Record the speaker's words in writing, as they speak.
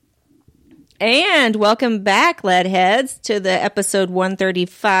And welcome back, Leadheads, to the episode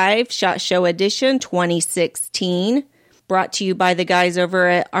 135 SHOT Show edition 2016, brought to you by the guys over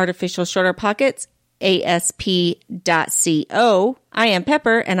at Artificial Shoulder Pockets, asp.co. I am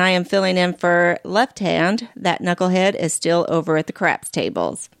Pepper, and I am filling in for Left Hand. That knucklehead is still over at the craps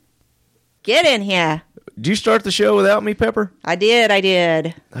tables. Get in here. Did you start the show without me, Pepper? I did.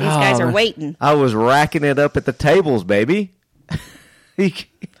 These guys are waiting. I was racking it up at the tables, baby.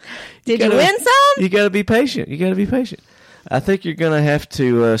 Did you win some? You got to be patient. I think you're going to have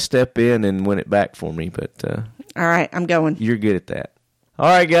to step in and win it back for me, but... all right, I'm going. You're good at that. All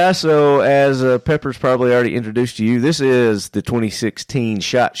right, guys, so as Pepper's probably already introduced to you, this is the 2016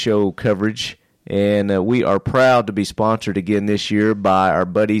 SHOT Show coverage, and we are proud to be sponsored again this year by our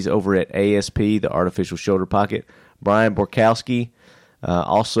buddies over at ASP, the Artificial Shoulder Pocket, Brian Borkowski,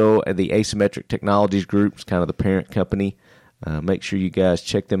 also at the Asymmetric Technologies Group, it's kind of the parent company. Make sure you guys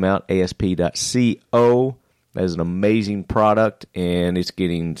check them out, asp.co. That is an amazing product, and it's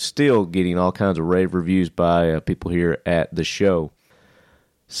still getting all kinds of rave reviews by people here at the show.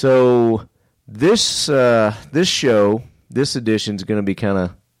 So this edition is going to be kind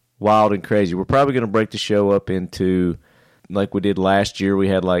of wild and crazy. We're probably going to break the show up into, like we did last year, we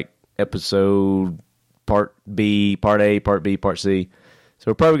had like episode part B, part A, part B, part C. So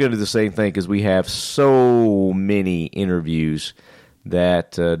we're probably going to do the same thing because we have so many interviews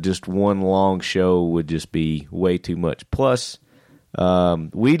that just one long show would just be way too much. Plus,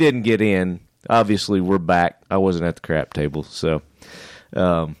 we didn't get in. Obviously, we're back. I wasn't at the crap table, so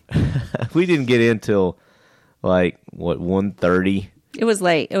we didn't get in till 1:30. It was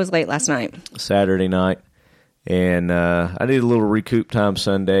late. It was late last night. Saturday night. And I did a little recoup time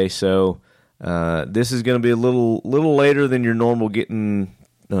Sunday, so... this is going to be a little later than your normal getting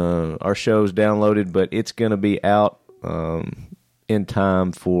our shows downloaded, but it's going to be out in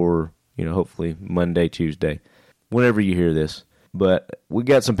time for, hopefully Monday, Tuesday, whenever you hear this. But we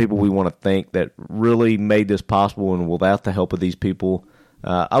got some people we want to thank that really made this possible, and without the help of these people,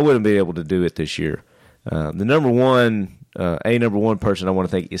 I wouldn't be able to do it this year. The number one person I want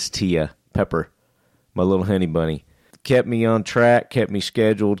to thank is Tia Pepper, my little honey bunny. Kept me on track, kept me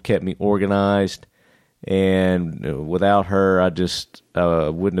scheduled, kept me organized, and without her, I just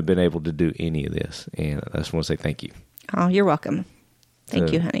wouldn't have been able to do any of this. And I just want to say thank you. Oh, you're welcome.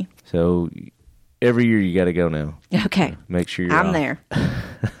 Thank you, honey. So every year you got to go now. Okay. Make sure you're I'm there.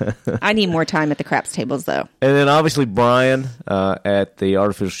 I need more time at the craps tables, though. And then obviously Brian at the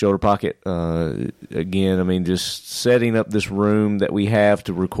Artificial Shoulder Pocket. Again, I mean, just setting up this room that we have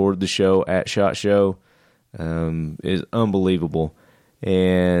to record the show at SHOT Show. Is unbelievable,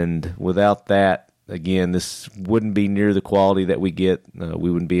 and without that, again, this wouldn't be near the quality that we get.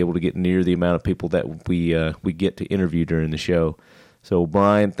 We wouldn't be able to get near the amount of people that we get to interview during the show. So,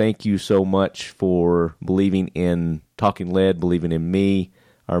 Brian, thank you so much for believing in Talking Lead, believing in me,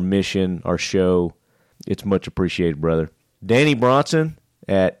 our mission, our show. It's much appreciated, brother. Danny Bronson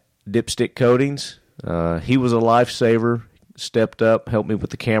at Dipstick Coatings. He was a lifesaver, stepped up, helped me with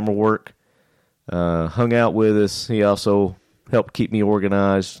the camera work. Hung out with us. He also helped keep me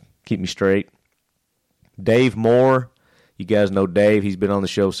organized, keep me straight. Dave Moore, you guys know Dave. He's been on the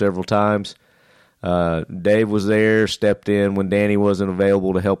show several times. Dave was there, stepped in when Danny wasn't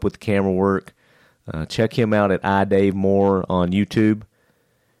available to help with the camera work. Check him out at iDaveMoore on YouTube.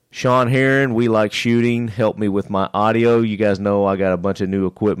 Sean Heron, We Like Shooting, helped me with my audio. You guys know I got a bunch of new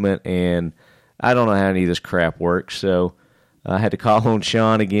equipment, and I don't know how any of this crap works, so... I had to call on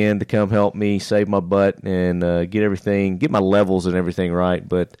Sean again to come help me save my butt and get my levels and everything right.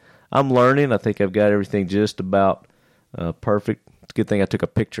 But I'm learning. I think I've got everything just about perfect. It's a good thing I took a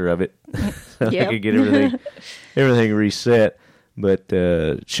picture of it so I could get everything reset. But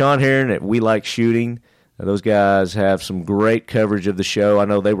Sean Heron at We Like Shooting, those guys have some great coverage of the show. I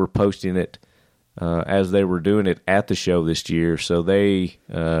know they were posting it as they were doing it at the show this year, so they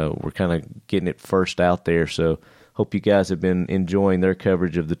were kind of getting it first out there. So hope you guys have been enjoying their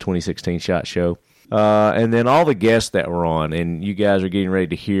coverage of the 2016 SHOT Show. And then all the guests that were on, and you guys are getting ready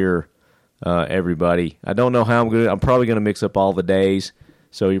to hear everybody. I don't know how I'm probably going to mix up all the days,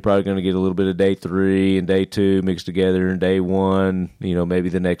 so you're probably going to get a little bit of day 3 and day 2 mixed together, and day 1, maybe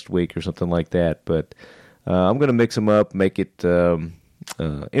the next week or something like that. But I'm going to mix them up, make it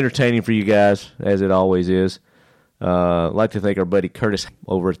entertaining for you guys, as it always is. I'd like to thank our buddy Curtis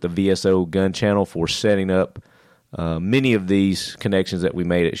over at the VSO Gun Channel for setting up many of these connections that we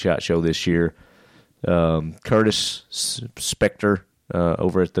made at SHOT Show this year. Curtis Spector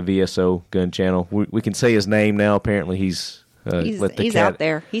over at the VSO Gun Channel. We can say his name now. Apparently he's out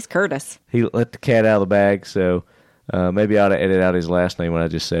there. He's Curtis. He let the cat out of the bag. So Maybe I ought to edit out his last name when I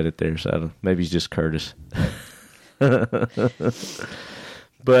just said it there. So maybe he's just Curtis.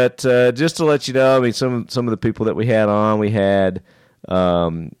 But just to let you know, I mean, some of the people that we had on, we had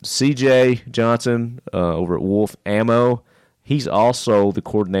C.J. Johnson over at Wolf Ammo. He's also the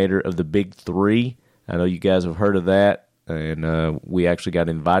coordinator of the Big Three. I know you guys have heard of that, and we actually got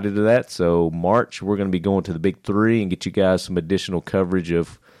invited to that. So March, we're going to be going to the Big Three and get you guys some additional coverage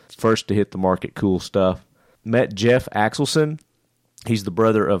of first to hit the market cool stuff. Met Jeff Axelson. He's the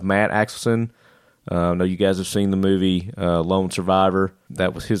brother of Matt Axelson. I know you guys have seen the movie Lone Survivor.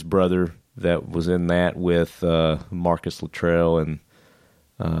 That was his brother that was in that with Marcus Luttrell, and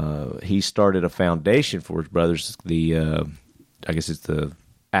he started a foundation for his brothers. I guess it's the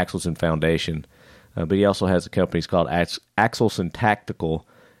Axelson Foundation, but he also has a company. It's called Axelson Tactical,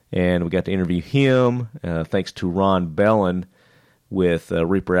 and we got to interview him thanks to Ron Bellin with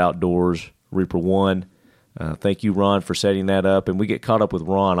Reaper Outdoors, Reaper One. Thank you, Ron, for setting that up. And we get caught up with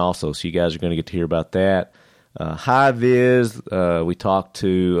Ron also, so you guys are going to get to hear about that. High Vis, we talked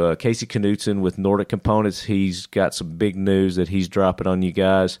to Casey Knutson with Nordic Components. He's got some big news that he's dropping on you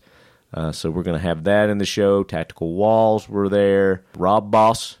guys. So we're going to have that in the show. Tactical Walls were there. Rob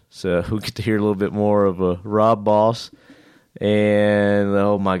Boss, so we get to hear a little bit more of Rob Boss. And,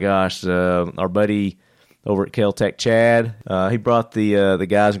 oh my gosh, our buddy over at Kel-Tec, Chad, he brought the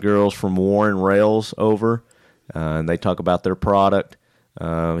guys and girls from Warren Rails over, and they talk about their product.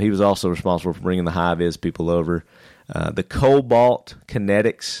 He was also responsible for bringing the High-Vis people over. The Cobalt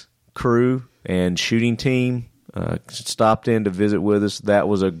Kinetics crew and shooting team stopped in to visit with us. That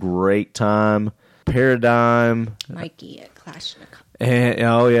was a great time. Paradigm. Mikey at Kalashnikov. And,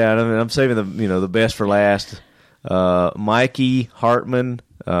 oh, yeah, I'm saving the best for last. Mikey Hartman,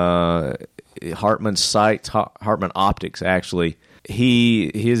 Hartman Sights, Hartman Optics, actually.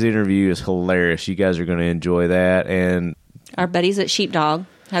 His interview is hilarious. You guys are going to enjoy that. And our buddies at Sheepdog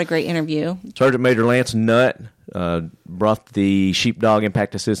had a great interview. Sergeant Major Lance Nutt brought the Sheepdog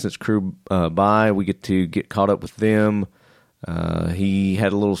Impact Assistance crew by. We get caught up with them. He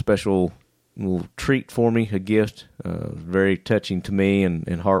had a little special little treat for me, a gift, very touching to me and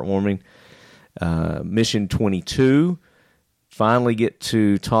heartwarming. Mission 22. Finally get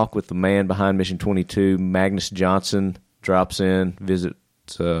to talk with the man behind Mission 22. Magnus Johnson drops in, visits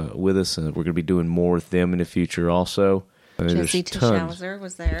with us. We're going to be doing more with them in the future also. Jesse Tischhauser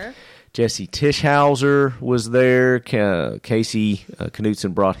was there. Jesse Tischhauser was there. Casey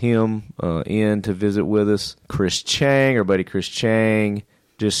Knutson brought him in to visit with us. Chris Chang, our buddy Chris Chang.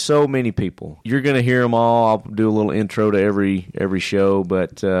 Just so many people. You're going to hear them all. I'll do a little intro to every show,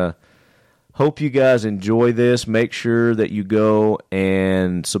 but hope you guys enjoy this. Make sure that you go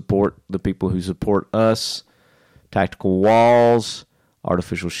and support the people who support us. Tactical Walls,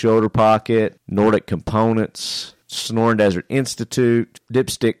 Artificial Shoulder Pocket, Nordic Components, Sonoran Desert Institute,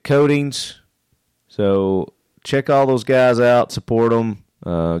 Dipstick Coatings. So check all those guys out. Support them.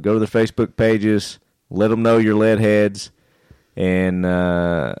 Go to their Facebook pages. Let them know you're lead heads. And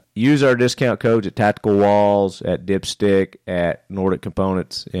use our discount codes at Tactical Walls, at Dipstick, at Nordic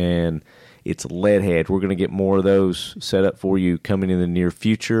Components, and it's Leadhead. We're going to get more of those set up for you coming in the near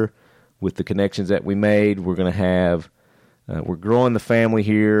future with the connections that we made. We're going to have, we're growing the family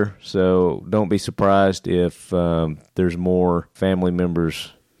here, so don't be surprised if there's more family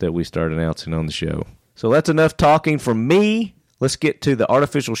members that we start announcing on the show. So that's enough talking from me. Let's get to the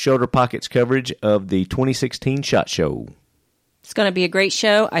Artificial Shoulder Pockets coverage of the 2016 SHOT Show. It's going to be a great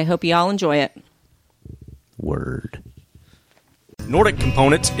show. I hope you all enjoy it. Word. Nordic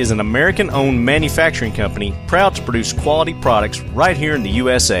Components is an American-owned manufacturing company proud to produce quality products right here in the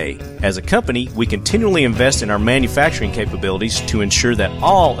USA. As a company, we continually invest in our manufacturing capabilities to ensure that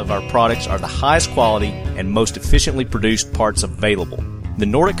all of our products are the highest quality and most efficiently produced parts available. The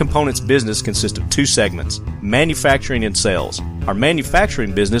Nordic Components business consists of two segments, manufacturing and sales. Our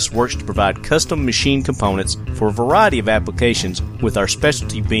manufacturing business works to provide custom machine components for a variety of applications, with our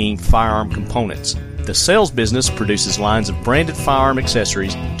specialty being firearm components. The sales business produces lines of branded firearm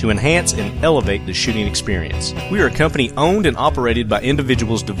accessories to enhance and elevate the shooting experience. We are a company owned and operated by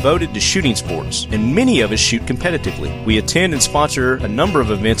individuals devoted to shooting sports, and many of us shoot competitively. We attend and sponsor a number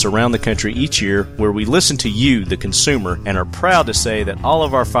of events around the country each year where we listen to you, the consumer, and are proud to say that all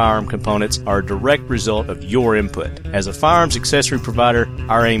of our firearm components are a direct result of your input. As a firearms accessory provider,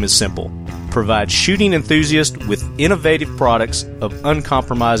 our aim is simple. Provide shooting enthusiasts with innovative products of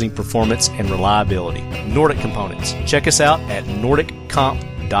uncompromising performance and reliability. Nordic Components. Check us out at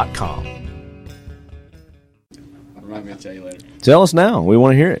nordiccomp.com. Remind me to tell you later. Tell us now. We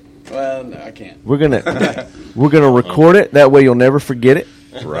want to hear it. Well, no, I can't. We're gonna record it. That way you'll never forget it.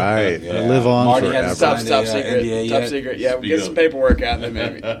 Right. Live on Marty forever. hasn't signed Top a, secret. NDA Top yet? secret. Yeah, we'll Speak get up. some paperwork out and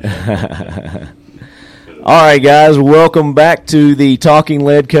then maybe. All right, guys, welcome back to the Talking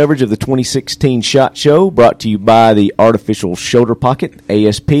Lead coverage of the 2016 SHOT Show, brought to you by the Artificial Shoulder Pocket,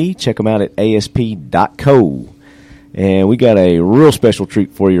 ASP. Check them out at asp.co. And we got a real special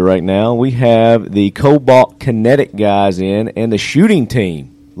treat for you right now. We have the Cobalt Kinetic guys in and the shooting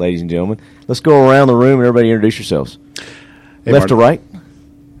team, ladies and gentlemen. Let's go around the room and everybody introduce yourselves. Hey, Left to Marty. right?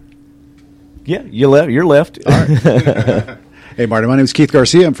 Yeah, you're left. All right. Hey, Marty, my name is Keith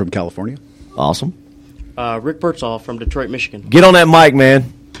Garcia. I'm from California. Awesome. Rick Birdsall from Detroit, Michigan. Get on that mic,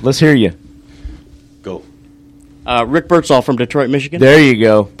 man. Let's hear you. Go. Rick Birdsall from Detroit, Michigan. There you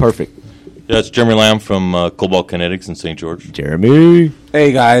go. Perfect. Yeah, it's Jeremy Lamb from Cobalt Kinetics in St. George. Jeremy.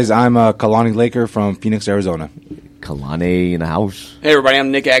 Hey, guys. I'm Kalani Laker from Phoenix, Arizona. Kalani in the house. Hey, everybody,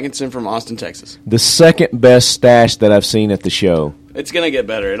 I'm Nick Atkinson from Austin, Texas. The second best stash that I've seen at the show. It's going to get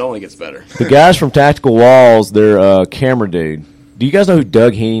better. It only gets better. The guys from Tactical Walls, they're camera dude. Do you guys know who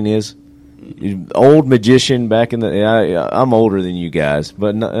Doug Heenan is? Old magician back in the... I'm older than you guys,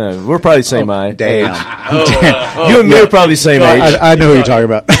 but we're probably the same age. Damn. You and me are probably the same age. I know who you're talking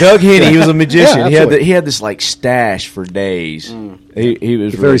about. Doug Heenan, he was a magician. Yeah, he had absolutely. he had this like stash for days. He was Very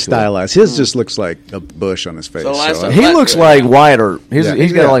really cool. stylized. His just looks like a bush on his face. So last time- He looks like Wyatt Earp. Yeah.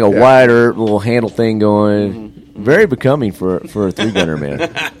 He's got like a Yeah. Wyatt Earp little handle thing going. Very becoming for a 3-gunner, man.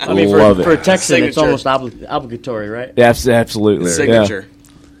 I mean, Love for a it. Texan, it's Signature. almost obligatory, right? Absolutely. Signature.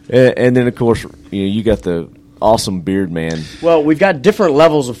 Yeah. And then, of course, you got the awesome beard man. Well, we've got different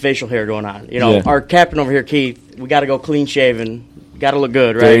levels of facial hair going on. You know, Yeah. our captain over here, Keith, we got to go clean shaven. Got to look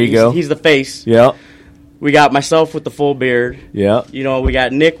good, right? There you go. He's the face. Yeah. We got myself with the full beard. Yeah. You know, we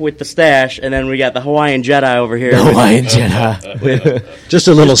got Nick with the stash, and then we got the Hawaiian Jedi over here. Hawaiian Jedi. Just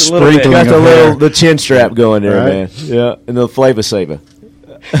a little Just a little bit. sprinkling Got the of hair. the chin strap going there, Right. man. Yeah. And the flavor saver.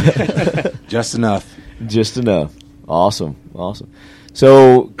 Just enough. Just enough. Awesome.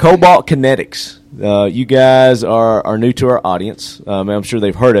 So, Cobalt Kinetics. You guys are new to our audience. I'm sure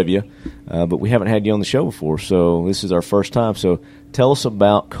they've heard of you, but we haven't had you on the show before, so this is our first time. So, tell us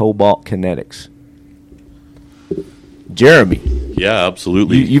about Cobalt Kinetics. Jeremy, Yeah,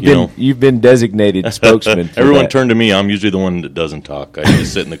 absolutely. you've been designated spokesman. for Everyone that. turn to me. I'm usually the one that doesn't talk. I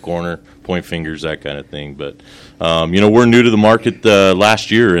just sit in the corner, point fingers, that kind of thing. But, we're new to the market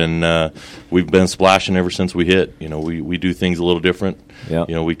last year, and we've been splashing ever since we hit. We do things a little different.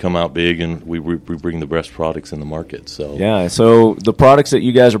 Yeah. We come out big, and we bring the best products in the market. So Yeah. So the products that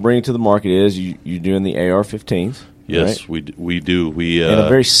you guys are bringing to the market is you're doing the AR-15s. yes, right? we do. We And a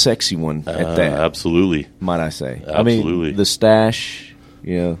very sexy one at that. absolutely. Might I say? I Absolutely. mean, the stash,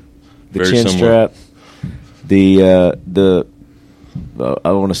 the Very chin similar. strap, the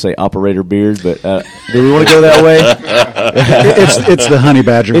I want to say operator beard, but do we want to go that way? It's the honey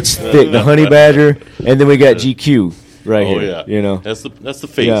badger. It's thick, the honey badger, and then we got GQ right Oh here. yeah, that's the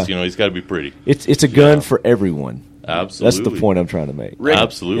face. Yeah. He's got to be pretty. It's a gun for everyone. Absolutely, That's the point I'm trying to make.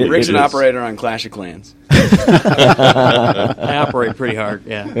 Absolutely, Rick's It an is. operator on Clash of Clans. I operate pretty hard,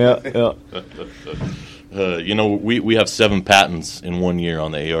 yeah. Yeah. We have 7 patents in 1 year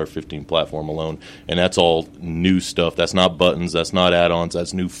on the AR-15 platform alone, and that's all new stuff. That's not buttons. That's not add-ons.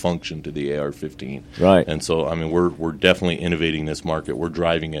 That's new function to the AR-15. Right. And so, I mean, we're definitely innovating this market. We're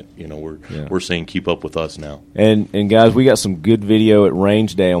driving it. We're saying keep up with us now. And guys, we got some good video at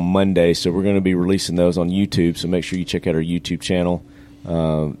Range Day on Monday, so we're going to be releasing those on YouTube. So make sure you check out our YouTube channel.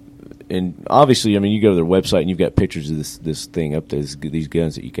 And obviously, I mean, you go to their website and you've got pictures of this thing up there, these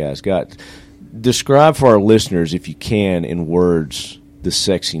guns that you guys got. Describe for our listeners, if you can, in words, the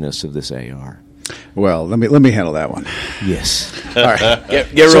sexiness of this AR. Well, let me handle that one. Yes. All right.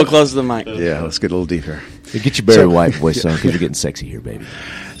 Get real close to the mic. Yeah, let's get a little deep here. Get your Barry White voice on because you're getting sexy here, baby.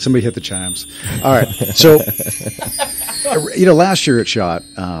 Somebody hit the chimes. All right. So, last year at SHOT,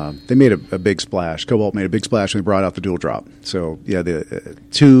 they made a big splash. Cobalt made a big splash when they brought out the dual drop. So, the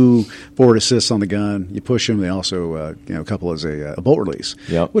 2 forward assists on the gun. You push them. They also, a couple as a bolt release,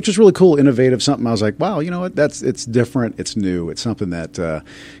 Yep. which was really cool, innovative, something I was like, wow, you know what? It's different. It's new. It's something that,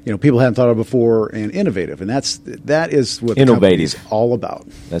 people hadn't thought of before, and innovative. And that is what the company is Innovative. all about.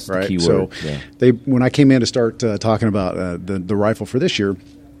 That's the right? key So word, yeah. when I came in to start talking about the rifle for this year,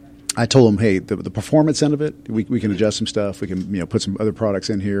 I told them, hey, the performance end of it, we can adjust some stuff. We can put some other products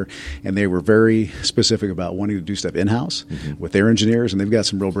in here. And they were very specific about wanting to do stuff in-house with their engineers, and they've got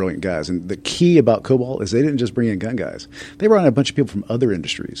some real brilliant guys. And the key about Cobalt is they didn't just bring in gun guys. They brought in a bunch of people from other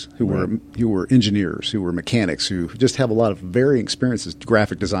industries who were engineers, who were mechanics, who just have a lot of varying experiences,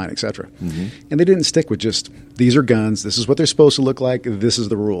 graphic design, et cetera. And they didn't stick with just, these are guns, this is what they're supposed to look like, this is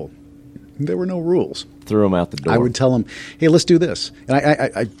the rule. there were no rules. Threw them out the door. I would tell them, hey, let's do this. And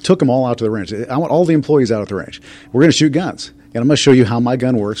I took them all out to the range. I want all the employees out at the range. We're going to shoot guns. And I'm going to show you how my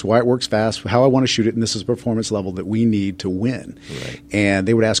gun works, why it works fast, how I want to shoot it, and this is a performance level that we need to win. Right. And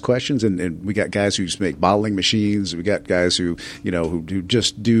they would ask questions, and we got guys who just make bottling machines. We got guys who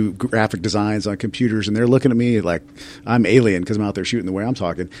just do graphic designs on computers, and they're looking at me like I'm alien because I'm out there shooting the way I'm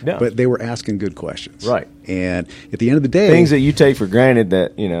talking. Yeah. But they were asking good questions. Right. And at the end of the day, things that you take for granted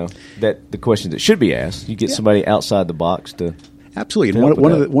that that the questions that should be asked, you get somebody outside the box to. Absolutely. And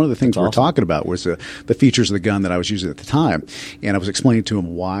one of the things we were talking about was the features of the gun that I was using at the time. And I was explaining to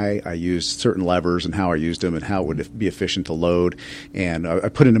him why I used certain levers and how I used them and how it would be efficient to load. And I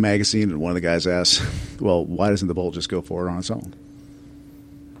put in a magazine, and one of the guys asked, well, why doesn't the bolt just go forward on its own?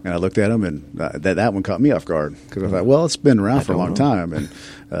 And I looked at him, and that one caught me off guard because I thought, well, it's been around for a long time. And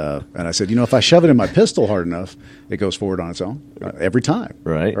I said, if I shove it in my pistol hard enough, it goes forward on its own every time.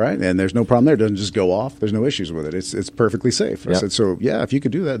 Right. And there's no problem there. It doesn't just go off. There's no issues with it. It's perfectly safe. I said, so, yeah, if you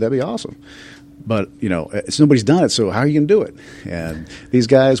could do that, that'd be awesome. But, nobody's done it, so how are you going to do it? And these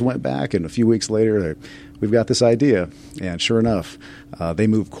guys went back, and a few weeks later, we've got this idea. And sure enough, they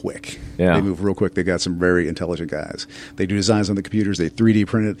move quick. Yeah. They move real quick. They got some very intelligent guys. They do designs on the computers. They 3D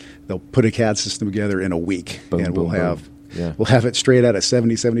print it. They'll put a CAD system together in a week. Boom, and boom, we'll have it straight out at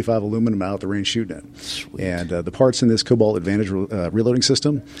 70, 75 aluminum out the range shooting it. Sweet. And the parts in this Cobalt Advantage reloading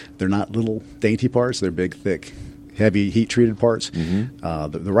system, they're not little dainty parts. They're big, thick, heavy heat-treated parts.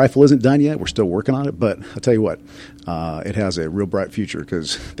 Mm-hmm. The rifle isn't done yet. We're still working on it. But I'll tell you what, it has a real bright future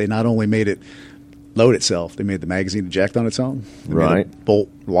because they not only made it load itself, they made the magazine eject on its own. They made the bolt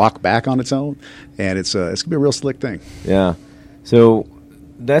lock back on its own. And it's going to be a real slick thing. Yeah. So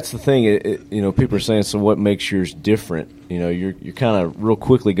that's the thing. People are saying, so what makes yours different? You're kind of real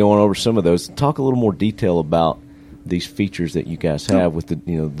quickly going over some of those. Talk a little more detail about these features that you guys have with the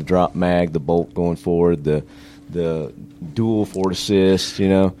the drop mag, the bolt going forward, the dual forward assist.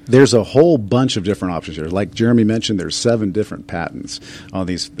 There's a whole bunch of different options here. Like Jeremy mentioned, there's 7 different patents on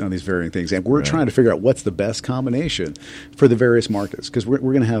these varying things, and we're trying to figure out what's the best combination for the various markets. Because we're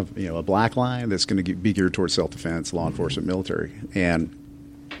going to have a black line that's going to be geared towards self-defense, law enforcement, military, and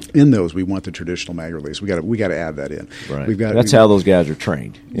in those we want the traditional mag release. We got to add that in. Right. That's how those guys are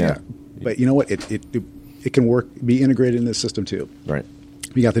trained. Yeah. But you know what? It can be integrated in this system too. Right.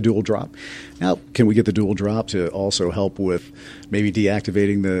 We got the dual drop. Now, can we get the dual drop to also help with maybe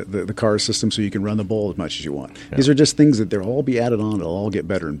deactivating the car system so you can run the bolt as much as you want? Yeah. These are just things that they'll all be added on. They'll all get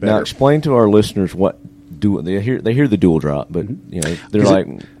better and better. Now, explain to our listeners what they hear the dual drop, but they're like,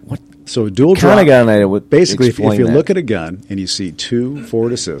 what? So dual drop. Kind of got an idea. Basically, if you look at a gun and you see 2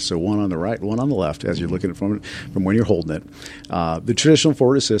 forward assists, so one on the right, one on the left, as you're looking at from when you're holding it, the traditional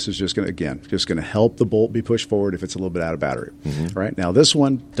forward assist is just going to help the bolt be pushed forward if it's a little bit out of battery. Mm-hmm. Right now, this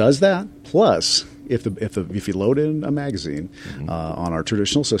one does that. Plus, if you load in a magazine on our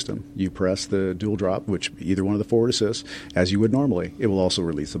traditional system, you press the dual drop, which either one of the forward assists, as you would normally, it will also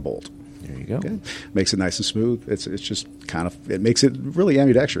release the bolt. There you go. Okay. Makes it nice and smooth. It's just it makes it really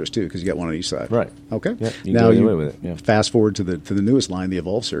ambidextrous too because you got one on each side. Right. Okay. Yeah, now you with it. Yeah. Fast forward to the newest line, the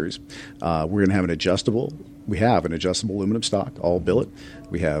Evolve series. We're going to have an adjustable. We have an adjustable aluminum stock, all billet.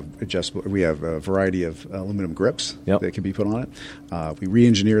 We have a variety of aluminum grips that can be put on it. We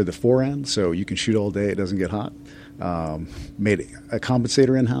re-engineered the forend so you can shoot all day. It doesn't get hot. Made a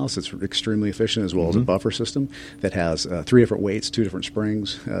compensator in-house that's extremely efficient, as well as a buffer system that has 3 different weights, 2 different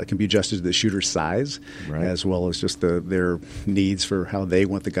springs. It can be adjusted to the shooter's size, as well as just their needs for how they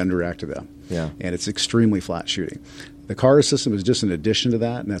want the gun to react to them. Yeah. And it's extremely flat shooting. The car system is just an addition to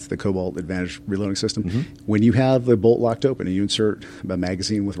that, and that's the Cobalt Advantage reloading system. Mm-hmm. When you have the bolt locked open and you insert a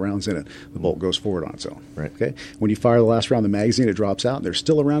magazine with rounds in it, the bolt goes forward on its own. Right. Okay. When you fire the last round of the magazine, it drops out, and there's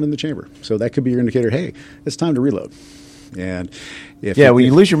still a round in the chamber. So that could be your indicator, hey, it's time to reload. And when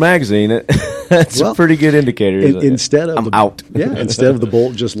you lose your magazine, that's a pretty good indicator. Instead of I'm out. Instead of the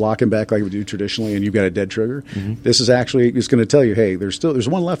bolt just locking back like we do traditionally, and you've got a dead trigger, this is actually it's going to tell you, hey, there's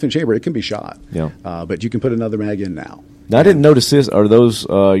one left in chamber. It can be shot. Yeah. But you can put another mag in now. Now, I didn't notice this. Are those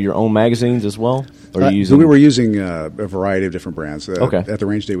your own magazines as well? Or we were using a variety of different brands. Okay. At the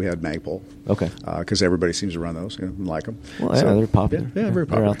range day, we had Magpul. Okay. Because everybody seems to run those and like them. Well, they're popular. Yeah, very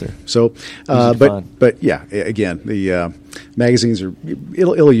popular. They're out there. So, but yeah, again, the magazines are.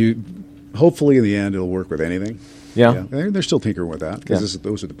 Hopefully, in the end, it'll work with anything. Yeah. They're still tinkering with that because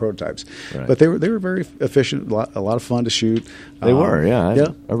those are the prototypes. Right. But they were very efficient, a lot of fun to shoot. They were,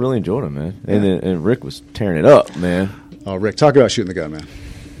 yeah. I really enjoyed them, man. And Rick was tearing it up, man. Oh, Rick, talk about shooting the gun, man.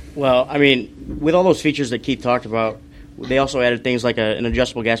 Well, I mean, with all those features that Keith talked about, they also added things like an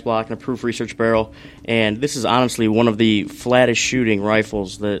adjustable gas block and a proof research barrel. And this is honestly one of the flattest shooting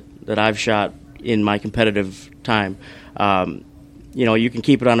rifles that that I've shot in my competitive time. You can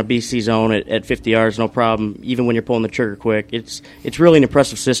keep it on a BC zone at 50 yards, no problem, even when you're pulling the trigger quick. It's really an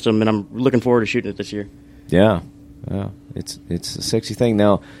impressive system, and I'm looking forward to shooting it this year. Yeah. It's a sexy thing.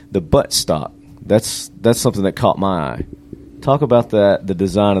 Now, the butt stock, that's something that caught my eye. Talk about the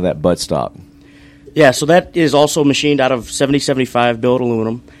design of that butt stock. Yeah, so that is also machined out of 7075 billet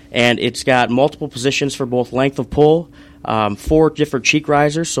aluminum, and it's got multiple positions for both length of pull, 4 different cheek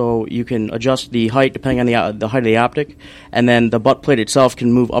risers, so you can adjust the height depending on the height of the optic, and then the butt plate itself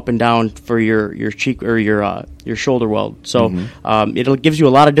can move up and down for your cheek or your shoulder weld. So it gives you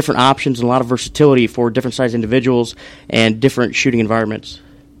a lot of different options and a lot of versatility for different size individuals and different shooting environments.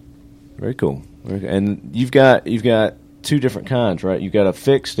 Very cool. And you've got 2 different kinds, right? You've got a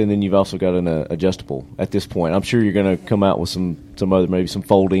fixed, and then you've also got an adjustable at this point. I'm sure you're going to come out with some other, maybe some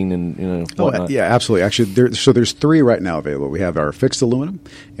folding and whatnot. Yeah, absolutely. Actually, there's 3 right now available. We have our fixed aluminum,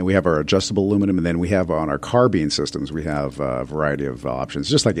 and we have our adjustable aluminum, and then we have on our carbine systems, we have a variety of options,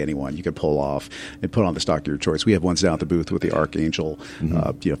 just like anyone. You can pull off and put on the stock of your choice. We have ones down at the booth with the Archangel,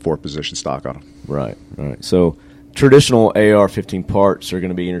 4-position stock on them. Right. So traditional AR-15 parts are going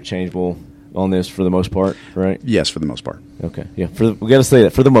to be interchangeable on this for the most part, right? Yes, for the most part. Okay, yeah. We got to say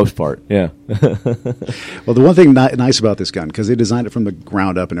that for the most part, yeah. Well, the one thing nice about this gun, because they designed it from the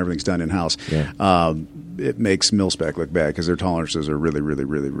ground up and everything's done in house, it makes mil-spec look bad because their tolerances are really, really,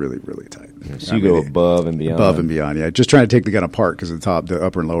 really, really, really tight. Yeah, so you go above and beyond. Above and beyond, yeah. Just trying to take the gun apart because the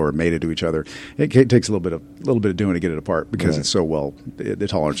upper and lower are mated to each other. It takes a little bit of doing to get it apart because it's so well. The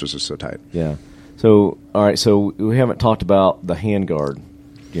tolerances are so tight. Yeah. So all right. So we haven't talked about the handguard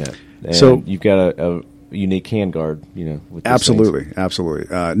yet. And so you've got a unique handguard, with these absolutely.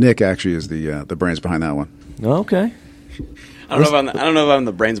 things. Nick actually is the brains behind that one. Oh, okay. I don't know if I'm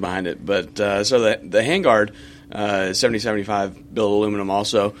the brains behind it, but so the handguard, 7075 billet aluminum.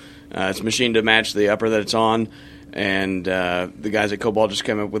 Also, it's machined to match the upper that it's on. And the guys at Cobalt just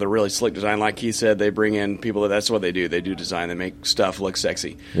came up with a really slick design. Like he said, they bring in people that's what they do. They do design. They make stuff look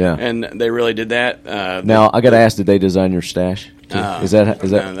sexy. Yeah. And they really did that. Now, I got to ask, did they design your stash? Is that?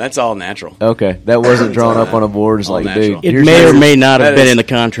 No, that's all natural. Okay. That wasn't drawn up on a board. It's like, natural. dude. It may or may not have been in the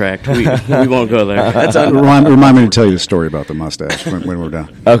contract. We won't go there. That's remind me to tell you the story about the mustache when we're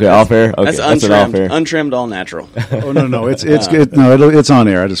done. Okay, off air. Okay, that's off air. Untrimmed, all natural. Oh no, it's on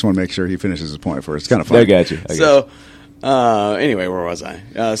air. I just want to make sure he finishes his point first. It's kind of fun. I got you. Anyway, where was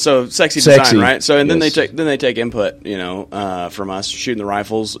I? So sexy design, right? So then they take input, from us shooting the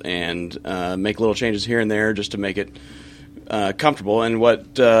rifles and make little changes here and there just to make it comfortable and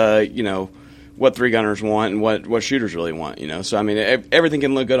what 3-gunners want and what shooters really want. So I mean, everything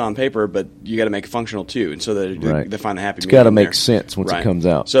can look good on paper, but you got to make it functional too, and so that they find a happy. It's got to make sense once it comes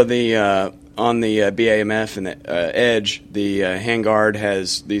out. So the on the BAMF and the Edge, the handguard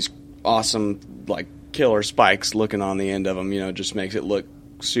has these awesome killer spikes looking on the end of them. Just makes it look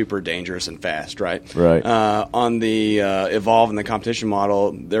super dangerous and fast, right? Right. On the Evolve and the competition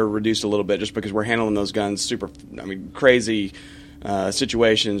model, they're reduced a little bit just because we're handling those guns crazy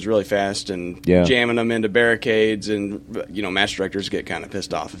situations really fast and jamming them into barricades, and match directors get kind of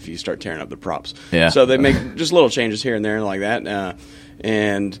pissed off if you start tearing up the props. Yeah. So they make just little changes here and there like that,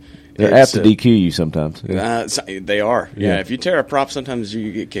 and they're apt to DQ you sometimes. They are. Yeah. If you tear a prop, sometimes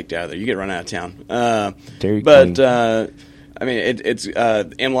you get kicked out of there. You get run out of town. It's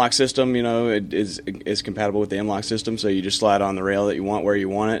M-Lock system. It is compatible with the M-Lock system. So you just slide on the rail that you want where you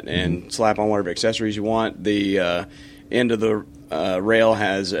want it, and slap on whatever accessories you want. The end of the rail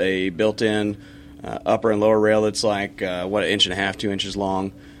has a built-in upper and lower rail that's like 1.5 inches, 2 inches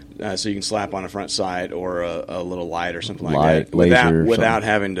long. So you can slap on a front sight or a little light or something like that without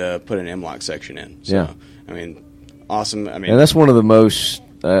having to put an M-Lock section in. So, awesome. And that's one of the most,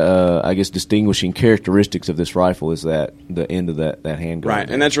 distinguishing characteristics of this rifle is that the end of that handgun. Right,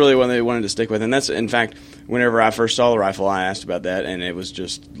 and that's really what they wanted to stick with. And that's, in fact, whenever I first saw the rifle, I asked about that, and it was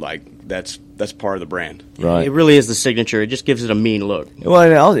just like that's part of the brand. Right. It really is the signature. It just gives it a mean look.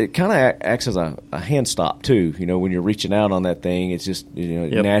 Well, it kind of acts as a hand stop too. When you're reaching out on that thing, it's just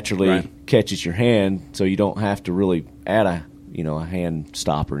it naturally catches your hand, so you don't have to really add a hand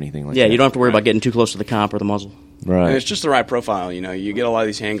stop or anything like that. Yeah, you don't have to worry about getting too close to the comp or the muzzle. Right. And it's just the right profile. You get a lot of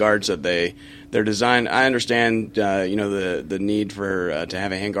these handguards that they're designed. I understand, the need for to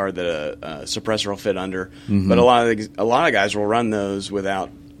have a handguard that a suppressor will fit under, but a lot of guys will run those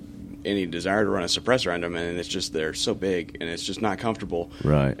without any desire to run a suppressor under them, and it's just they're so big and it's just not comfortable.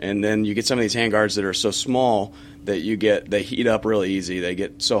 Right. And then you get some of these handguards that are so small that they heat up really easy. They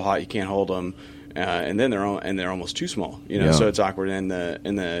get so hot you can't hold them. And then they're almost too small, so it's awkward. And the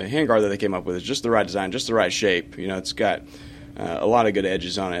handguard that they came up with is just the right design, just the right shape. It's got a lot of good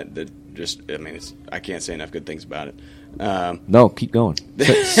edges on it that just, I mean, I can't say enough good things about it. No, keep going.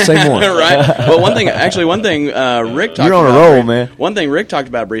 Say more. Right. Well, one thing Rick talked about. You're on a roll, man. One thing Rick talked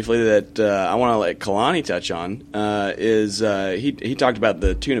about briefly that I want to let Kalani touch on is he talked about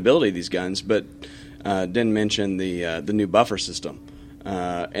the tunability of these guns, but didn't mention the new buffer system.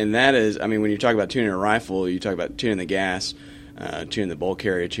 And that is, I mean, when you talk about tuning a rifle, you talk about tuning the gas, tuning the bolt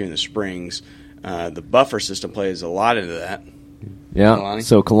carrier, tuning the springs. The buffer system plays a lot into that. Yeah. Kalani?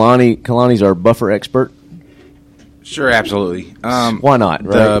 So Kalani's our buffer expert. Sure, absolutely. Why not?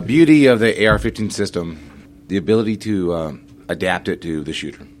 Right? The beauty of the AR-15 system, the ability to adapt it to the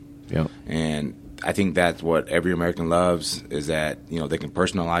shooter. Yeah. And I think that's what every American loves, is that, you know, they can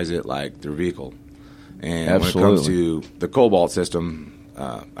personalize it like their vehicle. And Absolutely. when it comes to the Cobalt system,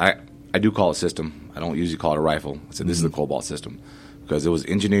 I do call it system. I don't usually call it a rifle. I said this is the Cobalt system because it was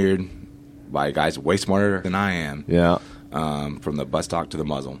engineered by guys way smarter than I am. Yeah. From the buttstock to the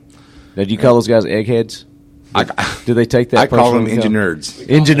muzzle. Now, do you call those guys eggheads? Do they take that? I call them personally? engine nerds.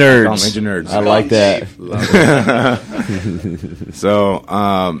 Engine nerds. I like that. So,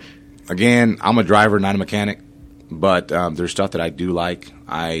 again, I'm a driver, not a mechanic, but there's stuff that I do like.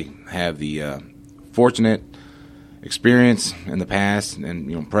 I have the fortunate experience in the past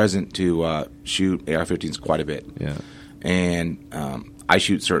and present to shoot AR-15s quite a bit. Yeah. And I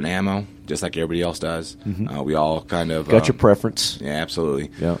shoot certain ammo, just like everybody else does. We all kind of Got your preference. Yeah,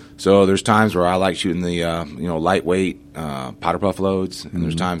 absolutely. Yeah. So there's times where I like shooting the lightweight powder puff loads, and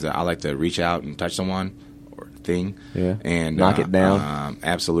there's times that I like to reach out and touch someone or thing. Yeah. And knock it down.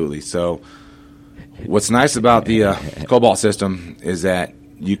 Absolutely. So what's nice about the Cobalt system is that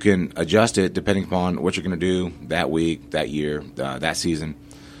you can adjust it depending upon what you're going to do that week, that year, that season,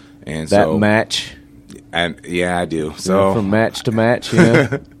 and that so match. And yeah, I do. So from match to match,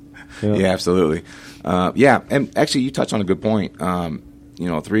 yeah. Yeah, absolutely. Yeah, and actually, you touched on a good point.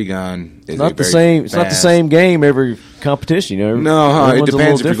 3-gun is not the same. It's not the same game every competition. No, it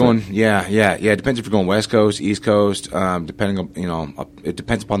depends if you're different. going. Yeah. It depends if you're going West Coast, East Coast. Depending on, it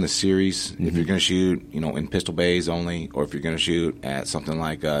depends upon the series. If you're going to shoot, in pistol bays only, or if you're going to shoot at something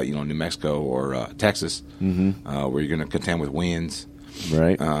like New Mexico or Texas, where you're going to contend with winds,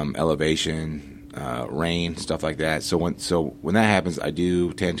 right? Elevation. Rain, stuff like that. So when that happens, I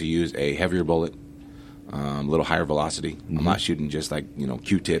do tend to use a heavier bullet, a little higher velocity. I'm not shooting just like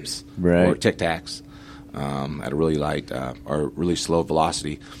Q-tips or Tic Tacs at a really light or really slow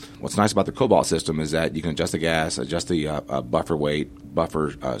velocity. What's nice about the Cobalt system is that you can adjust the gas, adjust the buffer weight,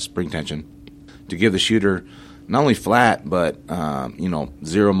 buffer spring tension to give the shooter not only flat but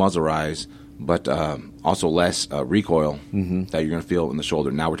zero muzzle rise, but also less recoil that you're going to feel in the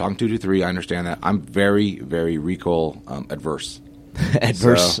shoulder. Now, we're talking 223. I understand that. I'm very, very recoil adverse.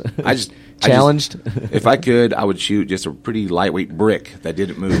 Adverse? So Challenged? If I could, I would shoot just a pretty lightweight brick that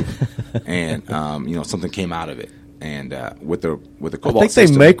didn't move, and something came out of it. And with the Cobalt I think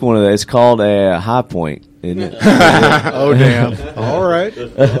system, they make one of that. It's called a high point, isn't it? Oh damn! All right.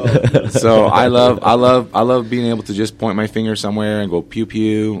 So I love being able to just point my finger somewhere and go pew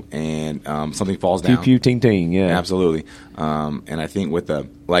pew, and something falls down. Pew pew ting ting. Yeah, absolutely. And I think with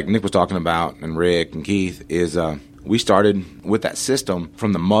like Nick was talking about, and Rick and Keith, is we started with that system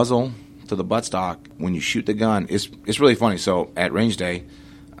from the muzzle to the buttstock. When you shoot the gun, it's really funny. So at range day,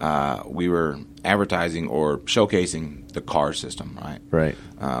 we were advertising or showcasing the CAR system, right?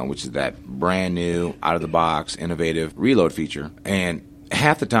 Which is that brand new, out of the box, innovative reload feature. And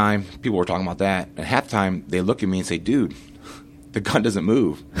half the time, people were talking about that, and half the time they look at me and say, "Dude, the gun doesn't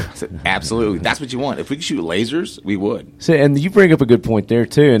move." I said, "Absolutely, that's what you want. If we could shoot lasers, we would." See, and you bring up a good point there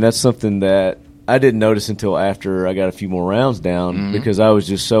too, and that's something that I didn't notice until after I got a few more rounds down because I was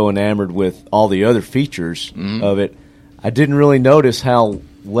just so enamored with all the other features of it. I didn't really notice how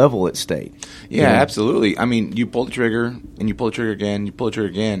level it stayed. Yeah, absolutely. I mean, you pull the trigger, and you pull the trigger again, you pull the trigger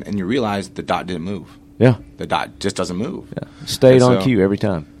again, and you realize the dot didn't move. Yeah. The dot just doesn't move. Yeah. Stayed on cue every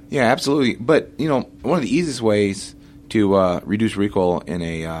time. Yeah, absolutely. But, one of the easiest ways to reduce recoil in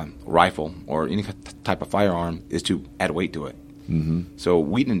a rifle or any type of firearm is to add weight to it. So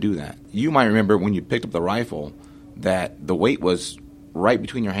we didn't do that. You might remember when you picked up the rifle that the weight was right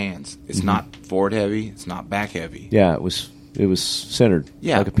between your hands. It's not forward heavy. It's not back heavy. Yeah, it was centered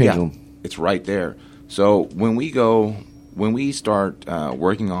like a pendulum. Yeah, it's right there. So when we start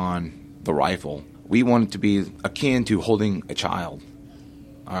working on the rifle, we want it to be akin to holding a child.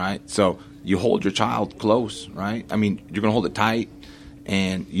 All right? So you hold your child close, right? I mean, you're going to hold it tight,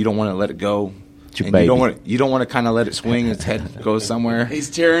 and you don't want to let it go. It's your and baby. you don't want to kind of let it swing. Its head goes somewhere. He's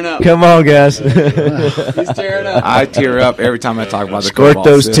tearing up. Come on, guys. He's tearing up. I tear up every time I talk about the Squirt Cobalt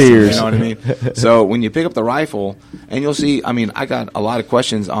those system, tears. You know what I mean? So when you pick up the rifle, and you'll see, I mean, I got a lot of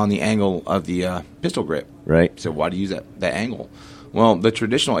questions on the angle of the pistol grip. Right. So why do you use that angle? Well, the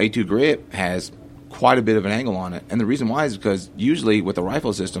traditional A2 grip has quite a bit of an angle on it, and the reason why is because usually with the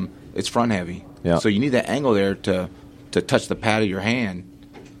rifle system, it's front heavy. Yeah. So you need that angle there to touch the pad of your hand,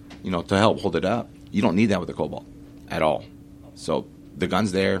 to help hold it up. You don't need that with the Cobalt at all. So the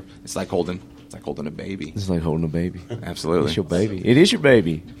gun's there. It's like holding a baby. It's like holding a baby. Absolutely. It's your baby. It is your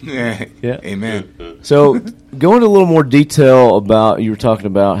baby. Yeah. Amen. So, go into a little more detail about, you were talking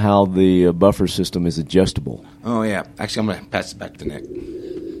about how the buffer system is adjustable. Oh, yeah. Actually, I'm going to pass it back to Nick.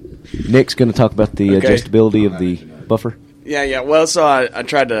 Nick's going to talk about the adjustability of the buffer. Yeah. Well, so I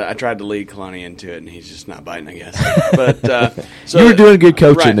tried to lead Kalani into it, and he's just not biting, I guess. But so You were doing good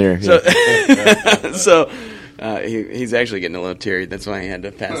coaching right. there. So, Yeah. so he's actually getting a little teary. That's why he had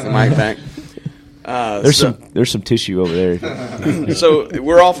to pass the mic back. There's some tissue over there. So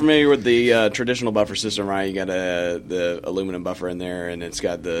we're all familiar with the traditional buffer system, right? You got the aluminum buffer in there, and it's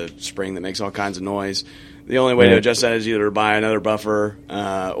got the spring that makes all kinds of noise. The only way to adjust that is either to buy another buffer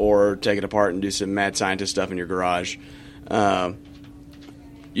or take it apart and do some mad scientist stuff in your garage.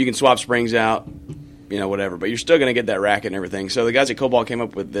 You can swap springs out, whatever, but you're still going to get that racket and everything. So the guys at Cobalt came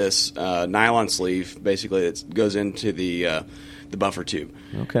up with this nylon sleeve, basically, that goes into the buffer tube.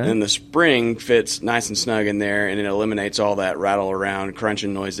 Okay. And the spring fits nice and snug in there, and it eliminates all that rattle around,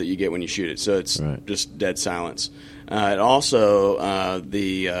 crunching noise that you get when you shoot it. So it's just dead silence. It also,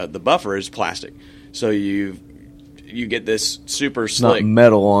 the buffer is plastic. So you get this super slick. Not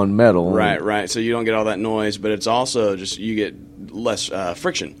metal on metal. Right. So you don't get all that noise, but it's also just you get less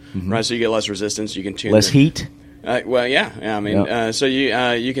friction, right? So you get less resistance. You can tune Less heat. Well, yeah. I mean, so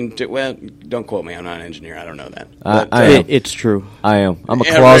you can. Don't quote me. I'm not an engineer. I don't know that. I am. It's true. I am. I'm a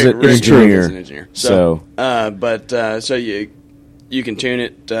Yeah, closet Rick engineer. is an engineer. So you can tune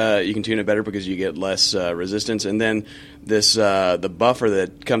it. You can tune it better because you get less resistance, and then this the buffer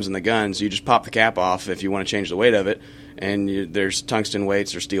that comes in the guns. You just pop the cap off if you want to change the weight of it. And there's tungsten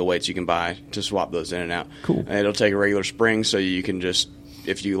weights or steel weights you can buy to swap those in and out. Cool. And it'll take a regular spring, so you can just,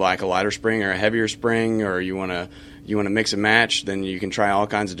 if you like a lighter spring or a heavier spring, or you want to mix and match, then you can try all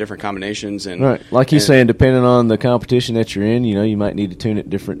kinds of different combinations. And Right, like you're saying, depending on the competition that you're in, you might need to tune it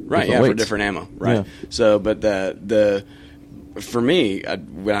different. Right, different weights. for different ammo. Right. Yeah. So, but for me,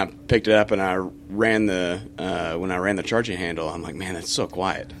 when I picked it up and I ran the charging handle, I'm like, man, that's so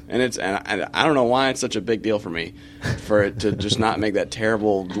quiet. And I don't know why it's such a big deal for me, for it to just not make that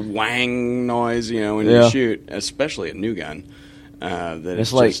terrible whang noise, when you shoot, especially a new gun. That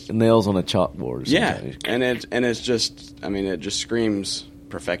it's like just nails on a chalkboard. Yeah, and it's just, it just screams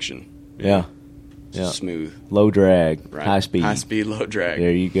perfection. Yeah. Smooth, low drag, right. high speed, low drag.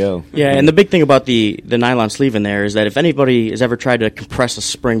 There you go. Yeah, and the big thing about the nylon sleeve in there is that if anybody has ever tried to compress a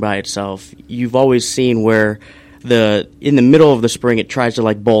spring by itself, you've always seen where in the middle of the spring it tries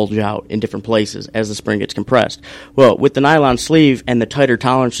to bulge out in different places as the spring gets compressed. Well, with the nylon sleeve and the tighter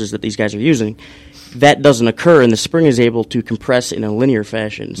tolerances that these guys are using, that doesn't occur, and the spring is able to compress in a linear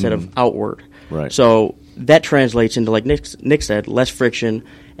fashion instead of outward. Right. So that translates into, like Nick said, less friction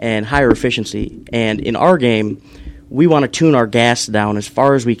and higher efficiency. And in our game, we want to tune our gas down as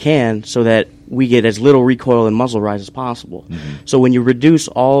far as we can so that we get as little recoil and muzzle rise as possible. Mm-hmm. So when you reduce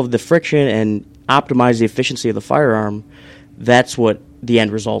all of the friction and optimize the efficiency of the firearm, that's what the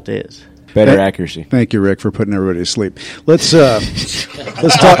end result is. Better accuracy. Thank you, Rick, for putting everybody to sleep. Let's talk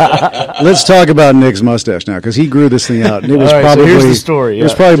about Nick's mustache now, because he grew this thing out. And it was so here's the story. It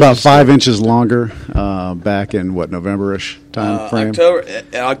was probably about 5 inches longer back in November-ish time frame.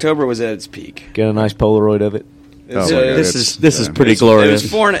 October was at its peak. Get a nice Polaroid of it. This is pretty glorious.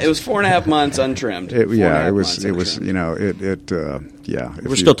 It was 4.5 months untrimmed. It was. We're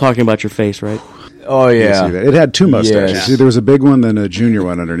still talking about your face, right? Oh yeah, see that. It had two mustaches. Yes. See, there was a big one, then a junior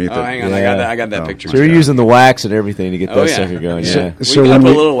one underneath it. Hang on, I got that picture. So you're using the wax and everything to get that sucker going. Yeah. So you put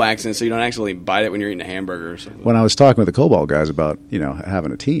a little wax in, so you don't actually bite it when you're eating a hamburger or something. When I was talking with the Cobalt guys about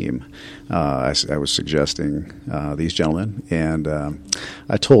having a team, I was suggesting these gentlemen, and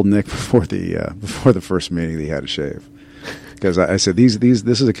I told Nick before the first meeting that he had to shave. Because I said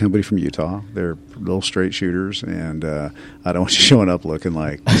this is a company from Utah. They're little straight shooters, and I don't want you showing up looking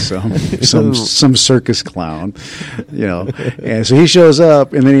like some circus clown, And so he shows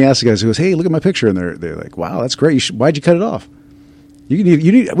up, and then he asks the guys, he goes, "Hey, look at my picture," and they're like, "Wow, that's great. Why'd you cut it off? You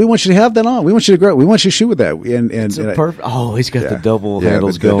need. We want you to have that on. We want you to grow. We want you to shoot with that." And perfect. Oh, he's got the double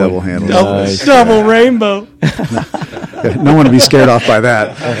handles going. The double handles. Double rainbow. No one to be scared off by that.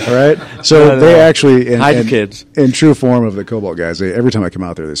 All right. So they actually, Hide your kids. In true form of the Cobalt guys, every time I come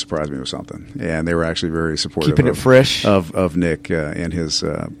out there, they surprise me with something, and they were actually very supportive. Keeping it fresh of Nick and his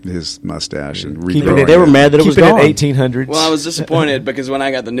mustache and They were mad that it was Keeping gone. it 1800s. Well, I was disappointed because when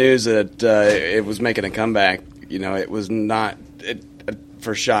I got the news that it was making a comeback, it was not.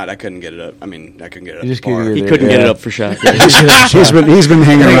 For shot, I couldn't get it up. I mean, I couldn't get it up. You just the bar. couldn't He couldn't get it up for shot. he's been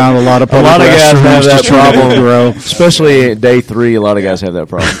hanging around a lot of public guys restrooms have that just trying to problem, grow. Especially day 3, a lot of guys have that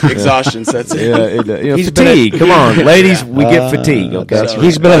problem. Exhaustion sets in. Fatigue. Come on, ladies, we get fatigue. Okay,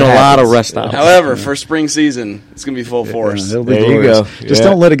 He's been in a lot of rest stops. However, for spring season, it's going to be full force. It'll be There you glorious. go. Just Yeah.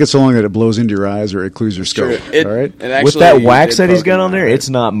 don't let it get so long that it blows into your eyes or it clues your scope. True. All right. It actually, with that wax did that he's poke got in on my there, eye. it's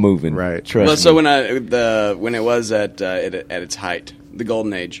not moving. Right. Trust Well, so me. when it was at its height, the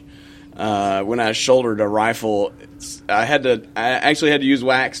golden age, when I shouldered a rifle, I actually had to use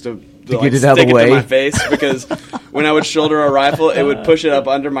wax to get it out of stick the it way. to my face because when I would shoulder a rifle, it would push it up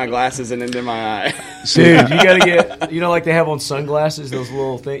under my glasses and into my eye. Dude, you gotta get, like they have on sunglasses, those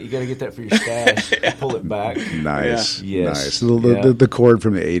little things. You gotta get that for your stash. Pull it back. Nice. Yeah. Yes. Nice. Yeah. The cord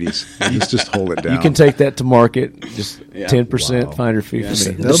from the 80s. Just hold it down. You can take that to market. Just Yeah. 10% Wow. finder fee for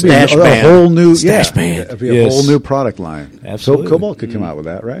me. That'll stash be a band. whole new Stash band. That'd be a Yes. whole new product line. Absolutely. So Cobalt could come out with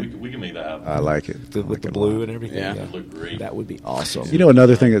that, right? We can make that happen. I like it. I With like the it a blue lot. and everything. Yeah. It'd look great. That would be awesome. You know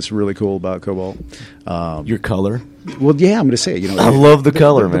another thing that's really cool about Cobalt? Your color. Well, yeah, I'm going to say it. I love the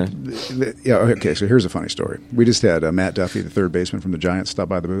color, man. Yeah. Okay. So here's a funny story. We just had Matt Duffy, the third baseman from the Giants, stop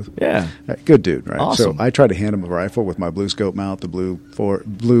by the booth. Yeah. Good dude, right? Awesome. So I tried to hand him a rifle with my blue scope mount, the blue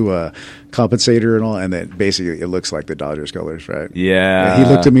compensator, and all, and then basically it looks like the Dodgers colors, right? Yeah. And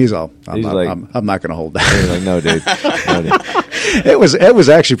he looked at me. He's all, I'm He's not, like- I'm not going to hold He's that. like, no, dude. No, dude. It was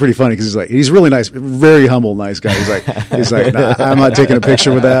actually pretty funny because he's really nice, very humble, nice guy. He's like, nah, I'm not taking a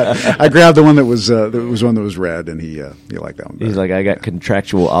picture with that. I grabbed the one that was one that was red, and he liked that one better. He's like, I got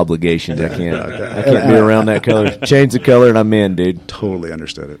contractual obligations. I can't be around that color. Change the color, and I'm in, dude. Totally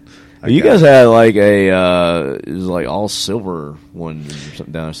understood it. You guys had like it was like all silver one or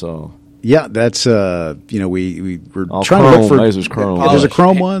something down I saw. Yeah, that's we were All trying chrome. to look for. This was chrome. Yeah, there's a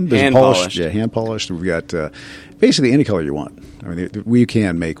chrome one. There's Hand polished. polished. Yeah, hand polished. We've got basically any color you want. I mean, we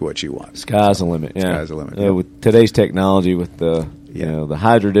can make what you want. Sky's the limit. Yeah. Sky's the limit, Yeah, yeah. with today's technology, with the the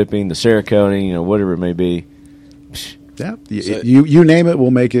hydro dipping, the Cerakoting, whatever it may be. Yeah, you name it,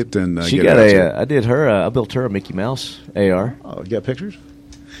 we'll make it. And She get got it out to you. I did her. I built her a Mickey Mouse AR. Oh, you got pictures?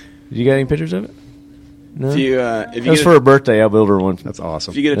 You got any pictures of it? No. If you That was get for her birthday. I built her one. That's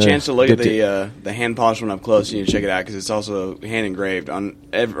awesome. if you get a chance to look at dipped the hand polished one up close, you need to check it out because it's also hand engraved on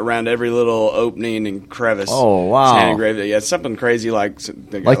around every little opening and crevice. Oh, wow. It's hand engraved. Yeah, it's something crazy like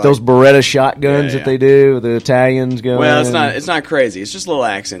Like those Beretta shotguns Yeah, that they do. The Italians go. Well, in. it's not crazy. It's just little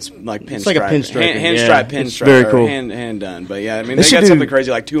accents like pinstripe. It's like a pinstripe, hand yeah. stripe It's pinstripe. very or cool. Hand done. But yeah, I mean They they should got do- something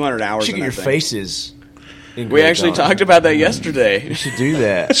crazy like 200 hours. You should in get that your thing. faces. We actually talked about that yesterday. You should do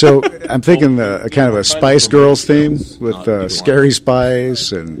that. So I'm thinking kind of a Spice Girls theme with Scary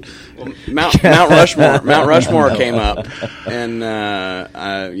Spice and Mount Rushmore came up, and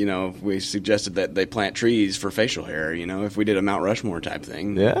we suggested that they plant trees for facial hair. If we did a Mount Rushmore type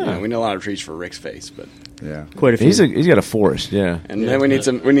thing, Yeah. we know a lot of trees for Rick's face, but yeah. Quite a few. He's got a forest. Yeah. and then we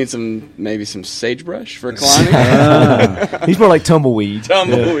need some maybe some sagebrush for climbing. He's more like tumbleweed.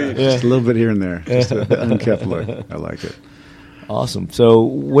 Tumbleweed. Just a little bit here and there, just an unkept look. I like it. Awesome. So,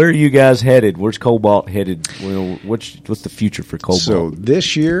 where are you guys headed? Where's Cobalt headed? What's the future for Cobalt? So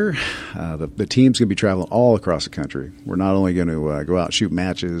this year, the team's going to be traveling all across the country. We're not only going to go out and shoot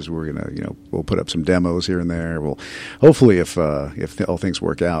matches. We're going to, we'll put up some demos here and there. We'll hopefully, if all things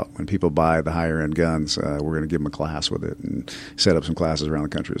work out, when people buy the higher end guns, we're going to give them a class with it and set up some classes around the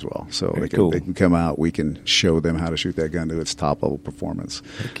country as well. So Very cool. they can come out. We can show them how to shoot that gun to its top level performance.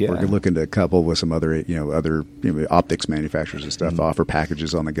 Heck yeah. We're looking to couple with some other optics manufacturers and stuff. Offer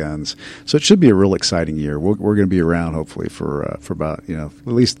packages on the guns, so it should be a real exciting year. We're going to be around hopefully for about at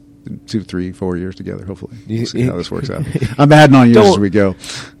least 2, 3, 4 years together. Hopefully, we'll see how this works out. I'm adding on years as we go.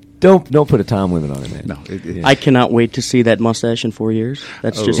 Don't put a time limit on it, man. No, I cannot wait to see that mustache in 4 years.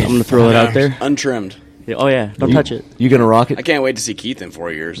 That's just I'm going to throw it out there. Untrimmed. Yeah, oh yeah, don't touch it. You gonna rock it? I can't wait to see Keith in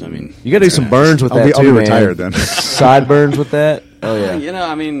 4 years. I mean, You got to do some burns with I'll that be- too, I'll be man. retired then. Sideburns with that. Oh yeah.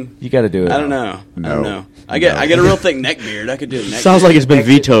 I mean, You got to do it. I don't know. No. I don't know. I get a real thick neck beard. I could do a neck. Sounds like it's been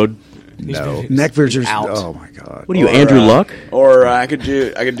vetoed. no neck beards out. Oh my god! What are you, Andrew Luck? Or I could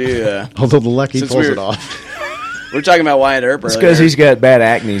do. Although the lucky Since pulls we're- it off. We're talking about Wyatt Earp. It's earlier. because he's got bad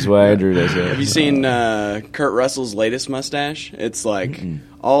acne. Is why Andrew does that. Have you seen Kurt Russell's latest mustache? It's like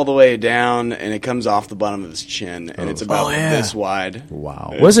all the way down, and it comes off the bottom of his chin, and it's about this wide.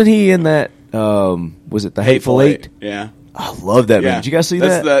 Wow. Wasn't he in that was it the Hateful Eight? Yeah. I love that man. Did you guys see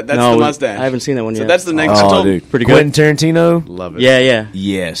that? That's No, the mustache. I haven't seen that one yet. So that's the next. Oh, dude. Pretty Quentin Tarantino? Love it. Yeah.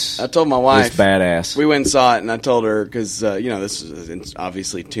 Yes. I told my wife. It's badass. We went and saw it, and I told her, because, this is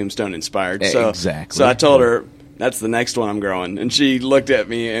obviously Tombstone inspired. So, Exactly. So I told her, that's the next one I'm growing. And she looked at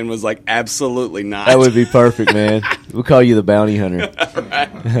me and was like, absolutely not. That would be perfect, man. We'll call you the bounty hunter.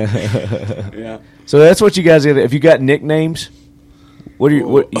 Yeah. So that's what you guys got. If you got nicknames, what are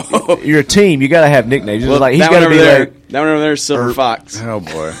you? You're a team. You got to have nicknames. Well, like he's got to be like that one over there is Silver Fox. Oh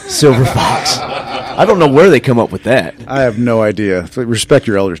boy, Silver Fox. I don't know where they come up with that. I have no idea. Respect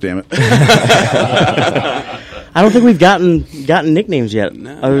your elders, damn it. I don't think we've gotten nicknames yet,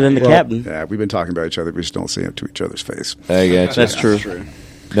 other than the captain. Yeah, we've been talking about each other. We just don't say it to each other's face. I got you. That's true.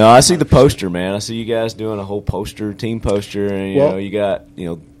 No, I see the poster, man. I see you guys doing a whole poster, team poster, and you got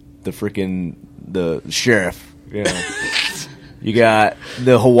the freaking the sheriff. You got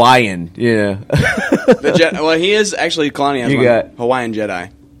the Hawaiian. Well, he is actually Kalani has You one. got- Hawaiian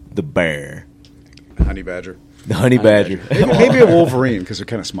Jedi. The bear. Honey badger. The honey badger. Maybe a wolverine because they're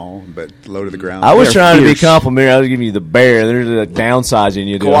kind of small but low to the ground. I was They're trying to be fierce. complimentary. I was giving you the bear. There's a downsizing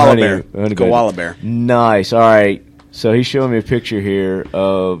you. Koala bear. Koala bear. Nice. All right. So he's showing me a picture here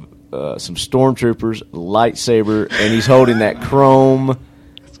of some stormtroopers, lightsaber, and he's holding that chrome.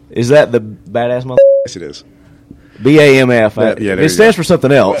 Is that the badass mother? Yes, it is. BAMF. Yeah, there it you stands go. for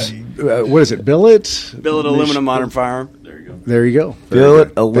something else. What is it? Billet? Billet aluminum modern firearm. There you go. Billet, Very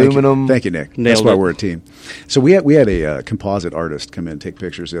good. aluminum. Thank you, Nick. That's Nailed why it. we're a team. So we had a composite artist come in and take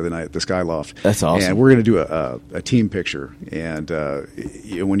pictures the other night at the Skyloft. That's awesome. And we're going to do a team picture. And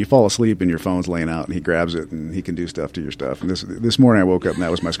when you fall asleep and your phone's laying out, and he grabs it and he can do stuff to your stuff. And this morning I woke up and that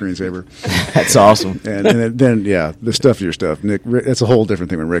was my screensaver. That's awesome. And then the stuff to your stuff. Nick, that's a whole different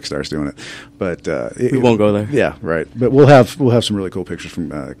thing when Rick starts doing it. But We won't go there. Yeah, right. But we'll have some really cool pictures from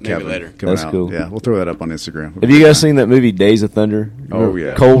Kevin later. coming That's out. cool. Yeah, we'll throw that up on Instagram. Have you guys seen that movie Days of Thunder? Oh,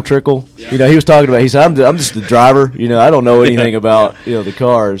 yeah. Cole Trickle. He was talking about. He said, "I'm just the driver. I don't know anything about the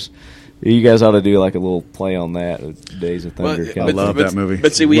cars." You guys ought to do like a little play on that. Days of Thunder. I love that movie.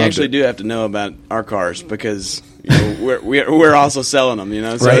 But see, we Loved actually it. do have to know about our cars because we're also selling them.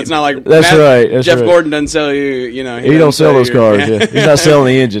 So Right. it's not like That's right. That's Jeff right. Gordon doesn't sell you. He don't sell those cars. Yeah. He's not selling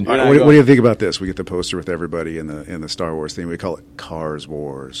the engine. We're not What do going- you think about this? We get the poster with everybody in the Star Wars theme. We call it Cars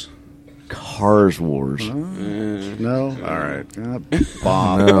Wars. Cars Wars. No, all right.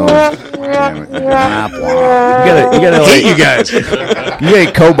 Bomb. No. Damn it. You gotta like, You guys. you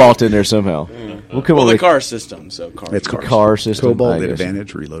get Cobalt in there somehow. We'll come Well, up the with car system. So car. It's Cars. car system, I Cobalt guess.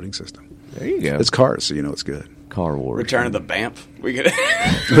 Advantage reloading system. There you go. It's Cars, so you know it's good. Car Wars. Return of the Bamf. We get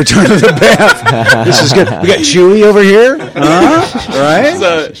Return to the Bath. This is good. We got Chewie over here.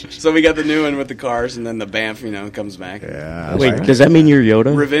 Right? so we got the new one with the cars, and then the Bamf, comes back. Yeah. Wait, does that mean you're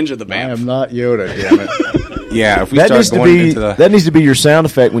Yoda? Revenge of the I Bamf. am not Yoda, damn it. Yeah, if we That start needs to going be into the that needs to be your sound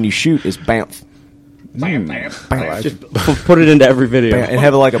effect when you shoot. Is bamf. Just put it into every video. And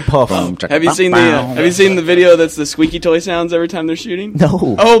have it like a puff. Have you seen the video that's the squeaky toy sounds every time they're shooting?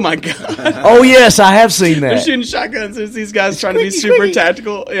 No. Oh my god. Oh yes, I have seen They're that. shooting shotguns. There's these guys trying to be super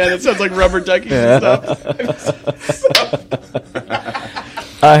tactical. Yeah, that sounds like rubber duckies and stuff.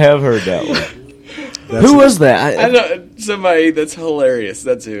 I have heard that one. Who was that? I don't. Somebody that's hilarious.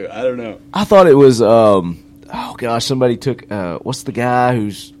 That's who. I don't know. I thought it was. Oh gosh, somebody took. What's the guy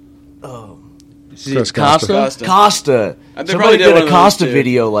who's? Chris Costa? Costa. They Somebody probably did one a of those, Costa too.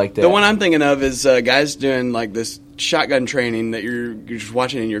 video like that. The one I'm thinking of is guys doing like this shotgun training that you're just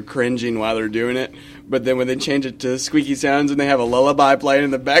watching and you're cringing while they're doing it. But then when they change it to squeaky sounds and they have a lullaby playing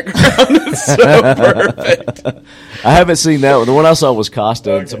in the background, it's so perfect. I haven't seen that one. The one I saw was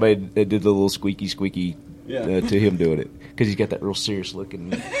Costa, and somebody did the little squeaky to him doing it because he's got that real serious look,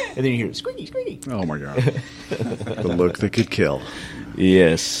 and then you hear it, squeaky. Oh, my God. The look that could kill.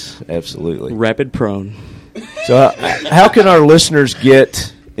 Yes, absolutely. Rapid prone. So, how can our listeners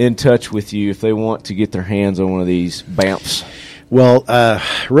get in touch with you if they want to get their hands on one of these BAMFs? Well,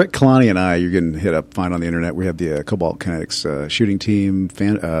 Rick Kalani and I, you can find on the internet. We have the Cobalt Kinetics shooting team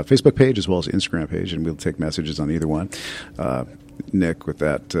Facebook page as well as Instagram page, and we'll take messages on either one. Nick with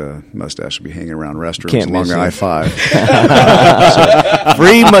that mustache will be hanging around restrooms Can't along miss the him. I-5.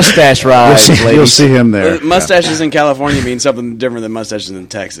 Free mustache rides, You'll ladies. see him there. Mustaches in California mean something different than mustaches in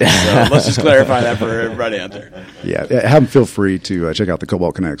Texas. So let's just clarify that for everybody out there. Yeah, have them feel free to check out the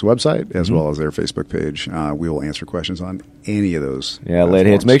Cobalt Kinetics website as well as their Facebook page. We will answer questions on any of those. Yeah, leadheads.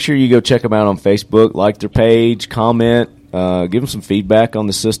 forums. Make sure you go check them out on Facebook, like their page, comment, give them some feedback on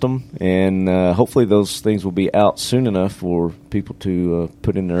the system, and hopefully those things will be out soon enough for people to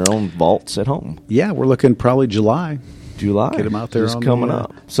put in their own vaults at home. Yeah, we're looking probably July. July. Get them out there. Just coming the,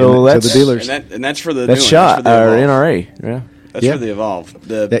 up. So to that's the dealers. And that's for the that's new shot one. or NRA. Yeah. That's for the Evolve.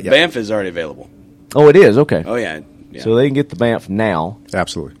 The Banff is already available. Oh, it is. Okay. Oh yeah. So they can get the Banff now.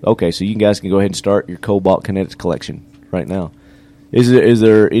 Absolutely. Okay, so you guys can go ahead and start your Cobalt Kinetics collection right now. Is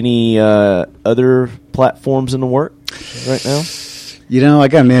there any other platforms in the work right now? You know, I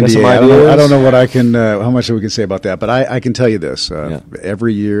got an NDA. I don't know what I can, how much we can say about that, but I can tell you this.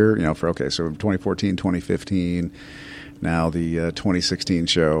 Every year, so 2014, 2015, now the 2016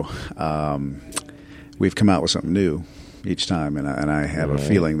 show, we've come out with something new each time, and I have a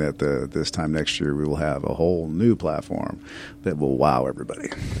feeling that this time next year we will have a whole new platform that will wow everybody.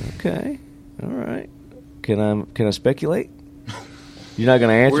 Okay. All right. Can I speculate? You're not going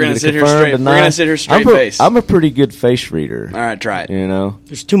to answer. We're going to sit here straight. We're going to sit here straight face. I'm a pretty good face reader. All right, try it. You know,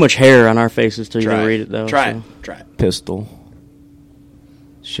 there's too much hair on our faces to even read it though. Try it. Pistol,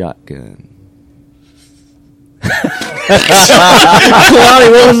 shotgun. Kalani,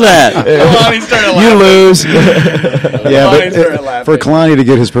 what was that? Kalani started laughing. You lose. But for Kalani to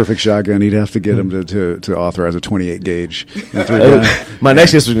get his perfect shotgun, he'd have to get him to authorize a 28 gauge. My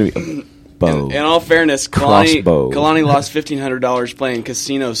next guess was going to be bow. In all fairness, Kalani lost $1,500 playing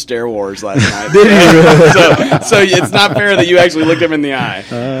Casino Stair Wars last night. Did he really? So it's not fair that you actually looked him in the eye.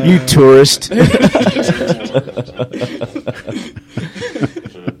 You tourist.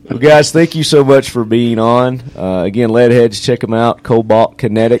 Well, guys, thank you so much for being on. Again, Leadheads, check them out. Cobalt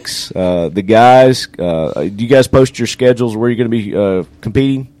Kinetics. The guys, do you guys post your schedules where you're going to be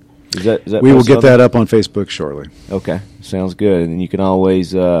competing? Is that we will get that up on Facebook shortly. Okay, sounds good. And you can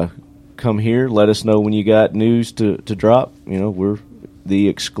always come here. Let us know when you got news to drop. We're the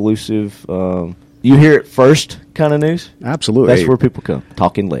exclusive. You hear it first kind of news. Absolutely. That's where people come.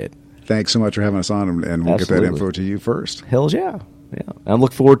 Talking Lead. Thanks so much for having us on, and we'll get that info to you first. Hells yeah. Yeah, I'm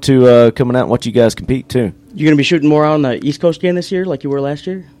looking forward to coming out and watch you guys compete too. You're going to be shooting more on the East Coast again this year, like you were last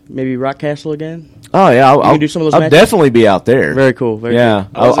year. Maybe Rock Castle again. Oh yeah, I'll do some of those. I'll matches? definitely be out there. Very cool. Very cool.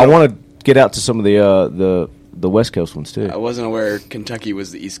 I want to get out to some of the West Coast ones too. I wasn't aware Kentucky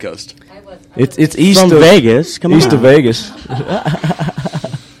was the East Coast. It's east from of Vegas. Come east on. of Vegas.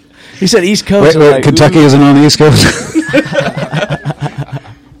 He said East Coast. Wait, Kentucky isn't on the East Coast.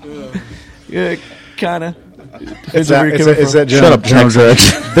 Yeah, kind of. Is that general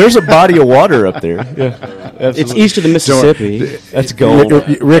direction? There's a body of water up there. Yeah, it's east of the Mississippi. That's gold.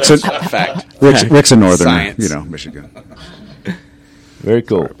 Rick's a northern, Science. Michigan. Very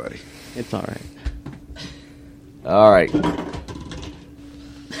cool. Sorry, buddy. It's all right. All right.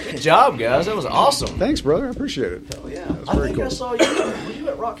 Good job, guys. That was awesome. Thanks, brother. I appreciate it. Hell yeah. That was very cool. I saw you. Were you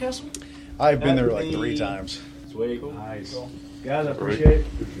at Rock Castle? I've been there like 3 times. Sweet. Nice. Guys, I appreciate it.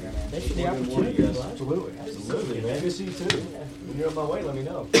 Thanks for the opportunity. Absolutely, man. Good to see you too. When you're on my way, let me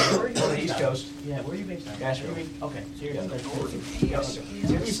know. Where are you on the East Coast? Yeah, where are you based on? Nashville. Okay, so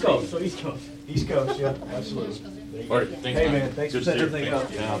you're East Coast. So East Coast. East Coast, yeah, absolutely. All right, thanks, Hey, man, thanks for setting everything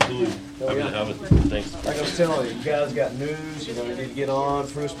up. Yeah, absolutely. Happy to have it. Thanks. Like I was telling you, you guys got news, you need to get on,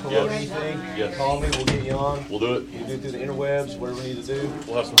 promote anything, call me, we'll get you on. We'll do it. You can do it through the interwebs, whatever we need to do.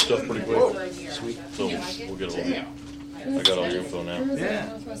 We'll have some stuff pretty quick. Sweet. So we'll get a hold of you. I got all your info now.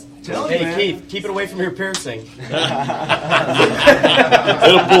 Yeah. Hey, Keith, keep it away from your piercing. It'll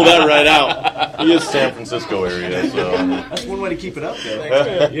pull that right out. He is San Francisco area, so. That's one way to keep it up, though.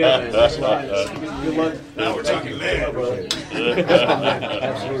 Yeah, man. That's right. Good luck. Now we're talking lead.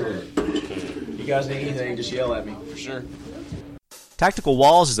 Absolutely. You guys need anything, just yell at me. For sure. Tactical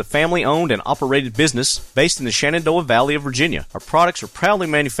Walls is a family-owned and operated business based in the Shenandoah Valley of Virginia. Our products are proudly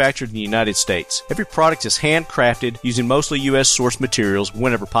manufactured in the United States. Every product is handcrafted using mostly U.S.-sourced materials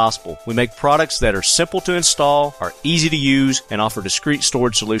whenever possible. We make products that are simple to install, are easy to use, and offer discreet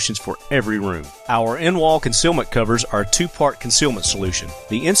storage solutions for every room. Our in-wall concealment covers are a 2-part concealment solution.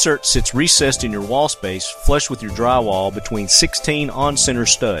 The insert sits recessed in your wall space, flush with your drywall between 16 on-center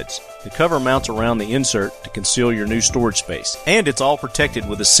studs. The cover mounts around the insert to conceal your new storage space, and it's all protected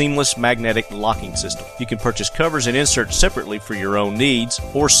with a seamless magnetic locking system. You can purchase covers and inserts separately for your own needs,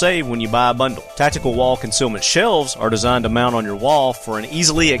 or save when you buy a bundle. Tactical Wall concealment shelves are designed to mount on your wall for an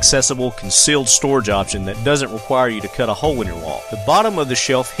easily accessible concealed storage option that doesn't require you to cut a hole in your wall. The bottom of the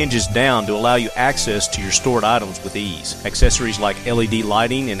shelf hinges down to allow you access to your stored items with ease. Accessories like LED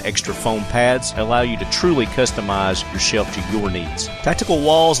lighting and extra foam pads allow you to truly customize your shelf to your needs. Tactical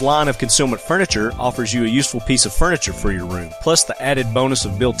Wall's line of concealment furniture offers you a useful piece of furniture for your room, plus the added bonus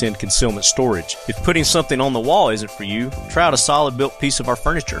of built-in concealment storage. If putting something on the wall isn't for you, try out a solid built piece of our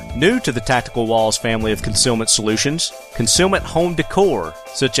furniture. New to the Tactical Walls family of concealment solutions, concealment home decor,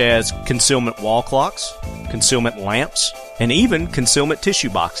 such as concealment wall clocks, concealment lamps, and even concealment tissue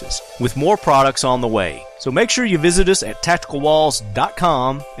boxes, with more products on the way. So make sure you visit us at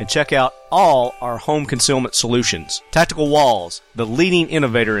tacticalwalls.com and check out all our home concealment solutions. Tactical Walls, the leading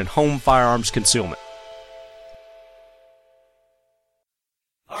innovator in home firearms concealment.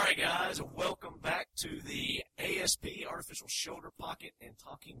 All right, guys, welcome back to the ASP Artificial Shoulder Pocket and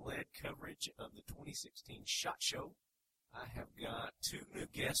Talking Lead coverage of the 2016 SHOT Show. I have got two new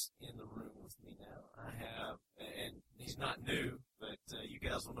guests in the room with me now. I have, and he's not new, but you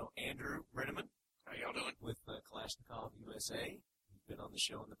guys will know Andrew Brenneman. How y'all doing? With Kalashnikov USA. He's been on the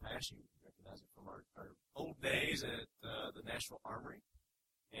show in the past. You recognize it from our old days at the Nashville Armory.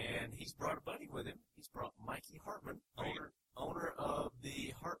 And he's brought a buddy with him. He's brought Mikey Hartman, owner of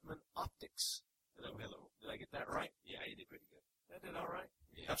the Hartman Optics. Hello. Did I get that right? Yeah, you did pretty good. That did all right?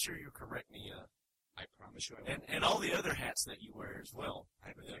 Yeah. I'm sure you'll correct me. I promise you I will. And all the other hats that you wear as well. I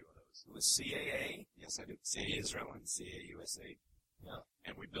have a few of those. With CAA? Yes, I do. CAA Israel and CAA USA. Yeah.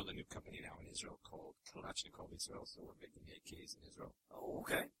 And we build a new company now in Israel called Kalashnikov Israel, so we're making AKs in Israel. Oh,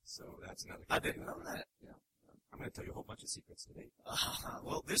 okay. So that's another company. I didn't know that. Yeah. I'm going to tell you a whole bunch of secrets today.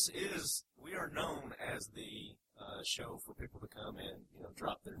 Well, we are known as the show for people to come and,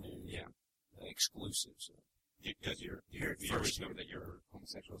 drop their news. Yeah. Exclusives. Does your viewers know that you're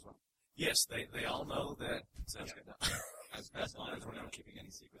homosexual as well? Yes, they all know that. Sounds good. As long as we're not keeping any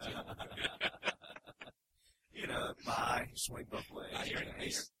secrets. Bye, swing both legs. I hear it.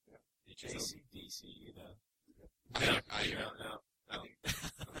 AC/DC, No.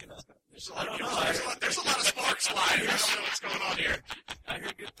 There's a lot of sparks flying. I don't know what's going on here. I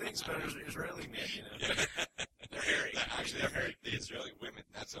hear good things about Israeli men, Yeah. They're hairy. Actually, they're hairy. The Israeli women,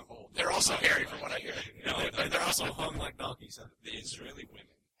 that's a whole... They're also hairy from what I hear. They're also hung like donkeys. The Israeli women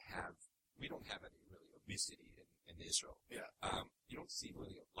we don't have any really obesity in Israel. Yeah. You don't see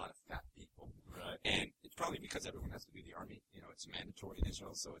really a lot of fat people. Right. And it's probably because everyone has to do the army. It's mandatory in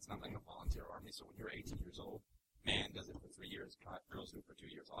Israel, so it's not like a volunteer army. So when you're 18 years old, man does it for 3 years, girls do it for 2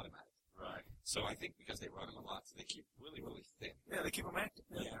 years automatic. Right. So I think because they run them a lot, so they keep really, really thin. Yeah, they keep them active.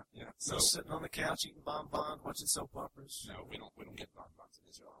 Yeah. So sitting on the couch eating bonbons, watching soap operas. No, we don't get bonbons in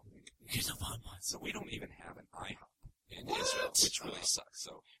Israel. You get no bonbons. So we don't even have an IHOP in Israel, which really sucks.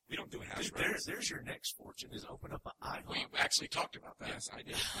 So we don't do hash browns. There's your next fortune, is open up an IHOP. We actually talked about that. Yes, I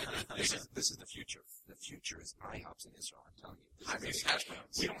did. This is the future. The future is IHOPs in Israel, I'm telling you. Hash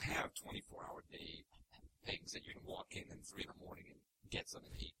browns. We don't have 24-hour day things that you can walk in at 3 in the morning and get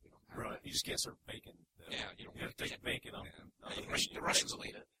something to eat. We don't have that. You just can't serve bacon. You don't have to take bacon on the Russians will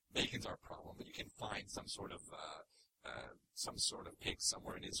eat it. Bacon's our problem, but you can find some sort of pig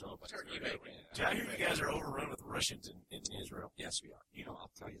somewhere in Israel. But I hear you guys are overrun with Russians in Israel. Yes, we are.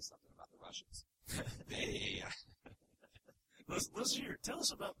 I'll tell you something about the Russians. Let's hear. Tell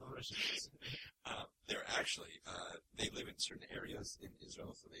us about the Russians. They're actually they live in certain areas in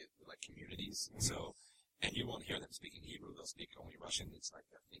Israel, so they're like communities. So, and you won't hear them speaking Hebrew. They'll speak only Russian. It's like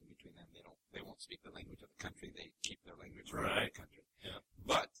a thing between them. They won't speak the language of the country. They keep their language from the country. Yeah.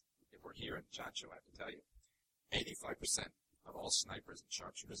 But if we're here in Chacho, I have to tell you, 85% of all snipers and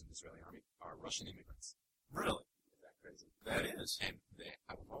sharpshooters in the Israeli army are Russian immigrants. Really? Is that crazy? That is. And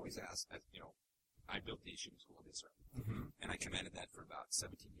I will always ask, I built the shooting school in Israel. Mm-hmm. And I commanded that for about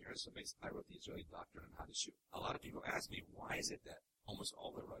 17 years. So basically, I wrote the Israeli doctrine on how to shoot. A lot of people ask me, why is it that almost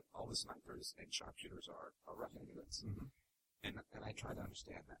all the snipers and sharpshooters are Russian immigrants? Mm-hmm. And I try to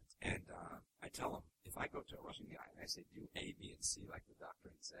understand that. And I tell them, if I go to a Russian guy and I say, do A, B, and C like the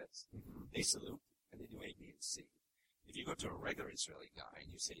doctrine says, they salute and they do A, B, and C. If you go to a regular Israeli guy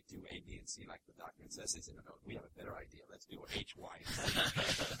and you say, do A, B, and C like the doctrine says, they say, no, we have a better idea. Let's do H, Y, and Z.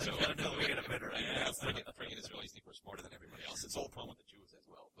 So we get a better idea. Friggin' Israelis think we're smarter than everybody else. It's the whole problem with the Jews as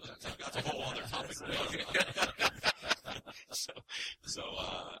well. But that's a whole other topic. So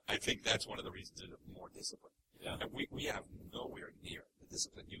I think that's one of the reasons there's more discipline. Yeah. And we have nowhere near the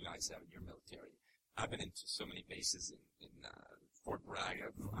discipline you guys have in your military. I've been into so many bases in Fort Bragg.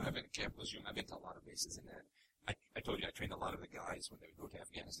 I've been in Camp Lejeune. I've been to a lot of bases in there. I told you I trained a lot of the guys when they would go to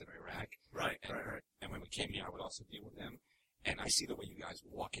Afghanistan or Iraq. Right. And when we came here, I would also deal with them. And I see the way you guys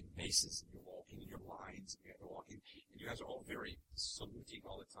walk in bases, and you're walking in your lines, and you're walking, and you guys are all very saluting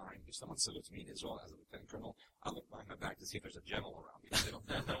all the time. If someone salutes me in Israel as a lieutenant colonel, I look behind my back to see if there's a general around because no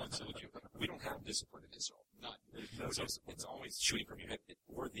one salutes you. We don't have discipline in Israel. None. So it's always shooting from your hip.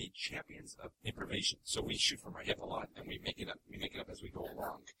 We're the champions of improvisation. So we shoot from our hip a lot, and we make it up. We make it up as we go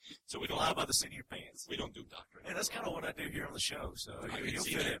along. So we don't. How about the seat of your pants? We don't do doctrine. And that's kind of what I do here on the show. So you'll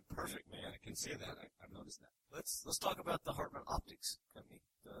fit in perfect, man. I can see that. I've noticed that. Let's talk about the Hartman Optics Company.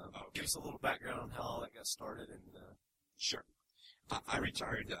 Give us a little background on how all that got started. And sure. I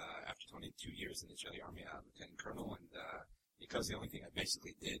retired after 22 years in the Israeli Army, lieutenant colonel, and because the only thing I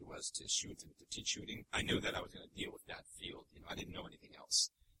basically did was to shoot and to teach shooting, I knew that I was going to deal with that field. I didn't know anything else.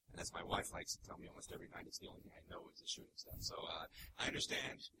 And as my wife likes to tell me almost every night, it's the only thing I know is the shooting stuff. So I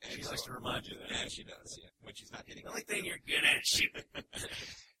understand. And She likes to remind you that. Yeah, she does. Yeah, when she's not hitting. The only thing you're good at is shooting.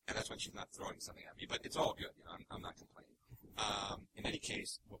 And that's when she's not throwing something at me. But it's all good. I'm not complaining. In any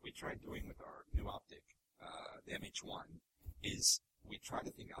case, what we tried doing with our new optic, the MH1, is we try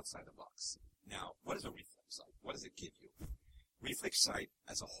to think outside the box. Now, what is a reflex sight? What does it give you? Reflex sight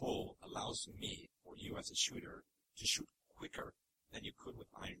as a whole allows me, or you as a shooter, to shoot quicker than you could with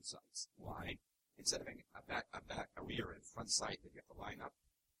iron sights. Why? Instead of having a rear and front sight that you have to line up,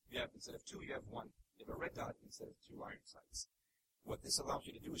 instead of two, you have one. You have a red dot instead of two iron sights. What this allows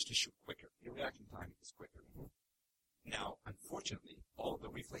you to do is to shoot quicker. Your reaction time is quicker. Now, unfortunately, all of the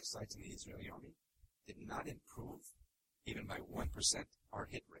reflex sights in the Israeli Army did not improve, even by 1%, our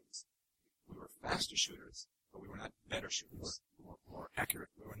hit rates. We were faster shooters, but we were not better shooters. More accurate.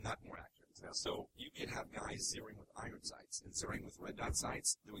 We were not more accurate. So you could have guys zeroing with iron sights and zeroing with red dot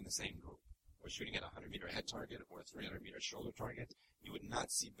sights doing the same group. Or shooting at a 100-meter head target or a 300-meter shoulder target. You would not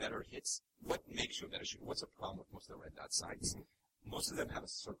see better hits. What makes you a better shooter? What's the problem with most of the red dot sights? Most of them have a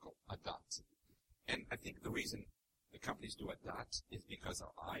circle, a dot. And I think the reason the companies do a dot is because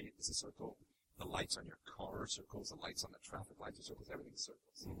our eye is a circle. The lights on your car are circles. The lights on the traffic lights are circles. Everything's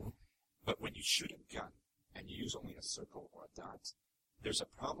circles. But when you shoot a gun and you use only a circle or a dot, there's a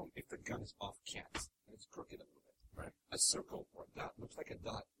problem if the gun is off cant and it's crooked a little bit. Right. A circle or a dot looks like a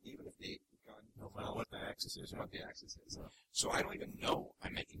dot, even if the gun, no matter what the axis is. What the axis is. So I don't even know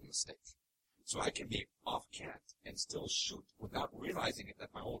I'm making a mistake. So I can be off cant and still shoot without realizing it that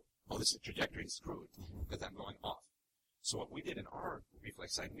my whole this trajectory is screwed because I'm going off. So what we did in our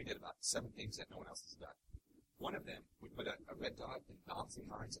reflex sight, we did about 7 things that no one else has done. One of them, we put a red dot in balancing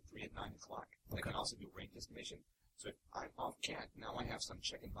lines at 3 and 9 o'clock. They can also do range estimation. So if I'm off cant, now I have some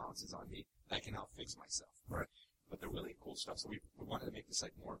check and balances on me that I can now fix myself. Right. But the really cool stuff, so we wanted to make the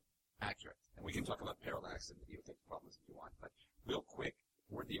sight more accurate. And we can talk about parallax and neophyte problems if you want. But real quick,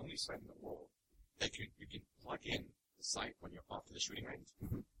 we're the only site in the world that you can plug in the sight when you're off to the shooting range.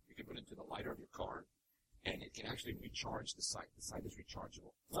 You can put it into the lighter of your car, and it can actually recharge the sight. The sight is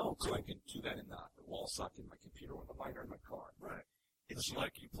rechargeable. Oh, cool. So I can do that in the wall socket in my computer or the lighter in my car. Right. It's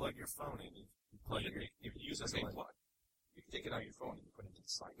like you plug your phone in. You plug it. You use the same plug. You can take it out of your phone and you put it into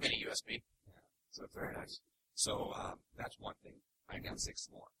the sight. Mini USB. Yeah. So it's very nice. So that's one thing. I got 6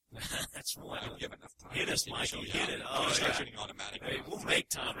 more. That's one. I don't give enough time. Hit us, Mikey. Hit it. Oh, start shooting automatically. Hey, we'll make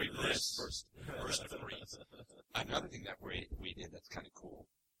time for this. First 3. Another thing that we did that's kind of cool,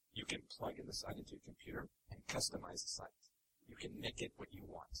 you can plug in the sight into your computer and customize the sight. You can make it what you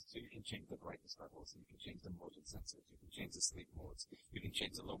want. So you can change the brightness levels, you can change the motion sensors, you can change the sleep modes, you can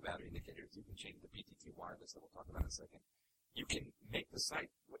change the low battery indicators, you can change the PTT wireless that we'll talk about in a second. You can make the sight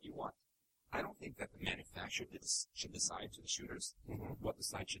what you want. I don't think that the manufacturer should decide to the shooters what the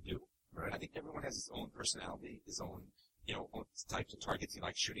sight should do. Right. I think everyone has his own personality, his own, own types of targets he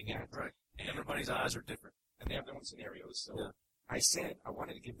likes shooting at. Right. And everybody's eyes are different. And they have their own scenarios. So I said I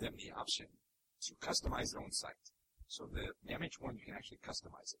wanted to give them the option to customize their own sight. So the MH1, you can actually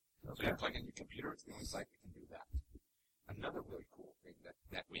customize it. Okay. So you plug in your computer, it's the only site that can do that. Another really cool thing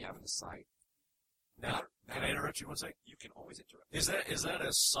that we have in the site. Now, can I interrupt you 1 second? You can always interrupt. Is that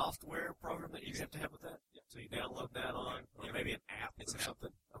a software program that you have to have with that? Yeah. So you download that on, or maybe an app or something?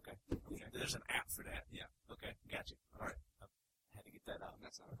 Okay. There's an app for that. Yeah. Okay. Gotcha. All right. I had to get that out.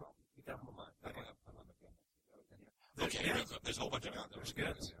 That's not a problem. Get that on my mind. Okay. Okay. There's a whole bunch of them. There's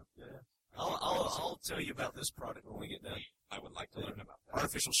good. Yeah. I'll tell you about this product when we get done. I would like to learn about that.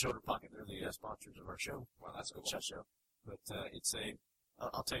 Artificial Shoulder Pocket. They're the sponsors of our show. Well, that's cool. Shot show. But it's a.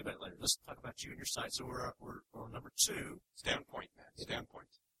 I'll tell you about it later. Let's talk about you and your site. So we're on number 2. Standpoint, man. Standpoint.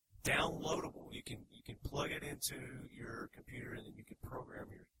 Downloadable. You can plug it into your computer and then you can program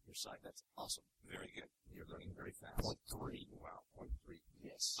your site. That's awesome. Very good. You're learning very fast. 0.3. Wow. 0.3.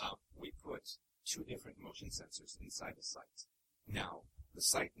 Yes. We put 2 different motion sensors inside the sight. Now, the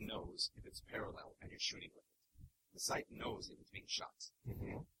sight knows if it's parallel and you're shooting with it. The sight knows if it's being shot.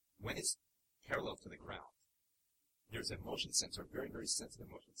 When it's parallel to the ground, there's a motion sensor, very, very sensitive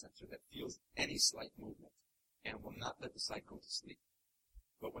motion sensor, that feels any slight movement and will not let the sight go to sleep.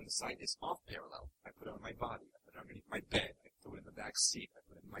 But when the sight is off parallel, I put it on my body, I put it underneath my bed, I threw it in the back seat, I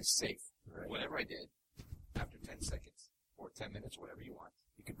put it in my safe, whatever I did, after 10 seconds or 10 minutes, whatever you want,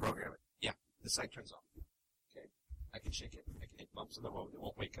 you can program it. Yeah, the sight turns off. Okay, I can shake it, I can hit bumps in the road, it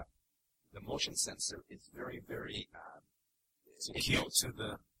won't wake up. The motion sensor is very, very acute to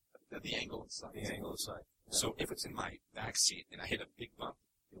the angle of the sight. The angle of sight. So if it's in my back seat and I hit a big bump,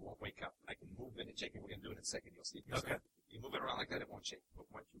 it won't wake up. I can move it and shake it. We're going to do it in a second. You'll see. Okay. You move it around like that, it won't shake. But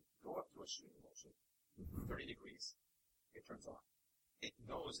once you go up to a shooting motion, 30 degrees, it turns on. It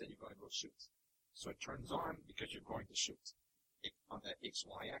knows that you're going to go shoot. So it turns on because you're going to shoot. On the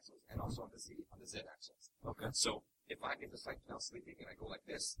XY axis and also on the Z axis. Okay. So if the sight now sleeping and I go like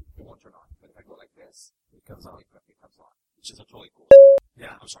this, it won't turn on. But if I go like this, it comes on. It comes on. Which is a totally cool.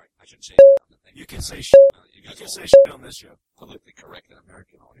 Yeah. I'm sorry. I shouldn't say on the thing. You can say shit. You can say shit on this show. Politically correct and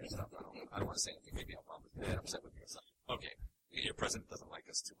American all your stuff. I don't want to say anything. Maybe I'll get upset with me or something. Okay. Your president doesn't like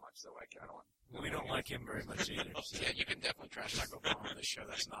us too much, so I don't want. We don't like him very much either. Yeah, you can definitely trash talk Obama on this show.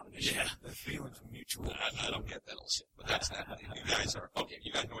 That's not an issue. Yeah, the feelings are mutual. I don't get that old shit, but that's not. You guys are okay.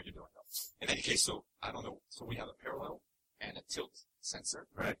 You guys know what you're doing, though. In any case, so I don't know. So we have a parallel and a tilt sensor,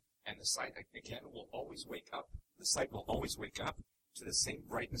 right? And the sight again will always wake up. The sight will always wake up to the same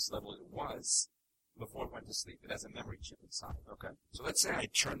brightness level it was before it went to sleep. It has a memory chip inside. Okay. So let's say I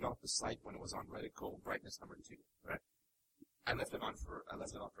turned off the sight when it was on reticle brightness number 2, right? I left it on for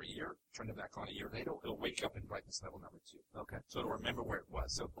a year, turned it back on a year later, it'll wake up in brightness level number 2. Okay. So it'll remember where it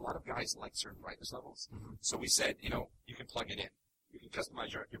was. So a lot of guys like certain brightness levels. Mm-hmm. So we said, you can plug it in. You can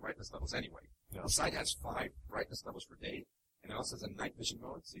customize your brightness levels anyway. Yeah. The site has 5 brightness levels for day, and it also has a night vision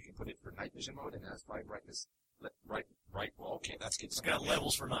mode, so you can put it for night vision mode, and it has 5 brightness. Well, okay, that's good. It's got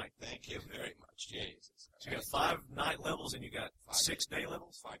levels for night. Thank you very much. Jesus. So you got 5 night levels, and you got 6 day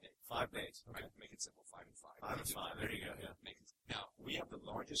levels? 5 days. 5 days. Okay. Right. Make it simple. 5 and 5. 5 and 5. There you go. Yeah. Now, we have the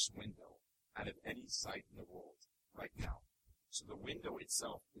largest window out of any site in the world right now. So the window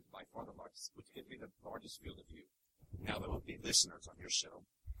itself is by far the largest, which gives me the largest field of view. Now, there will be listeners on your show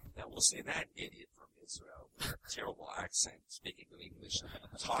that will say, that idiot from Israel, with a terrible accent, speaking English,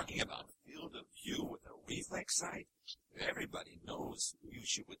 talking about field of view with a reflex sight. Everybody knows you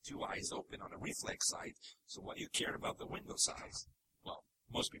shoot with 2 eyes open on a reflex sight, so what do you care about the window size? Well,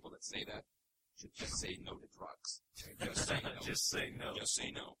 most people that say that should just say no to drugs. Just say no. Just say no. Just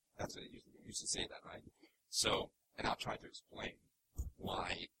say no. That's what it used to say that, right? So, and I'll try to explain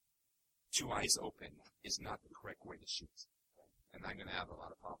why 2 eyes open is not the correct way to shoot. And I'm going to have a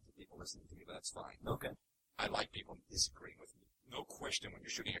lot of problems with people listening to me, but that's fine. Okay. I like people disagreeing with me. No question, when you're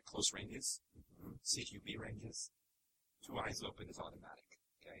shooting at close ranges, CQB ranges, 2 eyes open is automatic.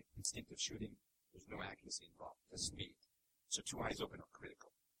 Okay? Instinctive shooting, there's no accuracy involved, just speed. So 2 eyes open are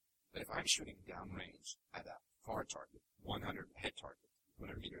critical. But if I'm shooting downrange at a far target, 100 head target,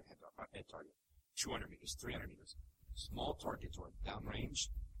 100 meter head target, 200 meters, 300 meters, small targets or downrange,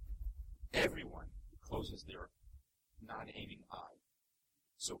 everyone closes their non-aiming eye.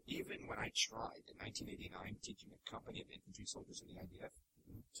 So even when I tried in 1989 teaching a company of infantry soldiers in the IDF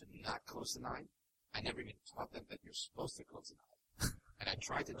to not close an eye, I never even taught them that you're supposed to close an eye. And I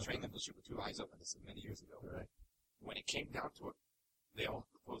tried to train them to shoot with 2 eyes open. This is many years ago. Right. When it came down to it, they all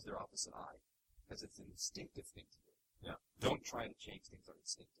closed their opposite eye because it's an instinctive thing to do. Yeah. Don't try to change things that are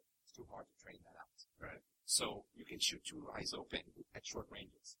instinctive. It's too hard to train that out. Right. So you can shoot 2 eyes open at short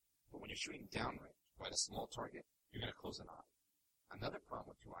ranges. But when you're shooting downrange, or at a small target, you're going to close an eye. Another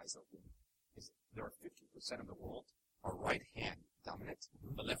problem with 2 eyes open is there are 50% of the world are right hand dominant,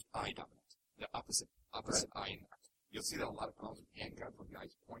 the left eye dominant, the opposite eye. You'll see that a lot of problems with handguns when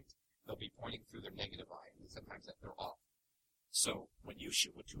guys point. They'll be pointing through their negative eye, and sometimes they're off. So when you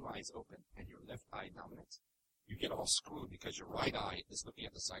shoot with 2 eyes open and your left eye dominant, you get all screwed because your right eye is looking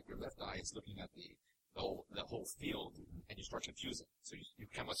at the sight, your left eye is looking at the whole field, and you start confusing. So you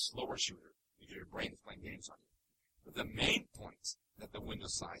become a slower shooter because your brain is playing games on you. But the main point that the window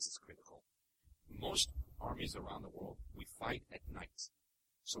size is critical. Most armies around the world, we fight at night.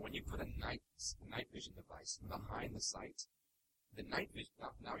 So when you put a night vision device behind the sight, the night vision,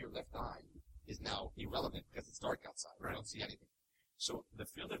 now your left eye is now irrelevant because it's dark outside. Right. You don't see anything. So the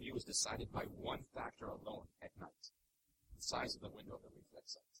field of view is decided by one factor alone at night. The size of the window of the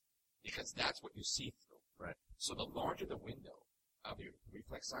reflex sight. Because that's what you see through. Right. So the larger the window of your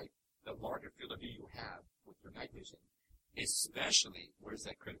reflex sight, the larger field of view you have with your night vision, especially, where's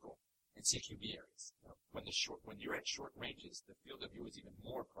that critical? In CQB areas. When you're at short ranges, the field of view is even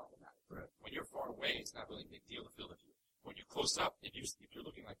more problematic. Right. When you're far away, it's not really a big deal, the field of view. When you're close up, if you're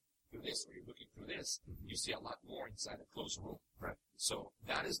looking like through this or you're looking through this, you see a lot more inside a closed room. Right. So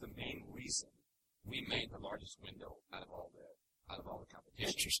that is the main reason we made the largest window out of all the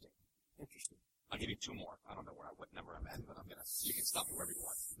competition. Interesting. I'll give you 2 more. I don't know what number I'm at, but you can stop me wherever you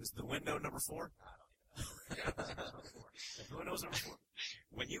want. This is the window number 4? I don't even know. The window's number 4.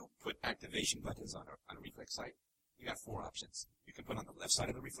 When you put activation buttons on a reflex sight, you got 4 options. You can put on the left side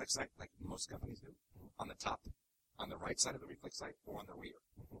of the reflex sight, like most companies do, on the top, on the right side of the reflex sight, or on the rear.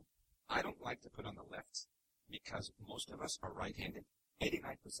 I don't like to put on the left because most of us are right-handed.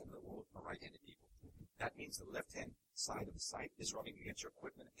 89% of the world are right-handed people. That means the left-hand side of the sight is rubbing against your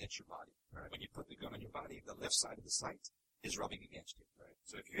equipment, against your body. Right. When you put the gun on your body, the left side of the sight is rubbing against you. Right.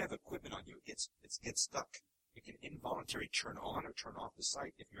 So if you have equipment on you, it gets stuck. You can involuntarily turn on or turn off the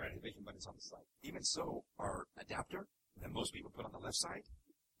sight if your activation button is on the sight. Even so, our adapter that most people put on the left side,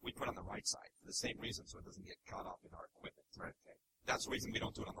 we put on the right side for the same reason, so it doesn't get caught up in our equipment. Right. Okay. That's the reason we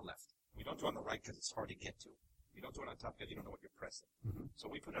don't do it on the left. We don't do it on the right because it's hard to get to. We don't do it on top because you don't know what you're pressing. Mm-hmm. So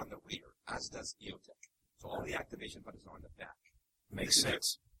we put it on the rear, as does EOTech. So all the activation buttons are on the back. Makes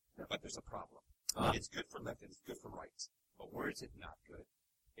sense. But there's a problem. It's good for left and it's good for right. But where is it not good?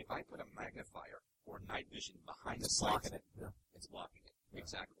 If I put a magnifier or night vision behind the sight, it's blocking it. Yeah.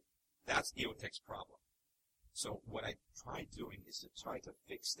 Exactly. That's EOTech's problem. So what I tried doing is to try to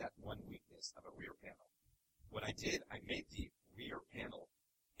fix that one weakness of a rear panel. What I did, I made the rear panel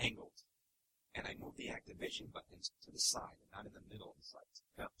angled. And I moved the activation buttons to the side and not in the middle of the sight.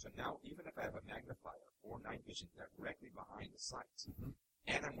 Yeah. So now, even if I have a magnifier or night vision directly behind the sight,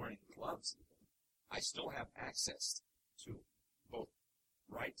 and I'm wearing gloves even, I still have access to both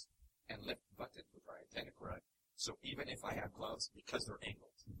right and left buttons, which are identical. Right. So even if I have gloves, because they're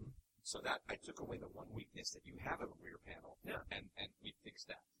angled, so that I took away the one weakness that you have of a rear panel, and we fixed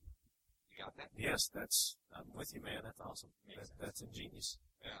that. You got that? Yes, I'm with you, man. That's awesome. That's ingenious.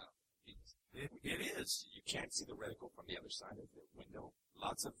 Yeah. Genius. It is. You can't see the reticle from the other side of the window.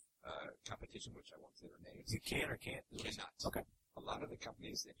 Lots of competition, which I won't say their names. You can or can't? You cannot. Okay. A lot of the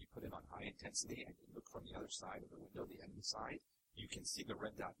companies, if you put it on high intensity and you look from the other side of the window, the enemy side, you can see the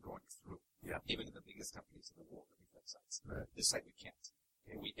red dot going through. Yeah. Even in the biggest companies in the world, the reflex sites. Right. This side we can't.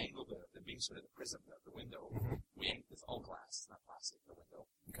 Okay, we angle the beam sort of the prism of the window. Mm-hmm. We angle, it's all glass, not plastic, the window.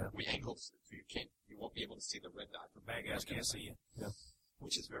 Okay. We angle so you won't be able to see the red dot. The bad guys can't see you. Yeah.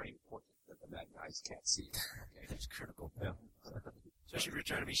 Which is very important that the bad guys can't see you. Okay. That's critical. Yeah. Especially if you're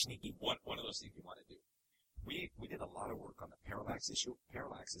trying to be sneaky. One of those things you want to do. We did a lot of work on the parallax issue.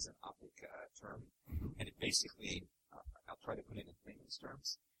 Parallax is an optic term, and it basically, I'll try to put it in layman's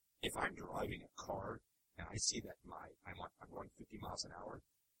terms. If I'm driving a car and I see that I'm going 50 miles an hour,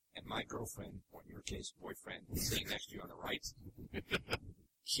 and my girlfriend, or in your case, boyfriend, is sitting next to you on the right,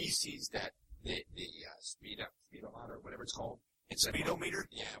 he sees that the speedometer, whatever it's called. Speedometer?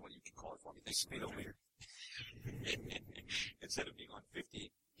 Yeah, well, you can call it for me. Speedometer. Instead of being on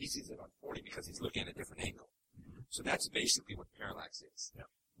 50, he sees it on 40 because he's looking at a different angle. So that's basically what parallax is. Yeah.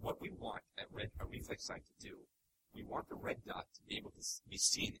 What we want a reflex sight to do, we want the red dot to be able to be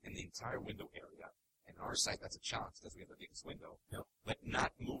seen in the entire window area. And in our sight, that's a challenge because we have the biggest window. Yep. But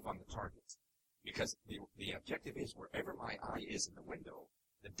not move on the target. Because the objective is wherever my eye is in the window,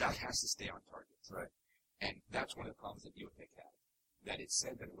 the dot has to stay on target. Right. And that's one of the problems that EOTech had. That it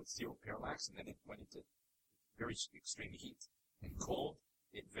said that it was zero parallax, and then it went into very extreme heat. And cold,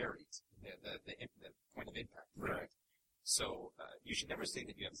 it varied, the point of impact. Right. So you should never say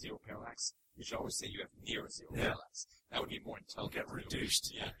that you have zero parallax. You should always say you have near zero parallax. That would be more intelligent. Get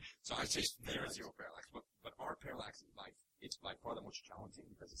reduced. Yeah. So I say near zero parallax. But our parallax is by far the most challenging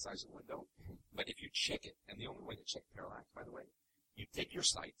because of the size of the window. But if you check it, and the only way to check parallax, by the way, you take your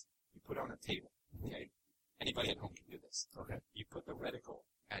sight, you put it on a table, okay? Anybody at home can do this. Okay. You put the reticle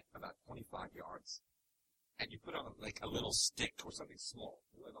at about 25 yards, and you put on like a little stick or something small,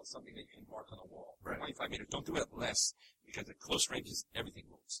 something that you can mark on the wall. Right. 25 meters. Don't do it at less, because at close ranges, everything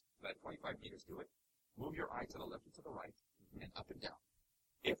moves. But at 25 meters, do it. Move your eye to the left and to the right, and up and down.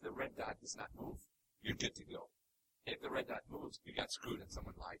 If the red dot does not move, you're good to go. If the red dot moves, you got screwed and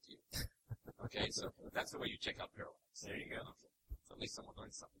someone lied to you. Okay, so that's the way you check out parallax. There you go. Okay. So at least someone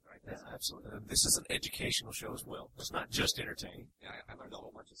learned something, right? Yeah, absolutely. This is an educational show as well. It's not just entertaining. Yeah, I learned a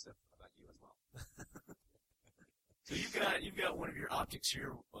whole bunch of stuff about you as well. So you've got one of your optics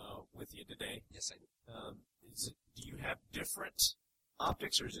here with you today. Yes, I do. Do you have different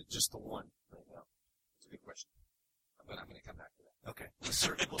optics, or is it just the one right now? It's a good question, but I'm going to come back to that. Okay,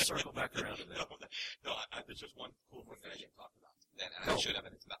 we'll circle back around to that. No, there's just one cool thing that I didn't talk about. And I should have,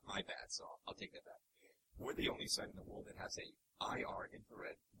 and it's not my bad, so I'll take that back. We're the only site in the world that has a IR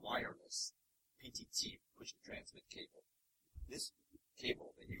infrared wireless PTT push to transmit cable. This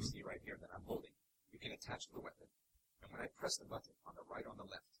cable that you see right here that I'm holding, you can attach to the weapon. And when I press the button on the right or on the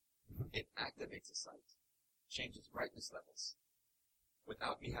left, it activates the sight, changes brightness levels,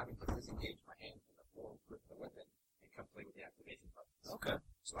 without me having to disengage my hand from the forward grip of the weapon and come play with the activation buttons. Okay.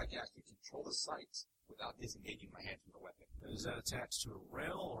 So I can actually control the sight without disengaging my hand from the weapon. Is that attached to a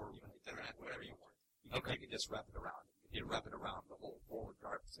rail or? You can whatever you want. You can just wrap it around. You wrap it around the whole forward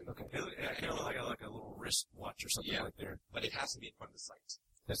guard. So okay. It kind of like a little wrist watch or something like there. But it has to be in front of the sight.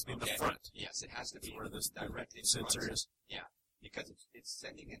 Has to be in the front. Yes, it has to be where this directly sensor is. Yeah, because it's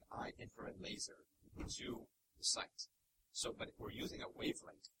sending an eye infrared laser to the site. So, but if we're using a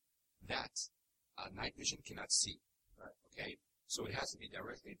wavelength that night vision cannot see, right? Okay, so it has to be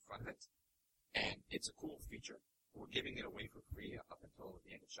directly in front of it, and it's a cool feature. We're giving it away for free up until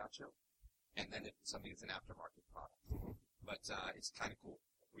the end of SHOT Show, and then it's something that's an aftermarket product. But it's kind of cool.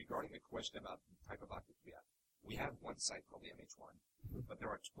 Regarding the question about the type of optics we have one sight called the MH1, but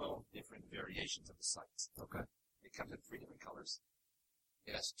there are 12 different variations of the sights. Okay. It comes in 3 different colors.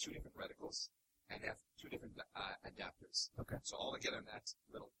 It has 2 different reticles, and it has 2 different adapters. Okay. So all together in that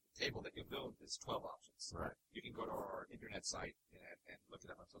little table that you build is 12 options. Right. You can go to our internet site and look it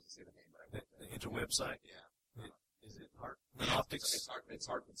up. I'm supposed to say the name, but I won't. The interwebsite? Yeah. Is it Hartman Optics? It's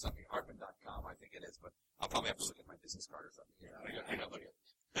Hartman something. Hartman.com, I think it is, but I'll probably have to look at my business card or something here. I gotta look at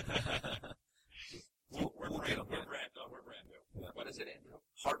it. We're brand new. What is it, Andrew?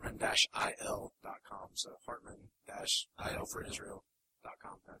 Hartman-il.com. So Hartman-il for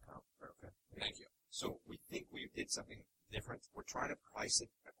Israel.com. Okay. Thank you. So we think we did something different. We're trying to price it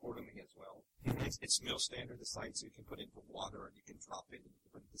accordingly as well. It's mill standard, the site, so you can put it into water and you can drop it and you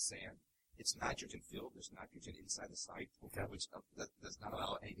can put it into sand. It's nitrogen filled. There's nitrogen inside the site, which does not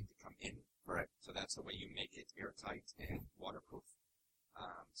allow anything to come in. Right. So that's the way you make it airtight and waterproof.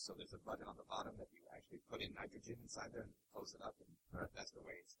 So there's a button on the bottom that you actually put in nitrogen inside there and close it up, and that's the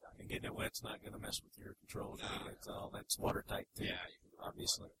way it's done. And getting it wet's not going to mess with your controls. No. That's watertight too. Yeah, you can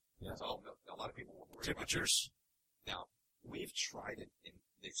obviously. Yeah. So a lot of people will worry temperatures. Now, we've tried it in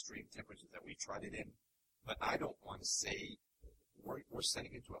the extreme temperatures that we tried it in, but I don't want to say we're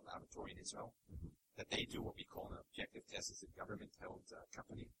sending it to a laboratory in Israel that they do what we call an objective test. It's a government-held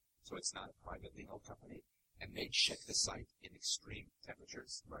company, so it's not a privately held company. And they check the site in extreme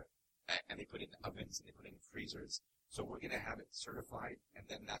temperatures. Right. And they put it in ovens and they put it in freezers. So we're going to have it certified, and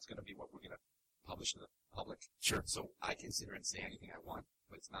then that's going to be what we're going to publish to the public. Sure. So I can sit here and say anything I want,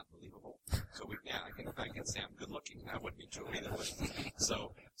 but it's not believable. So I can say I'm good looking. That wouldn't be true either.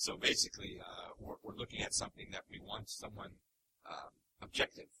 So basically, we're looking at something that we want someone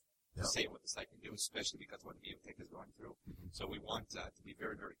objective to say what the site can do, especially because what Neotech is going through. So we want to be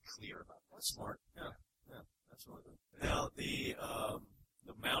very, very clear about that. That's smart. Yeah, absolutely. Now the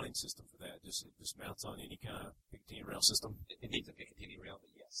mounting system for that just mounts on any kind of Picatinny rail system. It needs a Picatinny rail,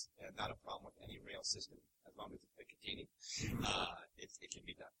 but yes, not a problem with any rail system as long as it's Picatinny. It can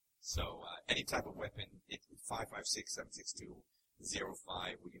be done. So any type of weapon, 5.56, 7.62,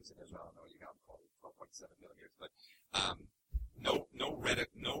 0.5, we use it as well. I know you got to call it 12.7 millimeters, but no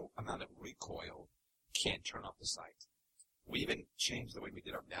amount of recoil can turn off the sight. We even changed the way we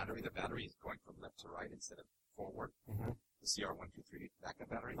did our battery. The battery is going from left to right instead of forward. The CR123 backup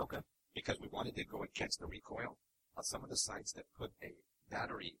battery. Okay. Because we wanted to go and catch the recoil on some of the sites that put a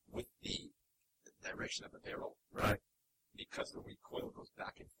battery with the direction of the barrel. Right. Because the recoil goes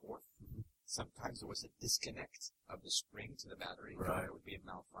back and forth. Sometimes there was a disconnect of the spring to the battery. Right. There would be a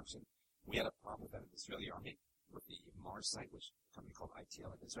malfunction. We had a problem with that in the Israeli Army with the Mars site, which is a company called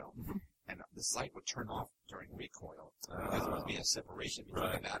ITL in Israel. And the sight would turn off during recoil because there would be a separation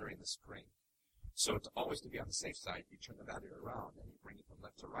between the battery and the spring. So it's always to be on the safe side, you turn the battery around and you bring it from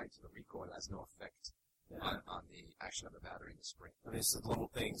left to right so the recoil has no effect on the action of the battery and the spring. I mean, it's the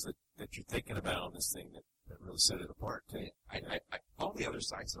little things that you're thinking about on this thing that really set it apart, too. All the other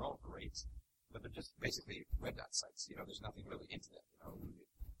sites are all great, but they're just basically red dot sites. There's nothing really into them.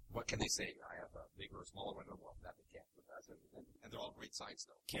 What can they say? I have a bigger or smaller window. Well, that they can't. And they're all great sites,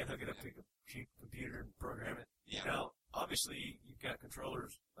 though. Can't hook it up to a computer and program it. Yeah. Now, obviously, you've got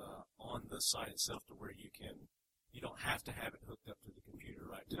controllers on the site itself to where you don't have to have it hooked up to the computer,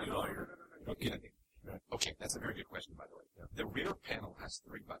 right? To do all your. Okay, that's a very good question, by the way. Yeah. The rear panel has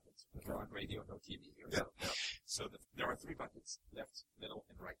 3 buttons. They're on radio, no TV here. So there are 3 buttons, left, middle,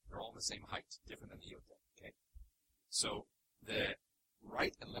 and right. They're all the same height, different than the Neotech, okay? So the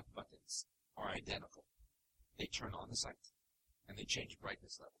right and left buttons are identical. They turn on the sight, and they change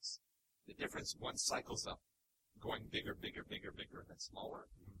brightness levels. The difference, one cycles up, going bigger, and then smaller,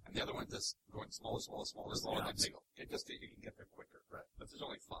 and the other one just going smaller, and then bigger. Okay, just so you can get there quicker. Right. But there's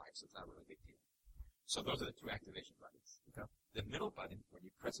only 5, so it's not really a big deal. So those are the 2 activation buttons. Okay. The middle button, when you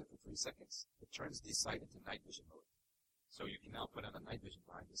press it for 3 seconds, it turns the sight into night vision mode. So you can now put on a night vision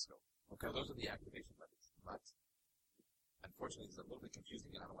behind the scope. Okay. So those are the activation buttons. But unfortunately, it's a little bit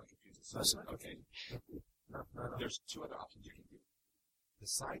confusing, and I don't want to confuse it. Okay. No. There's 2 other options you can do. The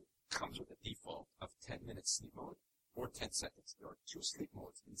sight comes with a default of 10 minutes sleep mode or 10 seconds. There are 2 sleep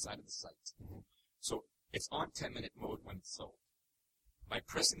modes inside of the sight. So it's on 10-minute mode when it's sold. By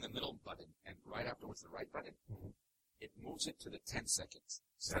pressing the middle button and right afterwards the right button, it moves it to the 10 seconds.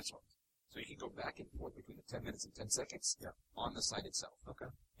 Essentials. So you can go back and forth between the 10 minutes and 10 seconds on the site itself. Okay.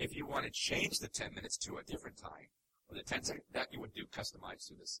 If you want to change the 10 minutes to a different time, or the 10 seconds, that you would do customized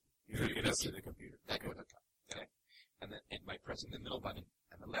to this. You hook it up to the computer. That would hook up. Okay. And by pressing the middle button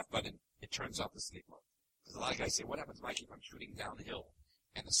and the left button, it turns off the sleep mode. Because a lot of guys say, what happens, Mike, if I'm shooting downhill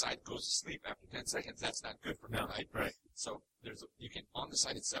and the sight goes to sleep after 10 seconds? That's not good for me, right? Right. So you can, on the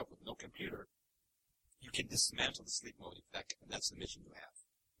site itself with no computer, you can dismantle the sleep mode if that's the mission you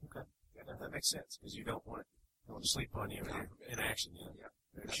have. Okay. Yeah, that makes sense, because you don't want to sleep on you in action,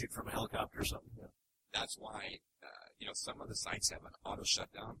 Maybe shoot from a helicopter or something. Yeah. That's why, some of the sites have an auto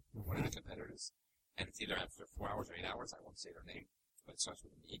shutdown, one of the competitors, and it's either after 4 hours or 8 hours. I won't say their name, but it starts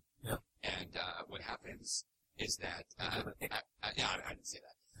with an E. Yeah. And what happens is that, I didn't say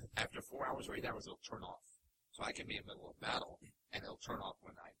that. After 4 hours or 8 hours, it'll turn off. So I can be in the middle of battle, and it'll turn off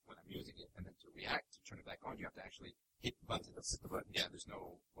when I'm using it, and then to react, to turn it back on, you have to actually hit the button. Hit the button. Yeah, there's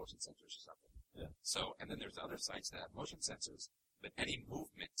no motion sensors or something. Yeah. So, and then there's other sites that have motion sensors, but any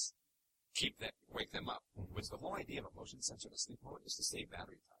movement wake them up. Mm-hmm. Which the whole idea of a motion sensor in a sleep mode is to save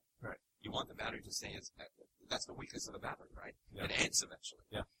battery time. Right. You want the battery to stay that's the weakness of the battery, right? Yeah. It ends eventually.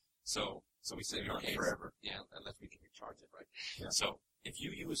 Yeah. So we say, okay, forever. Yeah, unless we can recharge it, right? Yeah. So if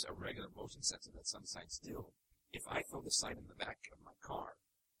you use a regular motion sensor that some sites do, if I throw the sight in the back of my car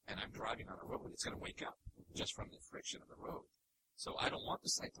and I'm driving on a road, it's going to wake up just from the friction of the road. So I don't want the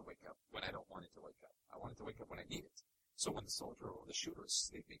sight to wake up when I don't want it to wake up. I want it to wake up when I need it. So when the soldier or the shooter is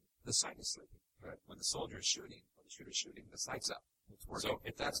sleeping, the sight is sleeping. Right. When the soldier is shooting or the shooter is shooting, the sight's up. It's working. So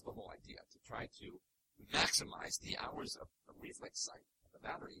if that's the whole idea, to try to maximize the hours of reflex sight of the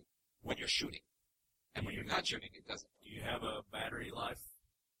battery when you're shooting. And when you're not shooting, it doesn't. Do you have a battery life?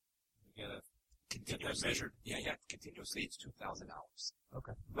 You gotta get that measured? Yeah, continuously it's 2,000 hours.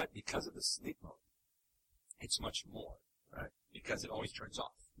 Okay. But because of the sleep mode, it's much more. Right. Because it always turns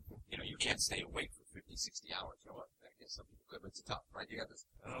off. You can't stay awake for 50, 60 hours. I guess some people could, but it's tough, right? You got this.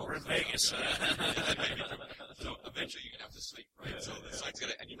 We're in Vegas. So eventually you're going to have to sleep, right? Yeah, so the sight's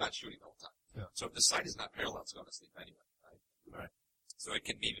and you're not shooting the whole time. Yeah. So if the sight is not parallel, it's going to sleep anyway, right? Right. So it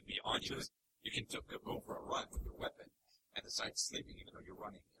can even be on you. You can go for a run with your weapon, and the sight's sleeping even though you're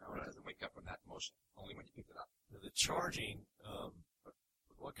running. It doesn't wake up from that motion, only when you pick it up. The charging,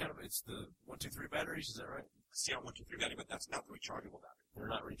 what kind of, it's the 1, 2, 3 batteries, is that right? CR123 battery, but that's not the rechargeable battery.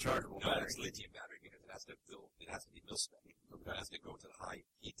 They're not rechargeable No, batteries. it's lithium battery because it has to be mil-spec. It has to go to the high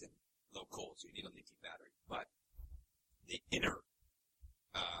heat and low cold, so you need a lithium battery. But the inner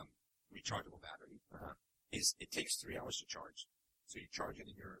rechargeable battery it takes 3 hours to charge. So you charge it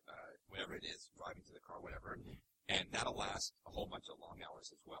in your whatever it is, driving to the car, whatever, and that'll last a whole bunch of long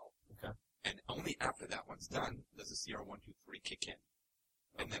hours as well. Okay. And only after that one's done does the CR123 kick in.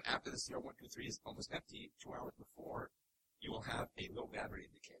 And then after the CR123 is almost empty, 2 hours before, you will have a low battery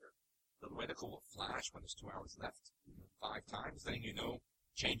indicator. The reticle will flash when there's 2 hours left, 5 times, letting you know,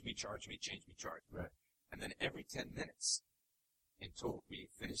 change me, charge me, change me, charge me. Right. And then every 10 minutes, until we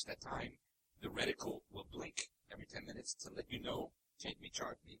finish that time, the reticle will blink every 10 minutes to let you know, change me,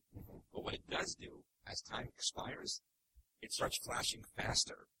 charge me. But what it does do, as time expires, it starts flashing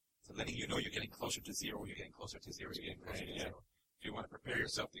faster to letting you know you're getting closer to zero, you're getting closer to zero, you're getting closer to zero. If you want to prepare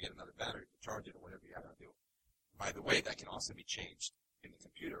yourself to get another battery to charge it or whatever you have to do. By the way, that can also be changed in the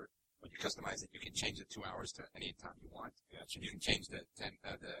computer. When you customize it, you can change the 2 hours to any time you want. You can change the 10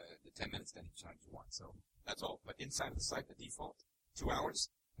 minutes to any time you want. So that's all. But inside of the site, the default, 2 hours,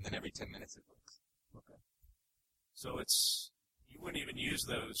 and then every 10 minutes it blinks. Okay. So you wouldn't even use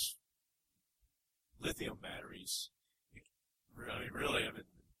those lithium batteries. Really,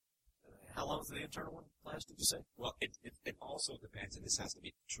 how long does the internal one last, did you say? Well, it also depends, and this has to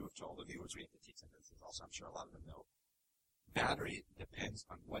be true to all the viewers. We have to teach them this. Also, I'm sure a lot of them know. Battery depends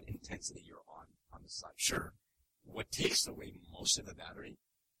on what intensity you're on the site. Sure. What takes away most of the battery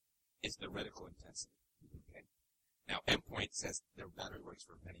is the reticle intensity. Okay. Now, Endpoint says their battery works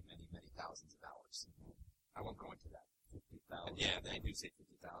for many, many, many thousands of hours. I won't go into that. 50,000. Yeah, they do say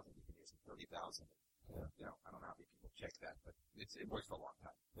 50,000. You can use 30,000. Yeah. I don't know how many people check that, but it works for a long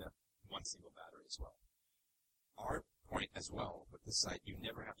time. Yeah. One single battery as well. Our point as well with this site, you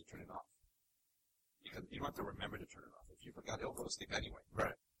never have to turn it off. Because you don't have to remember to turn it off. If you forgot, it'll go to sleep anyway.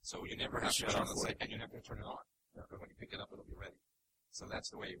 Right. So you never have to turn on the site, and you never have to turn it on. Because when you pick it up, it'll be ready. So that's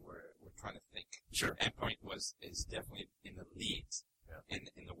the way we're trying to think. Sure. Endpoint is definitely in the lead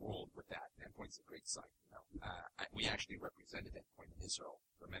in the world with that. Endpoint's a great site. We actually represented Endpoint in Israel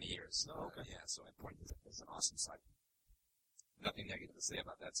for many years. Oh, okay. So Endpoint is an awesome site. Nothing negative to say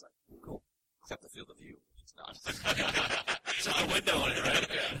about that site. Cool. Except the field of view, which is not. It's on the window on it, right?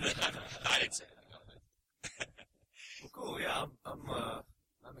 I didn't say that. Well, cool. Yeah, I'm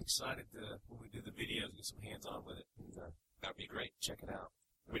excited to, when we do the videos, get some hands-on with it. And, That would be great. check it out.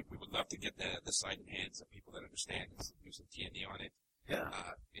 We would love to get the site in hands of people that understand. Do some T&D on it. Yeah.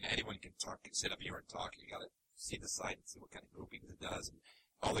 Anyone can talk, can sit up here and talk. You got to see the site and see what kind of groupings it does. And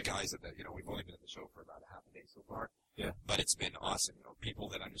all the guys that, we've only been at the show for about a half a day so far. Yeah. But it's been awesome. People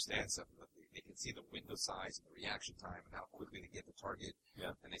that understand something, they can see the window size and the reaction time and how quickly they get the target.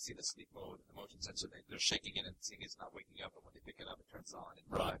 Yeah. And they see the sleep mode and the motion sensor. They're shaking it and seeing it's not waking up. And when they pick it up, it turns on. And,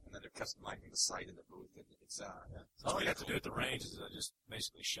 Right. And then they're customizing the site in the booth. And it's, So all I got to do at the range is I just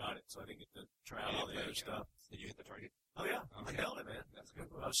basically shot it, so I didn't get to try out all the other stuff. Did you hit the target? Oh yeah, Okay. I nailed it, man. That's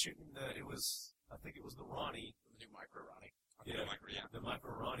good. I was shooting I think it was the Ronnie. The new micro Ronnie. Yeah, yeah. the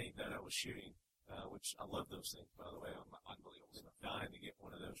micro Ronnie that I was shooting, which I love those things, by the way. I'm Unbelievable. been dying to get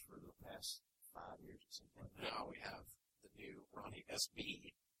one of those for the past 5 years or something like that. Now we have the new Ronnie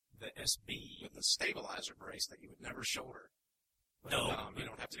SB The SB. with the stabilizer brace that you would never shoulder. No. You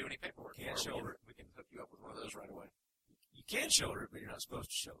don't have to do any paperwork. Can't for it. shoulder it. We can hook you up with one of those right away. You can shoulder it, but you're not supposed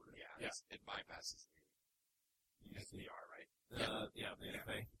to shoulder it. Yeah. It bypasses the SBR, right? Yeah, the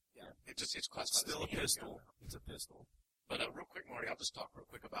NFA. Yeah. It's classified Still a as handgun. pistol. It's a pistol. But real quick, Marty, I'll just talk real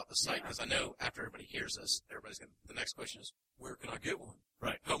quick about the site because I know after everybody hears this, the next question is, where can I get one?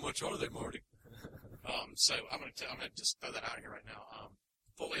 Right. How much are they, Marty? So I'm going to just throw that out here right now.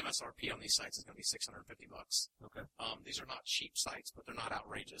 Full MSRP on these sites is going to be $650. Okay. These are not cheap sites, but they're not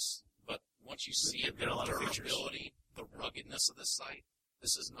outrageous. But once you see it, They've got a lot of features. durability, the ruggedness of this site,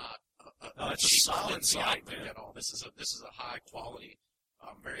 this is not It's a cheap solid site, optic man. at all. This is a high quality,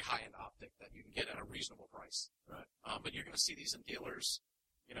 very high end optic that you can get at a reasonable price. Right. But you're going to see these in dealers.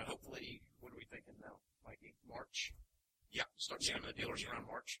 Hopefully, what are we thinking now, Mikey? March. Yeah, start seeing them in the dealers around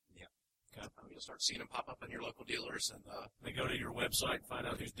March. Yeah. Okay. You'll start seeing them pop up in your local dealers, and They go to your website and find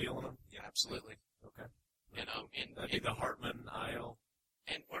out who's dealing them. yeah, absolutely. Okay. And That'd be the Hartman IL.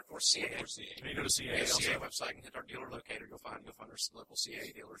 or CAA. Can you go to CAA? Yeah, CAA also? website and hit our dealer locator. You'll find our local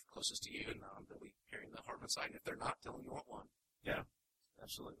CAA dealers closest to you, and they'll be carrying the Hartman site. And if they're not, tell them you want one. Yeah.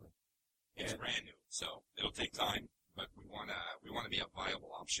 Absolutely. It's brand new, so it'll take time, but we want to be a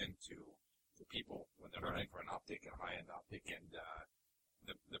viable option to people when they're looking for an optic, a high end optic, and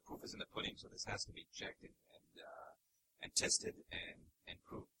the proof is in the pudding. So this has to be checked and tested and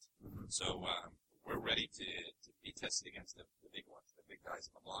proved. Mm-hmm. So we're ready to be tested against the big ones, the big guys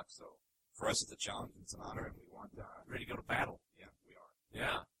in the block. So for us, it's a challenge and it's an honor, and we want Ready to go to battle. Yeah, we are.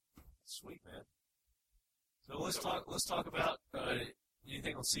 Yeah. Sweet, man. So let's talk about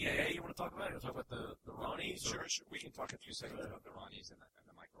anything on CAA you want to talk about? You want to talk about the Ronnies? Sure. We can talk a few seconds about the Ronnies and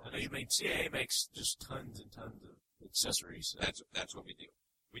the micro. I know you mean CAA makes just tons and tons of accessories. That's what we do.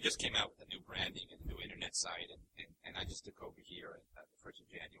 We just came out with a new branding and a new internet site, and I just took over here at the 1st of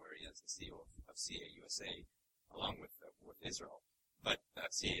January as the CEO of CA USA, along with Israel. But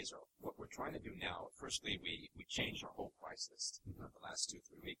CA Israel, what we're trying to do now, firstly, we changed our whole price list the last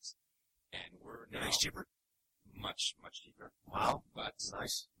 2-3 weeks, and we're now Nice cheaper. much cheaper. Wow. But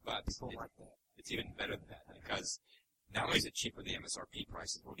Nice. But People like that. it's even better than that because not only is it cheaper, the MSRP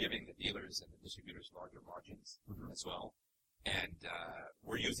prices, we're giving the dealers and the distributors larger margins as well. And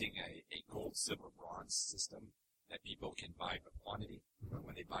we're using a gold, silver, bronze system that people can buy for quantity.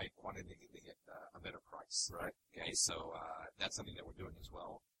 When they buy quantity, they get a better price. Right. Okay, so that's something that we're doing as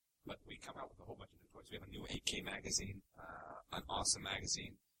well. But we come out with a whole bunch of new toys. We have a new 8K magazine, an awesome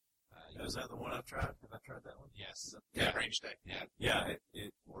magazine. Is that the one I've tried? Have I tried that one? Yes. Yeah. Range Day. Yeah. Yeah,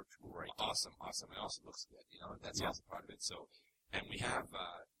 it works great. Awesome. It also looks good. That's also part of it. So, and we have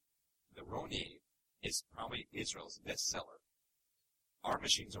the Roni is probably Israel's best seller. Our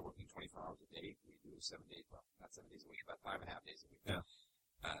machines are working 24 hours a day. We do 7 days, well, not 7 days a week, about 5.5 days a week. Yeah.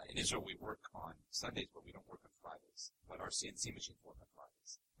 In Israel, we work on Sundays, but we don't work on Fridays. But our CNC machines work on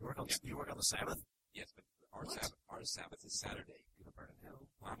Fridays. You work on the Sabbath? Yes, but our Sabbath is Saturday. You're going to burn in hell?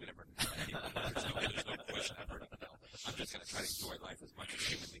 Well, I'm going to burn in hell anyway. There's no question I'm burning in hell. I'm just going to try to enjoy life as much as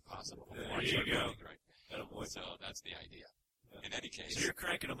humanly possible. There you go. Right? Attaboy. So that's the idea. Yeah. In any case. So you're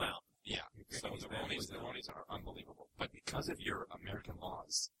cranking them out. Yeah. So the Ronies are unbelievable. But because of your American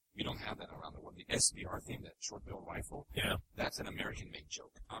laws, we don't have that around the world. The SBR thing, that short barrel rifle, Yeah. that's an American-made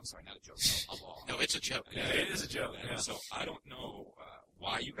joke. I'm sorry, not a joke, a law. No, it's a joke. Yeah, it is a joke. Yeah. So I don't know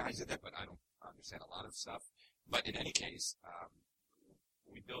why you guys did that, but I don't understand a lot of stuff. But in any case,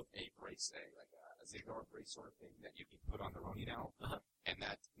 we built a brace, like a Zigzag brace sort of thing that you can put on the Roni now, and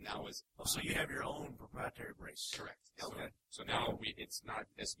that now is. So you have your own proprietary brace. Correct. Okay. So now it's not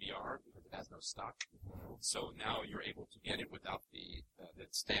SBR because it has no stock. So now you're able to get it without the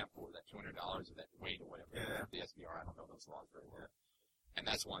stamp or that $200 or that weight or whatever. Yeah. The SBR, I don't know those laws very well. And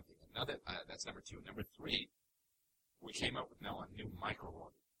that's one thing. Another, that's number two. Number three, we came up with now a new micro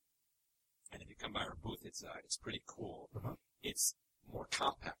Roni. And if you come by our booth, it's pretty cool. It's more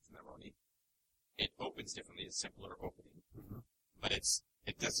compact than the Roni. It opens differently, a simpler opening. But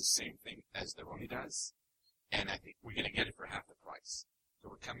it does the same thing as the Roni does. And I think we're going to get it for half the price. So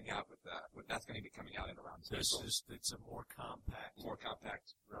we're coming out with that's going to be coming out in around April. It's a more compact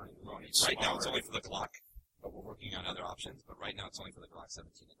Roni. Right now it's only for the Glock, but we're working on other options. But right now it's only for the Glock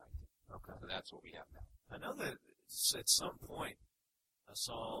 17 and 19. Okay. So that's what we have now. I know that at some point I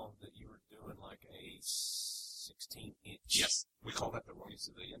saw that you were doing like a 16-inch. Yes, we call that the Roni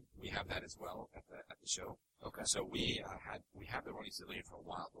Civilian. We have that as well at the show. Okay. So we have the Roni Civilian for a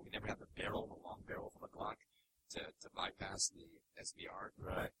while, but we never had the long barrel from the Glock to bypass the SBR.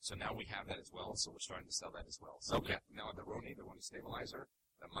 Right. So now we have that as well. So we're starting to sell that as well. So we have now the Roni Stabilizer,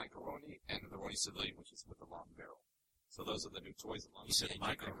 the Micro Roni, and the Roni Civilian, which is with the long barrel. So those are the new toys. Along you said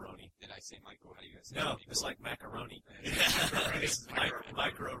Micro-Roni. Did I say Micro? How do you guys say No, it? it's like macaroni. This is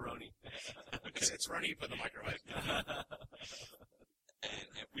Micro-Roni. It's Roni, but the microwave.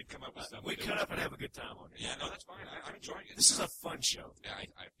 and we've come up with some. We cut up and have a good time on it. Yeah, no, that's fine. I'm enjoying it. This is a fun show. Yeah,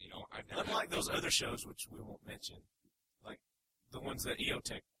 I've never unlike those other shows, which we won't mention, like the ones that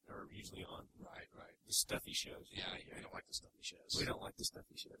EOTech are usually on. Right. The stuffy shows. Yeah, we don't like the stuffy shows. We don't like the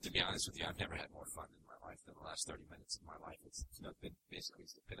stuffy shows. To be honest with you, I've never had more fun in my life than the last 30 minutes of my life. It's been basically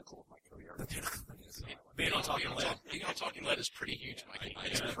the pinnacle of my career. Being on Talking Lead. Being on Talking Lead is pretty huge, Mike.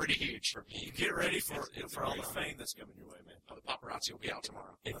 It's pretty huge for me. Get ready for all the fame that's coming your way, man. Oh, the paparazzi will be out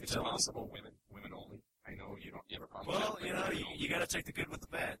tomorrow. If it's possible, women only. I know you have a problem. Well, you got to take the good with the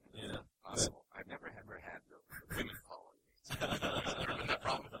bad. Possible. I've never had the women following me. I've never been that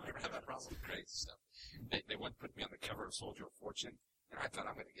problem. I've never had that problem. Crazy stuff. They wouldn't put me on the cover of Soldier of Fortune, and I thought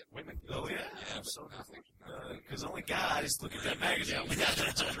I'm going to get women. Oh, yeah? Yeah, so nothing. Because only guys look at that magazine. Yeah, we got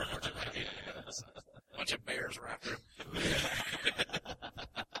that Soldier of Fortune magazine. A bunch of bears were after him.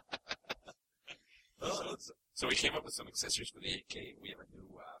 So we came up with some accessories for the AK. We have a new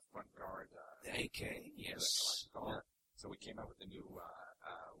front guard. The AK, yes. So we came up with a new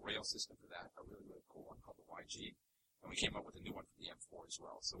rail system for that, a really, really cool one called the YG. And we came up with a new one for the M4 as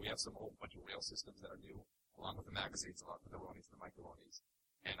well. So we have some whole bunch of rail systems that are new, along with the magazines, along with the Ronis and the Micro Ronis,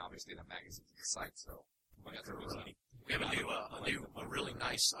 and obviously the magazines and the site. So we have a really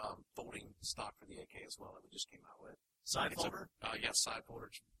nice folding stock for the AK as well that we just came out with. Side folder? Yes, side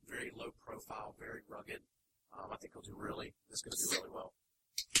folder. It's very low profile, very rugged. I think it's going to do really well.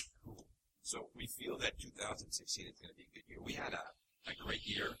 Cool. So we feel that 2016 is going to be a good year. We had a great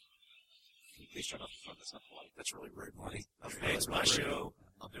year. Can you please turn off the phone? That's not polite. That's really rude, Marty. Hey, it's my show.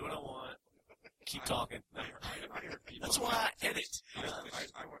 I'll do what I want. Keep talking. I heard people. That's why I edit.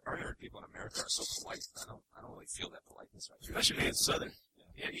 I heard people in America are so polite. I don't really feel that politeness right now. Especially being Southern.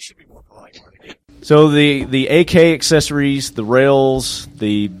 Yeah, you should be more polite, Marty. So the AK accessories, the rails,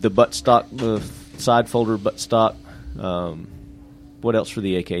 the buttstock, the side folder buttstock. What else for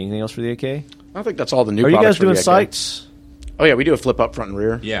the AK? Anything else for the AK? I think that's all the new. Are you guys products doing for the AK. sights? Oh yeah, we do a flip up front and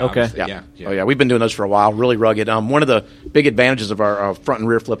rear. Yeah. Okay. Yeah. Oh yeah, we've been doing those for a while. Really rugged. One of the big advantages of our front and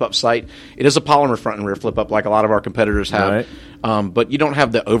rear flip up sight, it is a polymer front and rear flip up like a lot of our competitors have. Right. But you don't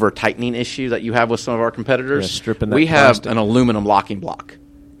have the over tightening issue that you have with some of our competitors. Yeah, stripping that we have plastic. an aluminum locking block.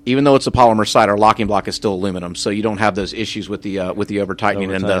 Even though it's a polymer sight, our locking block is still aluminum, so you don't have those issues with the over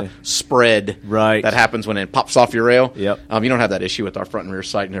tightening and the spread that happens when it pops off your rail. Yep. You don't have that issue with our front and rear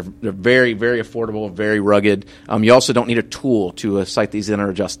sight, and they're very, very affordable, very rugged. You also don't need a tool to sight these in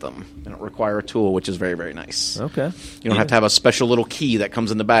or adjust them. They don't require a tool, which is very, very nice. Okay. You don't have to have a special little key that comes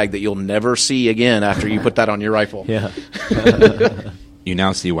in the bag that you'll never see again after you put that on your rifle. Yeah. You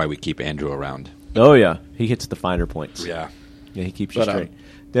now see why we keep Andrew around. Oh yeah, he hits the finer points. Yeah. Yeah, he keeps you straight.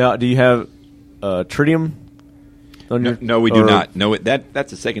 Now, do you have tritium on your? No, we do not. No,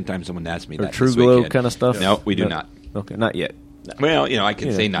 that's the second time someone asked me or that. True Glow kind of stuff. No, we do not. Okay, not yet. Well, I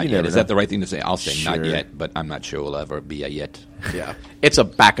can say not yet. Is that the right thing to say? I'll say Sure. not yet, but I'm not sure we'll ever be a yet. Yeah, it's a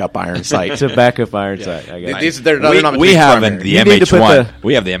backup iron sight. It's a backup iron sight. I got it. We have the MH1.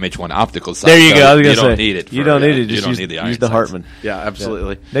 We have the MH1 optical sight. There you go. I was you gonna say don't need it. You don't need it. You Just don't use, need the iron use the sights. Hartman. Yeah,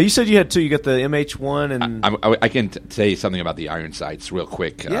 absolutely. Now you said you had two. You got the MH1 and I can say something about the iron sights real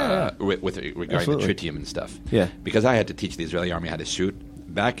quick. Yeah. With regarding Absolutely. the tritium and stuff. Yeah. Because I had to teach the Israeli army how to shoot.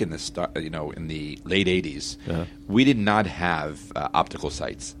 Back in the in the late 80s, we did not have optical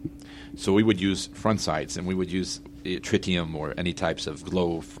sights, so we would use front sights and we would use tritium or any types of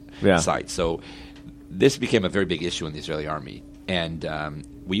glow sights. So this became a very big issue in the Israeli army, and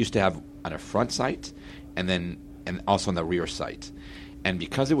we used to have on a front sight and also on the rear sight, and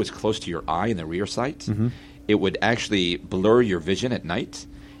because it was close to your eye in the rear sight, it would actually blur your vision at night.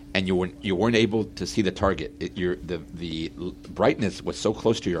 and you weren't able to see the target. The brightness was so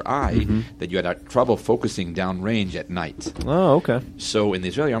close to your eye that you had trouble focusing downrange at night. Oh, okay. So in the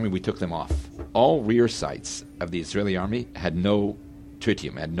Israeli army, we took them off. All rear sights of the Israeli army had no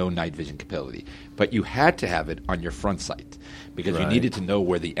tritium, had no night vision capability. But you had to have it on your front sight because you needed to know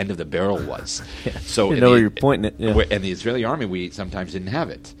where the end of the barrel was. So you know where you're pointing it. Yeah. And the Israeli army, we sometimes didn't have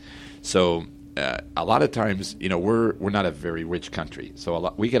it. So a lot of times, we're not a very rich country.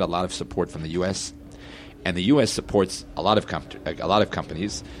 So we get a lot of support from the U.S., and the U.S. supports a lot of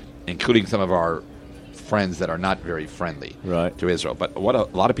companies, including some of our friends that are not very friendly to Israel. But what a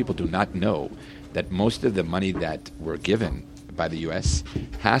lot of people do not know, that most of the money that we're given by the U.S.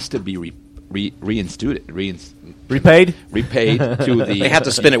 has to be repaid to the. They have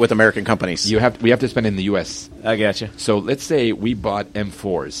to spend it with American companies. We have to spend it in the U.S. I gotcha. So let's say we bought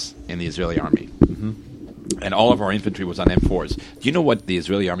M4s in the Israeli army, and all of our infantry was on M4s. Do you know what the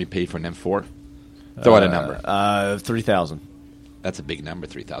Israeli army paid for an M4? Throw out a number. 3,000. That's a big number,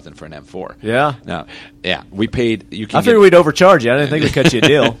 3,000 for an M4. Yeah. No, yeah, we paid. I figured we'd overcharge you. I didn't think we'd cut you a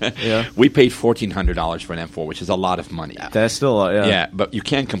deal. Yeah. We paid $1,400 for an M4, which is a lot of money. That's still a lot. Yeah. Yeah, but you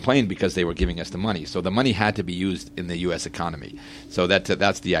can't complain because they were giving us the money. So the money had to be used in the U.S. economy. So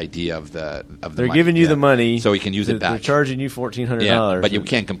that's the idea of the. They're giving you the money, so we can use it back. They're charging you $1,400. Yeah, but you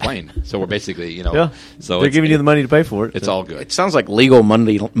can't complain. So we're basically, Yeah. So they're giving you the money to pay for it. It's all good. It sounds like legal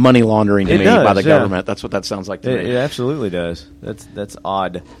money laundering to me by the government. That's what that sounds like to me. It absolutely does. That's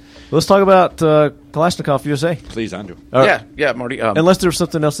odd. Let's talk about Kalashnikov USA. Please, Andrew. Yeah, Marty. Unless there was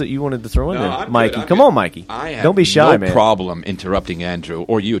something else that you wanted to throw in there, I'm Mikey. good. Come on, Mikey. Don't be shy, man. No problem interrupting Andrew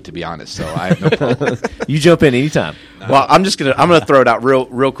or you, to be honest. So I have no problem. You jump in anytime. Well, I'm gonna throw it out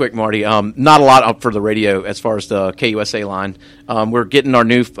real quick, Marty. Not a lot up for the radio as far as the KUSA line. We're getting our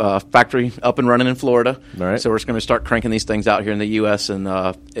new factory up and running in Florida. All right. So we're just going to start cranking these things out here in the U.S. And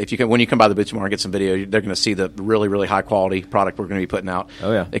when you come by the booth tomorrow and get some video, they're going to see the really, really high quality product we're going to be putting out.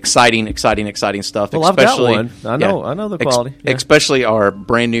 Oh yeah, exciting stuff. Well, especially, I've got one. I know the quality. Especially our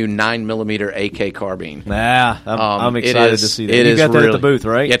brand new 9mm AK carbine. Yeah, I'm excited to see that. You got that at the booth,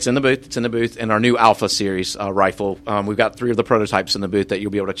 right? Yeah, it's in the booth. It's in the booth, and our new Alpha Series rifle. We've got 3 of the prototypes in the booth that you'll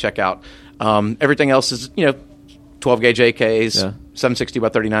be able to check out. Everything else is 12 gauge AKs, 760 by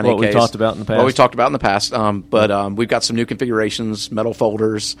 39 AKs. What we talked about in the past. What we talked about in the past. But we've got some new configurations, metal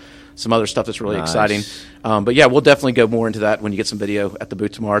folders, some other stuff that's really exciting. But yeah, we'll definitely go more into that when you get some video at the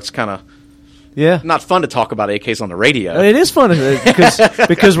booth tomorrow. It's kind of not fun to talk about AKs on the radio. It is fun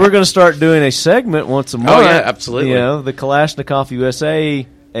because we're going to start doing a segment once a month. Oh yeah, absolutely. The Kalashnikov USA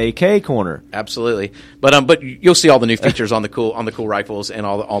AK corner. Absolutely, but you'll see all the new features on the cool rifles and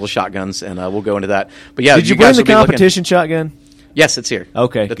all the shotguns, and we'll go into that. But yeah, did you bring the competition shotgun? Yes, it's here.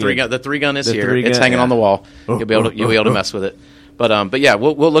 Okay, the three gun is here. It's hanging on the wall. You'll be able to mess with it. But yeah,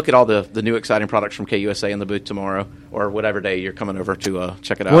 we'll look at all the new exciting products from KUSA in the booth tomorrow or whatever day you're coming over to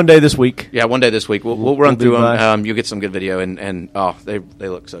check it out. One day this week. Yeah, one day this week. We'll run through them. You'll get some good video, and they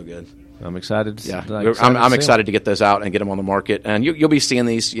look so good. I'm excited. I'm excited to get those out and get them on the market. And you'll be seeing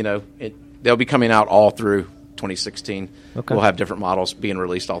these. They'll be coming out all through 2016. Okay. We'll have different models being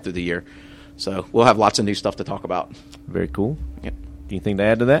released all through the year. So we'll have lots of new stuff to talk about. Very cool. Yep. Anything to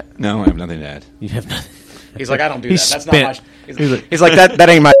add to that? No, I have nothing to add. You have nothing. He's like, I don't do that. That's spent. not my. He's like that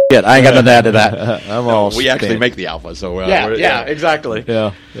ain't my shit. I ain't got nothing to add to that. We actually make the Alpha, so exactly.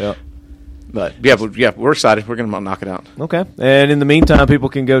 Yeah. But yeah, we're excited. We're going to knock it out. Okay. And in the meantime, people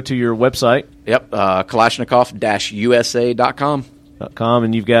can go to your website. Yep, Kalashnikov-USA.com.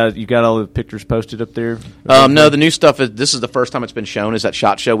 And you've got all the pictures posted up there. No, the new stuff this is the first time it's been shown is at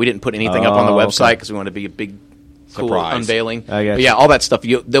SHOT Show. We didn't put anything up on the website because we wanted to be a big cool surprise unveiling. But yeah, all that stuff. The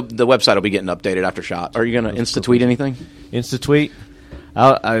website will be getting updated after SHOT. Are you going to Insta-tweet anything? Insta-tweet?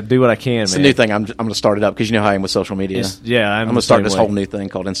 I do what I can, It's man. a new thing. I'm going to start it up because you know how I am with social media. I'm going to start this whole new thing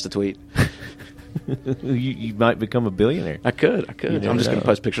called Insta-tweet. you might become a billionaire. I could. I'm just going to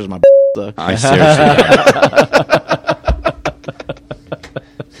post pictures of my though. I seriously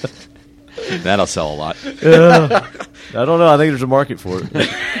that'll sell a lot. I don't know. I think there's a market for it.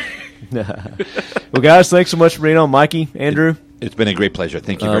 Well, guys, thanks so much for being on. Mikey, Andrew. It's been a great pleasure.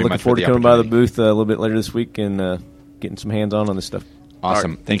 Thank you very much for the looking forward to coming by the opportunity. booth a little bit later this week and getting some hands-on this stuff.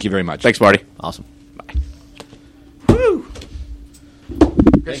 Awesome. Right. Thank you very much. Thanks, Marty. Awesome. Bye. Woo!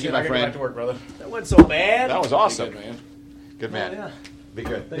 Thank you, my friend. Back to work, brother. That wasn't so bad. That was awesome. Good, man. Good man. Yeah. Be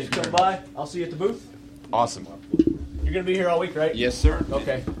good. Thanks for coming by. I'll see you at the booth. Awesome. You're going to be here all week, right? Yes, sir.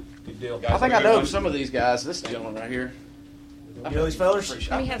 Okay. Good deal. I think I know some of these guys. This gentleman right here. You know these fellas?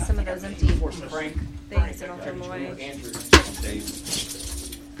 We have some of those empty things, so don't throw them away. Andrew.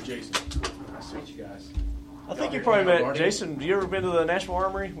 Jason. Nice to meet you guys. I think you probably met Jason. Have you ever been to the National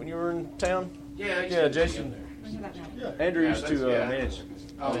Armory when you were in town? Yeah, Jason. Andrew used to manage.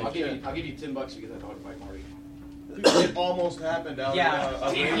 I'll give you $10 to get that dog bite, Marty. It almost happened out.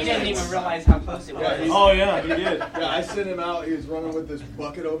 He didn't even realize how close it was. Yeah, he did. Yeah, I sent him out. He was running with this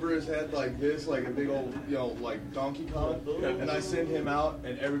bucket over his head like this, like a big old, like Donkey Kong. And I sent him out,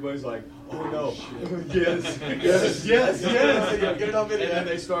 and everybody's like, "Oh no, yes. Get it up in it." And then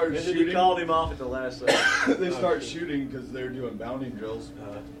they started shooting. He called him off at the last second. They start shooting because they're doing bounding drills.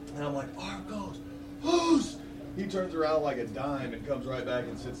 And I'm like, "Arm goes, who's?" He turns around like a dime and comes right back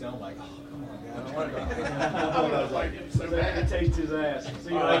and sits down. I'm like, "Oh, come on, guys." I was like, so I had to taste his ass.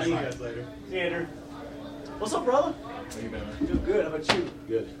 See you guys later. See you, Andrew. What's up, brother? How you been, man? Doing good. How about you?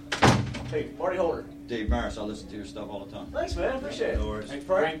 Good. Hey, Marty Holder. Dave Maris, I listen to your stuff all the time. Thanks, man. Appreciate it. No worries. Thanks,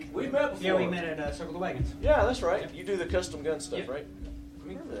 Frank. We met before. Yeah, we met at Circle the Wagons. Yeah, that's right. You do the custom gun stuff, Yep. right? I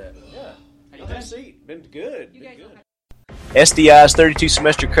remember that. Yeah. Have a seat. Been good. Been good. SDI's 32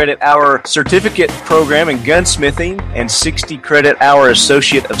 semester credit hour certificate program in gunsmithing and 60 credit hour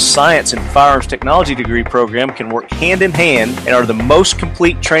Associate of Science in Firearms Technology degree program can work hand in hand and are the most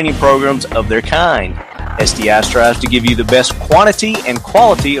complete training programs of their kind. SDI strives to give you the best quantity and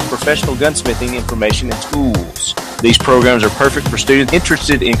quality of professional gunsmithing information and tools. These programs are perfect for students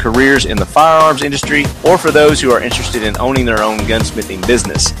interested in careers in the firearms industry or for those who are interested in owning their own gunsmithing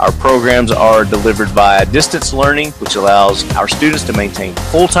business. Our programs are delivered via distance learning, which allows our students to maintain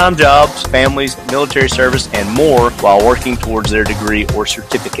full-time jobs, families, military service, and more while working towards their degree or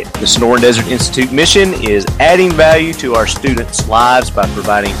certificate. The Sonoran Desert Institute mission is adding value to our students' lives by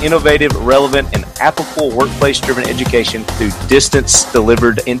providing innovative, relevant, and applicable workplace-driven education through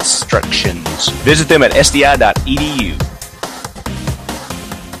distance-delivered instructions. Visit them at sdi.edu.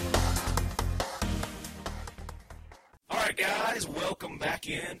 All right, guys, welcome back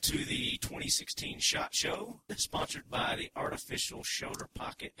into the 2016 SHOT Show, sponsored by the Artificial Shoulder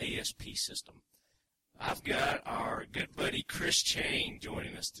Pocket ASP system. I've got our good buddy Chris Chain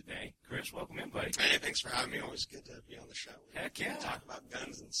joining us today. Chris, welcome in, buddy. Hey, thanks for having me. Always good to be on the show. Heck yeah. Talk about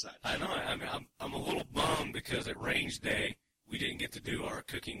guns and such. I know. I mean, I'm a little bummed because at Range Day, we didn't get to do our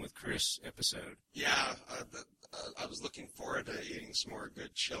Cooking with Chris episode. Yeah, I was looking forward to eating some more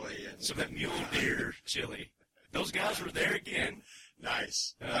good chili. And some of that mule deer chili. Those guys were there again.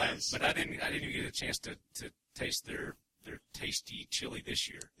 Nice. But I didn't even get a chance to taste their tasty chili this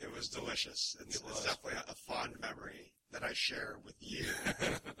year. It was delicious. It's definitely a fond memory that I share with you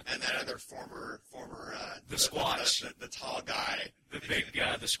and that other former the Squatch, the tall guy, the big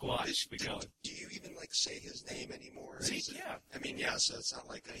guy, the Squatch. Do you even say his name anymore? Zeke, yeah. I mean, yeah. So it's not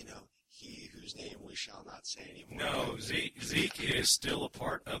like he whose name we shall not say anymore. No, Zeke is still a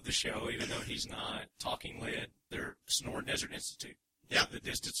part of the show, even though he's not Talking Lead. They're Sonoran Desert Institute. Yeah, the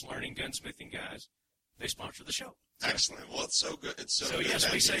distance learning gunsmithing guys. They sponsor the show. Excellent. Well, it's so good. It's so good.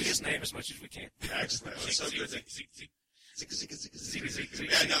 Yes, we say his name as much as we can. Excellent. It's so good. Zeke.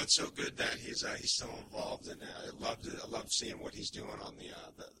 Yeah, no, it's so good that he's still involved, and I love seeing what he's doing on the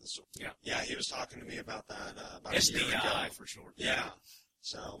yeah. He was talking to me about that about SDI for short. Yeah.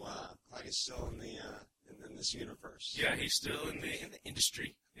 So glad he's still in this universe. Yeah, he's still in the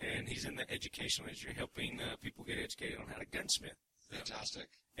industry, and he's in the educational industry, helping people get educated on how to gunsmith. Fantastic.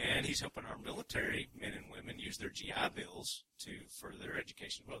 And he's helping our military men and women use their GI Bills to further their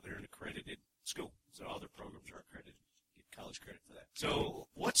education. Well, they're an accredited school, so all their programs are accredited. Get college credit for that. So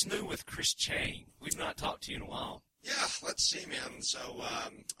what's new with Chris Chain? We've not talked to you in a while. Yeah, let's see, man. So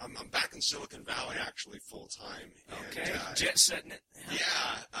I'm back in Silicon Valley, actually, full-time. Okay, jet setting it.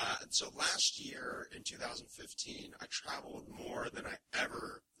 Yeah. So last year, in 2015, I traveled more than I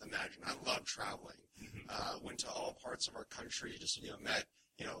ever imagined. I love traveling. Mm-hmm. Went to all parts of our country, just, met,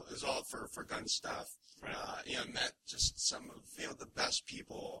 it was all for gun stuff. Right. Met just some of, the best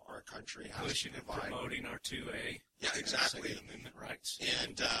people our country has. Pushing and promoting our 2A. Yeah, exactly. Second Amendment rights.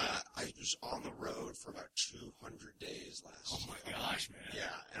 And I was on the road for about 200 days last year. Oh, my gosh, man. Yeah,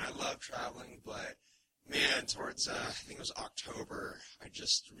 and I love traveling, but, man, towards, I think it was October, I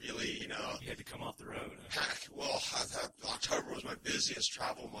just really, You had to come off the road. Well, October was my busiest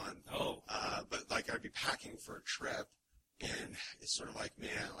travel month. Oh. But, I'd be packing for a trip, and it's sort of like, man,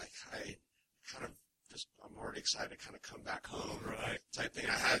 I kind of, I'm already excited to kind of come back home, right? Type thing.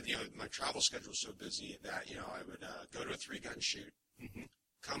 I had, my travel schedule was so busy that, I would go to a 3-gun shoot, mm-hmm.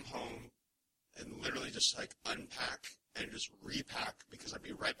 come home, and literally just unpack and just repack because I'd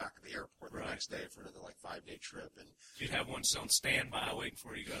be right back at the airport the next day for another 5-day trip. And you'd have one on standby waiting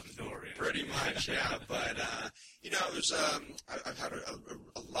for you to go out the door. Pretty much, yeah. But it was I've had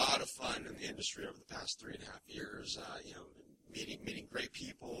a lot of fun in the industry over the past 3.5 years. Meeting great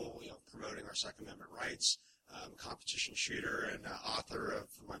people, promoting our Second Amendment rights, competition shooter and author of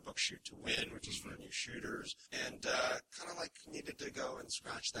my book Shoot to Win, which is for new shooters, and kind of like needed to go and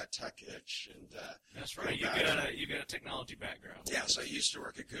scratch that tech itch. And that's right. You got a technology background. Yeah, so I used to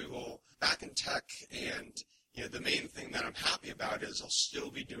work at Google back in tech, and the main thing that I'm happy about is I'll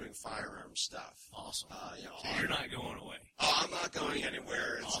still be doing firearm stuff. Awesome. So you're not going away. Oh, I'm not going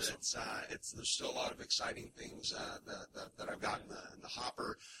anywhere. Awesome. There's still a lot of exciting things that I've got in the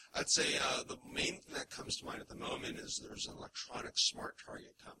hopper. I'd say the main thing that comes to mind at the moment is there's an electronic smart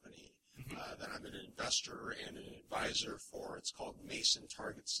target company that I'm an investor and an advisor for. It's called Mason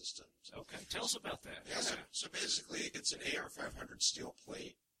Target Systems. Okay, tell us about that. Yeah, so basically it's an AR-500 steel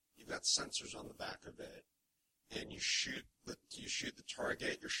plate. You've got sensors on the back of it, and you shoot the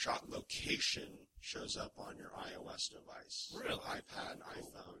target. Your shot location shows up on your iOS device, really, iPad, and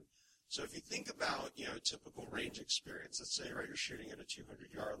iPhone. So if you think about a typical range experience, let's say you're shooting at a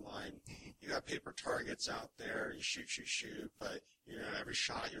 200-yard line, you got paper targets out there, you shoot, but every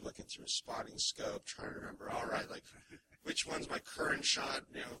shot you're looking through a spotting scope, trying to remember, all right, like which one's my current shot,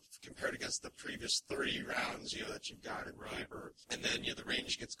 compared against the previous 30 rounds, that you've got in paper. And then, the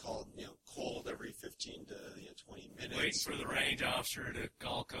range gets called, cold every 15 to 20 minutes. Waiting for the range officer to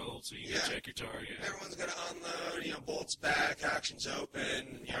call cold so you can check your target. Everyone's got to unload, bolts back, action's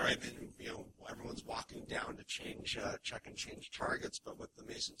open, right? Then, everyone's walking down to check and change targets. But with the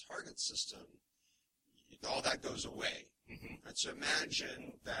Mason Target System, all that goes away. Right? So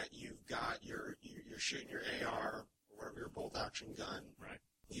imagine that you've got you're shooting your AR, whatever your bolt action gun, right?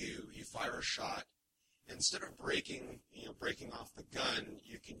 You fire a shot. Instead of breaking off the gun,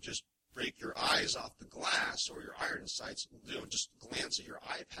 you can just break your eyes off the glass or your iron sights. Just glance at your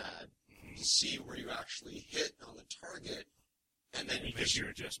iPad to see where you actually hit on the target, and then you make your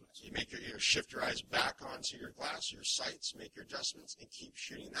adjustments. You make your shift your eyes back onto your glass, your sights, make your adjustments, and keep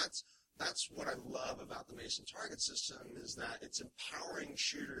shooting. That's what I love about the Mason Target System, is that it's empowering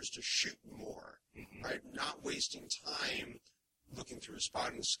shooters to shoot more, right? Not wasting time looking through a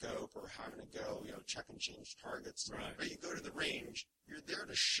spotting scope or having to go, check and change targets. Right? You go to the range, you're there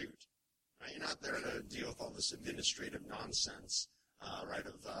to shoot. Right? You're not there to deal with all this administrative nonsense, right?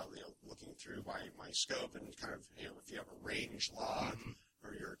 Of looking through my scope and kind of if you have a range log.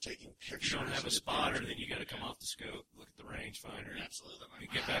 Or you're taking pictures. You don't have a spotter, then you got to come off the scope, look at the rangefinder. Absolutely.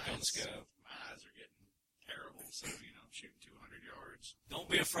 And get back on the scope. My eyes are getting terrible, so, I'm shooting 200 yards. Don't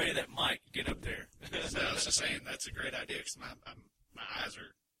be afraid of that mic. Get up there. So I was just saying, that's a great idea, because my eyes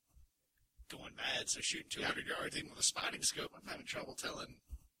are going bad, so shooting 200 yards, even with a spotting scope, I'm having trouble telling,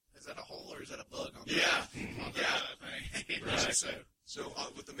 is that a hole or is that a bug on the thing? Right. So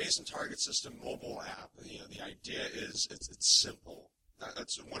with the Mason Target System mobile app, the idea is it's simple.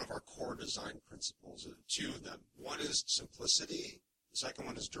 That's one of our core design principles. Two of them. One is simplicity. The second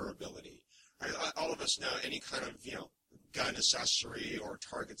one is durability. Right? All of us know any kind of gun accessory or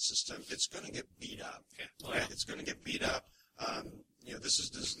target system, it's going to get beat up. Right? It's going to get beat up. This is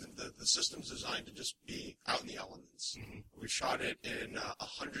the system's designed to just be out in the elements. We shot it in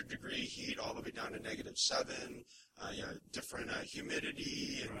 100-degree heat all the way down to -7. Different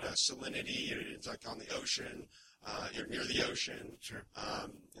humidity and salinity. It's like on the ocean. You're near the ocean. Sure.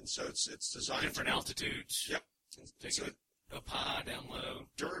 And so it's designed different altitudes. Yep. Take it up high, down low.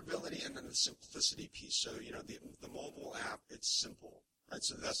 Durability and then the simplicity piece. So, the mobile app, it's simple. Right?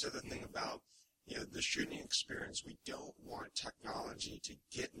 So that's the other thing about the shooting experience. We don't want technology to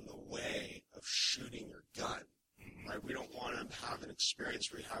get in the way of shooting your gun. Right? We don't want to have an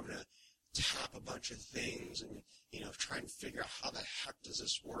experience where you're having to tap a bunch of things and try and figure out how the heck does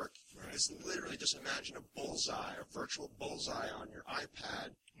this work. Right. It's literally just imagine a bullseye, a virtual bullseye on your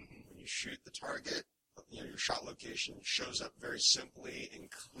iPad. When you shoot the target, your shot location shows up very simply and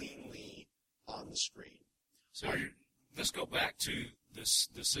cleanly on the screen. So let's go back to the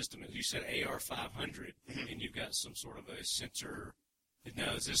system. As you said, AR-500, and you've got some sort of a sensor.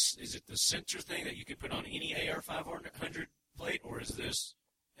 Now, is it the sensor thing that you could put on any AR-500 plate, or is this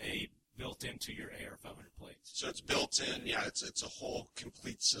a built into your AR-500 plates? So it's built in. Yeah, it's a whole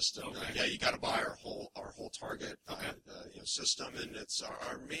complete system. Okay. You got to buy our whole target system, and it's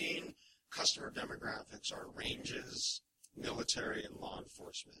our main customer demographics are ranges, military, and law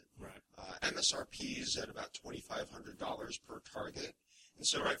enforcement. Right. MSRP's at about $2,500 per target, and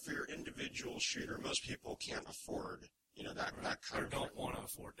so for your individual shooter, most people can't afford that kind or don't want to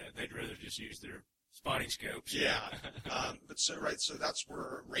afford that. They'd rather just use their spotting scopes. Yeah. So that's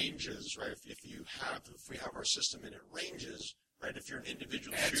where ranges, right? If we have our system and it ranges, right? If you're an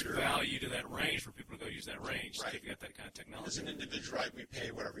individual shooter, value to that range for people to go use that range. Right. If you got that kind of technology. As an individual, right, we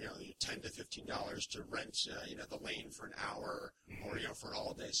pay whatever, $10 $10 to $15 to rent, the lane for an hour or, for an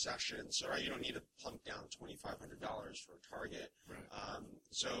all-day session. So, right, you don't need to plunk down $2,500 for a target. Right.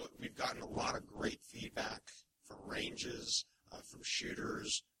 So we've gotten a lot of great feedback from ranges, from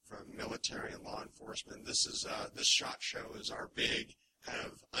shooters, from military and law enforcement. This SHOT Show is our big kind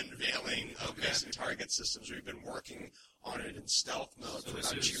of unveiling of Mason target systems. We've been working on it in stealth mode for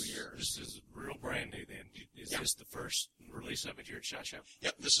about 2 years. This is real brand new then. Is this the first release of it here at SHOT Show?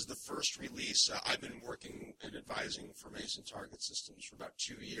 Yep, this is the first release. I've been working and advising for Mason target systems for about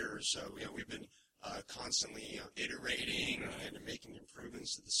 2 years. So, we've been constantly iterating and making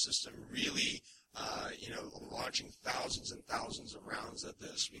improvements to the system, really, launching thousands and thousands of rounds at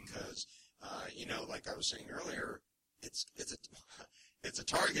this because, like I was saying earlier, it's a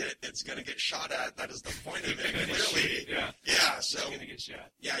target. It's going to get shot at. That is the point of it. Really. Yeah. So it's going to get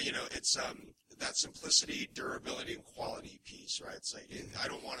shot. Yeah. It's that simplicity, durability, and quality piece, right? It's like I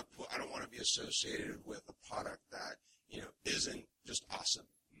don't want to be associated with a product that isn't just awesome.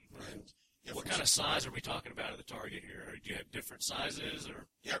 Right. And what kind of size are we talking about of the target here? Do you have different sizes or?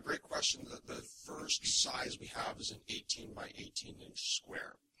 Yeah, great question. The first size we have is an 18 by 18 inch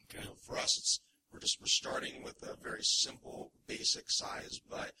square. Okay. For us, we're starting with a very simple, basic size,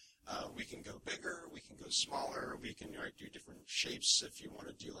 but we can go bigger, we can go smaller, we can do different shapes if you want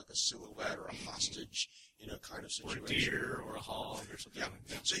to do like a silhouette or a hostage, kind of situation. Or a deer or a hog or something like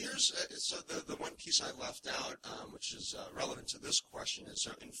that. So the one piece I left out, which is relevant to this question, is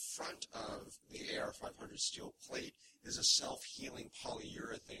so in front of the AR-500 steel plate is a self-healing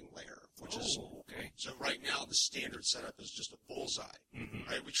polyurethane layer, which is okay. So right now the standard setup is just a bullseye.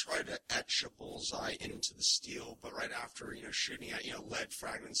 Mm-hmm. Right, we try to etch a bullseye into the steel, but right after shooting at lead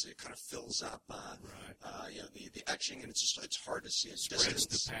fragments, it kind of fills up the etching, and it's hard to see at Spreads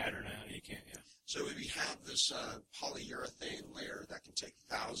distance. the pattern out. You can't. So we have this polyurethane layer that can take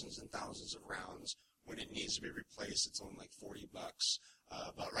thousands and thousands of rounds. When it needs to be replaced, it's only like $40.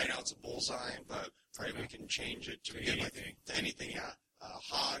 But right now it's a bullseye, but we can change it to anything. A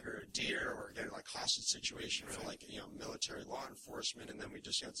hog or a deer or again like hostage situation for like military law enforcement, and then we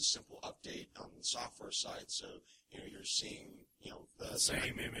just it's a simple update on the software side, so you're seeing the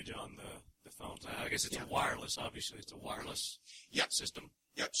same image on the phones. I guess it's a wireless. Obviously, it's a wireless system.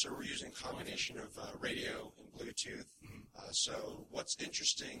 Yep. So we're using a combination of radio and Bluetooth. Mm-hmm. So what's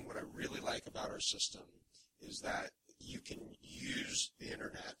interesting, what I really like about our system, is that you can use the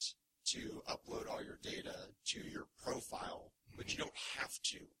internet to upload all your data to your profile, but you don't have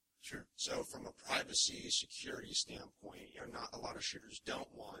to. Sure. So from a privacy, security standpoint, not a lot of shooters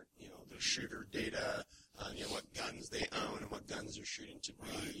don't want, their shooter data, what guns they own and what guns they're shooting to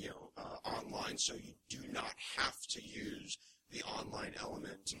be, online. So you do not have to use the online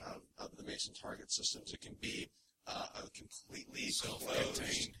element of the Mason target systems. It can be a completely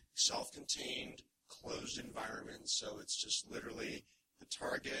self-contained, closed environment. So it's just literally the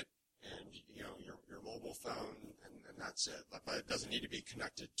target and your mobile phone, and that's it. But it doesn't need to be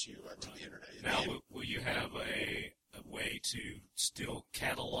connected to the internet. Now, will you have a way to still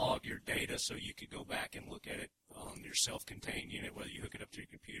catalog your data so you could go back and look at it on your self-contained unit, whether you hook it up to your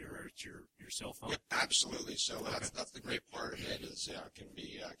computer or it's your cell phone? Yeah, absolutely. So that's the great part of it is it can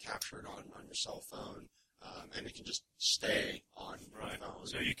be captured on your cell phone. And it can just stay on your phone.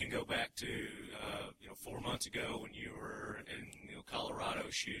 So you can go back to 4 months ago when you were in Colorado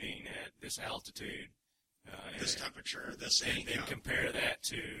shooting at this altitude, this temperature, this and then compare that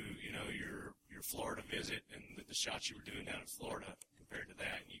to your Florida visit and the shots you were doing down in Florida compared to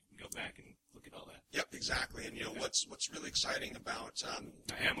that, and you can go back and look at all that. Yep, exactly. And what's really exciting about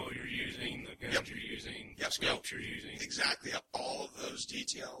the ammo you're using, the guns you're using, the scopes you're using, exactly. All of those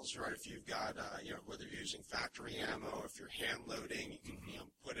details, right? If you've got whether you're using factory ammo, if you're hand loading, you can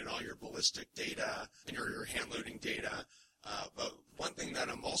put in all your ballistic data and your hand loading data. But one thing that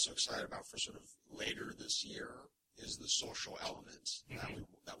I'm also excited about for sort of later this year is the social element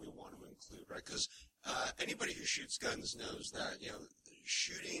that we want to include, right? Because anybody who shoots guns knows that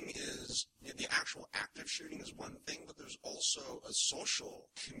shooting is the actual act of shooting is one thing, but there's also a social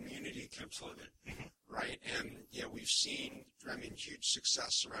community component, right? And we've seen huge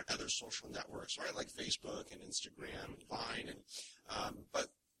success around other social networks, right? Like Facebook and Instagram and Vine, and but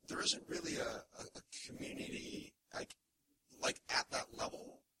there isn't really a community like at that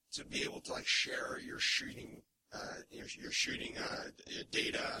level to be able to share your shooting. You're shooting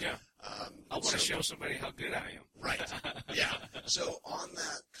data. Yeah. I want to show somebody how good I am. Right. Yeah. So on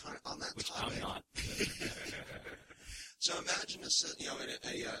that Which topic, I'm not. So imagine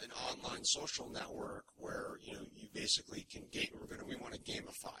an online social network where you basically can we want to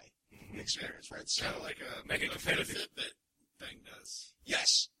gamify an experience, right? So kind of like a mega competitive Fitbit thing does.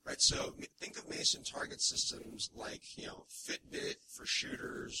 Yes, right. right? So think of Mason target systems like, Fitbit for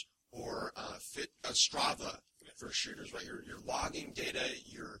shooters or Strava for shooters, right? You're logging data,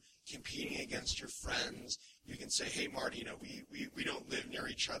 you're competing against your friends. You can say, hey, Marty, we don't live near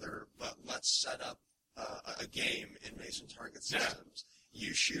each other, but let's set up a game in Mason target systems.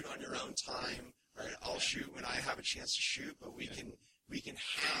 You shoot on your own time, right? I'll shoot when I have a chance to shoot, but we can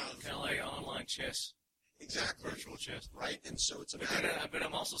have kind of like online chess. Exactly. Virtual chess. Right, and so it's a But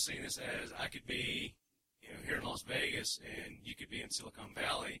I'm also seeing this as I could be, here in Las Vegas, and you could be in Silicon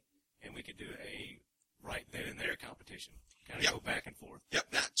Valley, and we could do a right then and there competition. Kind of go back and forth.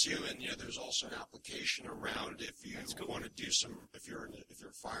 Yep, that too. And there's also an application around if you want to do if you're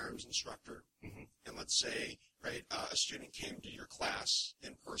a firearms instructor, and let's say a student came to your class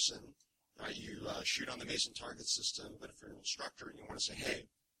in person, you shoot on the Mason target system, but if you're an instructor and you want to say, hey,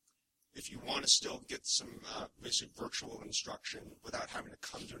 if you want to still get some basic virtual instruction without having to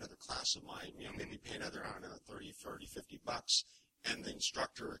come to another class of mine, maybe pay another, I don't know, $30, $40, $50, and the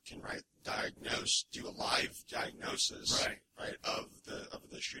instructor can do a live diagnosis, of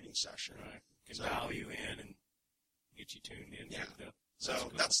the shooting session. Right. Can dial you in and get you tuned in. Yeah. So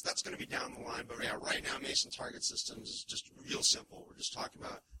cool. that's going to be down the line, but right now Mason target systems is just real simple. We're just talking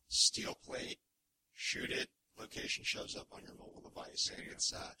about steel plate, shoot it, location shows up on your mobile device, and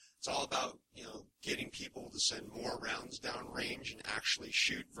it's all about getting people to send more rounds down range and actually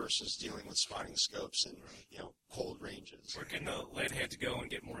shoot versus dealing with spotting scopes and cold ranges. Where can the lead heads go and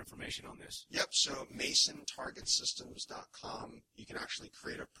get more information on this? Yep, so masontargetsystems.com. You can actually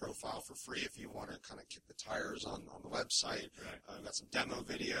create a profile for free if you want to kind of kick the tires on the website. Right. We've got some demo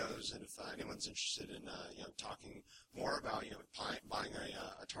videos, and if anyone's interested in talking more about buying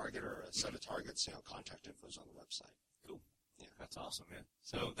a target or a set of targets, contact info is on the website. Cool. Yeah, that's awesome, man.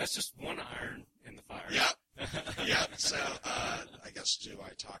 So that's just one iron in the fire. Yeah. Yeah. So I guess do I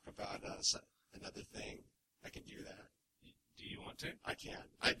talk about another thing? I can do that. Do you want to? I can.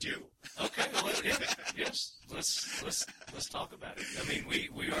 I do. Okay. Well, yes. Let's talk about it. I mean,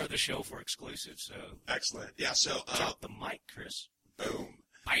 we are the show for exclusives. So excellent. Yeah. So drop the mic, Chris. Boom.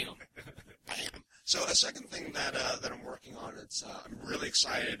 Bam. Bam. So a second thing that I'm working on, I'm really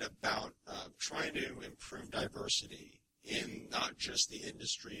excited about trying to improve diversity in not just the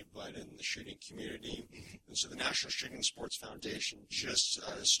industry, but in the shooting community. And so the National Shooting Sports Foundation just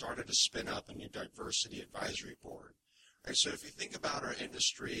started to spin up a new diversity advisory board. Right, so if you think about our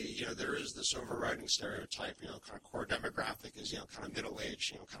industry, there is this overriding stereotype, kind of core demographic is, kind of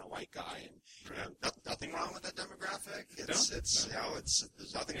middle-aged, kind of white guy, and nothing wrong with that demographic. There's nothing wrong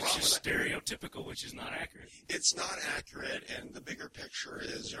with it. It's just stereotypical, which is not accurate. It's not accurate, and the bigger picture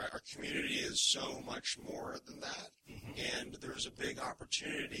is our community is so much more than that, and there's a big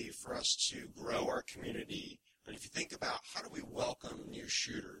opportunity for us to grow our community. But if you think about how do we welcome new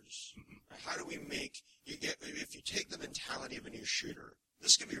shooters, how do we if you take the mentality of a new shooter,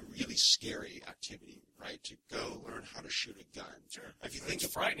 this can be a really scary activity, right? To go learn how to shoot a gun. Sure. If you think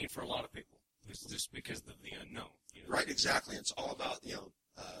it's frightening for a lot of people, it's just because of the unknown. Right, exactly. It's all about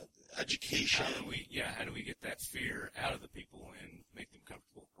education. How do we get that fear out of the people and make them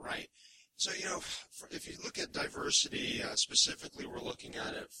comfortable? Right. So, if you look at diversity, specifically, we're looking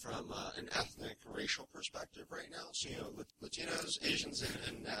at it from an ethnic, racial perspective right now. So, Latinos, Asians,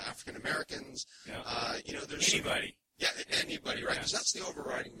 and African Americans, there's anybody. Anybody, right? Because that's the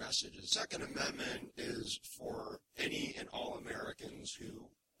overriding message. The Second Amendment is for any and all Americans who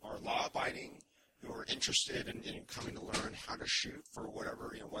are law-abiding, who are interested in coming to learn how to shoot for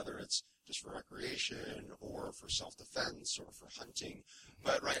whatever, whether it's just for recreation or for self-defense or for hunting.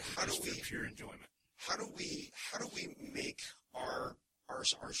 But how do we pure enjoyment? How do we make our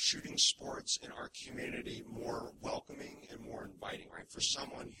shooting sports in our community more welcoming and more inviting, right? For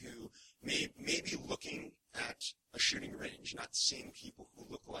someone who may be looking at a shooting range, not seeing people who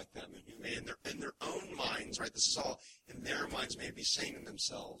look like them, and who may in their own minds, right? This is all in their minds, may be saying to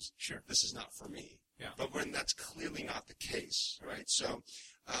themselves, "Sure, this is not for me." Yeah. But when that's clearly not the case, right? So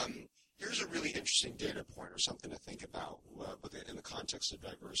here's a really interesting data point or something to think about in the context of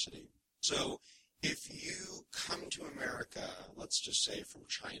diversity. So if you come to America, let's just say from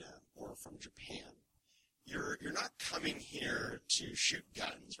China or from Japan, you're not coming here to shoot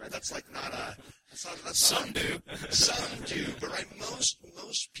guns, right? That's some do. Some do, but right,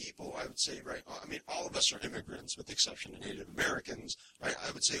 most people, I would say, right, I mean, all of us are immigrants with the exception of Native Americans, right?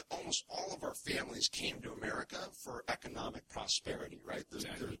 I would say almost all of our families came to America for economic prosperity, right? There's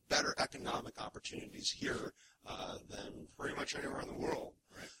better economic opportunities here than pretty much anywhere in the world.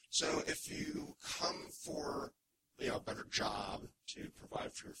 Right. So if you come for a better job to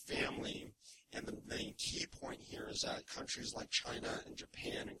provide for your family, and the main key point here is that countries like China and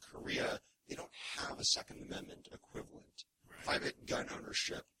Japan and a Second Amendment equivalent. Private gun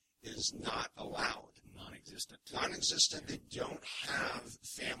ownership is not allowed. Non-existent. They don't have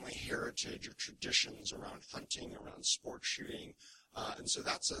family heritage or traditions around hunting, around sport shooting, and so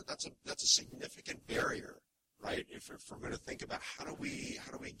that's a significant barrier, right? If we're going to think about how do we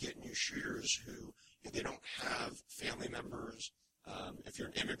get new shooters who they don't have family members. If you're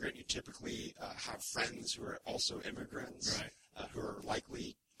an immigrant, you typically have friends who are also immigrants, who are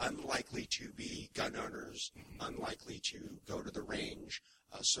unlikely to be gun owners, unlikely to go to the range.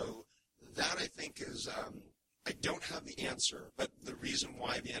 So that, I think, is, I don't have the answer, but the reason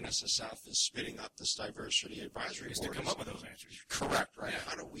why the NSSF is spinning up this diversity advisory board is to come up with those answers. Correct, right?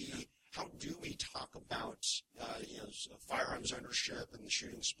 Yeah. How do we talk about firearms ownership and the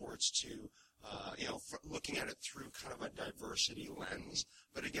shooting sports to looking at it through kind of a diversity lens?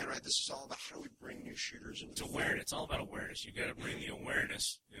 But again, right, this is all about how do we bring new shooters into awareness. It's all about awareness. You got to bring the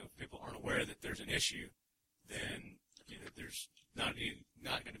awareness. If people aren't aware that there's an issue, then there's not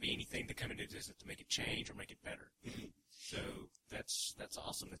going to be anything to come into existence to make it change or make it better. Mm-hmm. So that's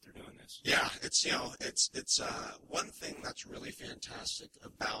awesome that they're doing this. Yeah, it's one thing that's really fantastic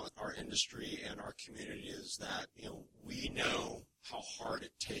about our industry and our community is that we know how hard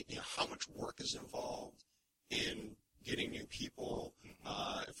it takes, how much work is involved in getting new people.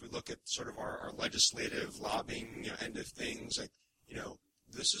 If we look at sort of our legislative lobbying end of things,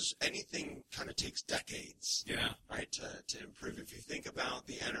 this is anything kind of takes decades, right, to improve. If you think about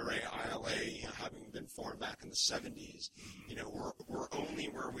the NRA, ILA, having been formed back in the 70s, we're only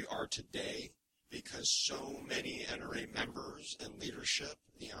where we are today because so many NRA members and leadership,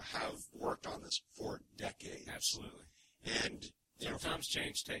 have worked on this for decades. Absolutely. And sometimes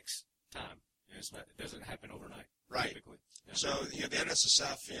change takes time. It doesn't happen overnight. Right. Typically. Yeah. So the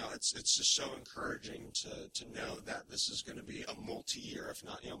NSSF, it's just so encouraging to know that this is going to be a multi-year, if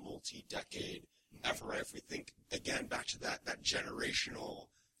not multi-decade effort. Right? If we think again back to that generational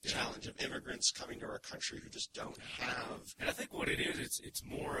challenge of immigrants coming to our country who just don't have. And I think what it is, it's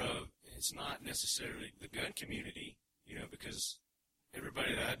more of it's not necessarily the gun community, because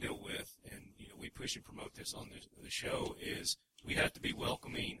everybody that I deal with, and we push and promote this on the show, is we have to be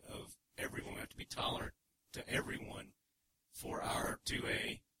welcoming of everyone. We have to be tolerant to everyone for our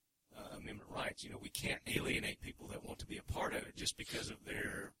 2A amendment rights. We can't alienate people that want to be a part of it just because of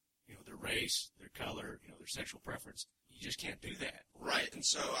their race, their color, their sexual preference. You just can't do that. Right, and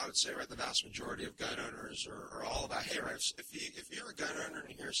so I would say, right, the vast majority of gun owners are all about, hey, right, if you're a gun owner and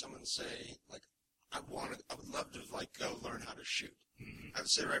you hear someone say, like, I would love to, go learn how to shoot. Mm-hmm. I would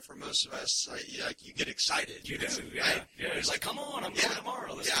say, right, for most of us, you get excited. You do, yeah. Right? Yeah, it's like, come on, I'm going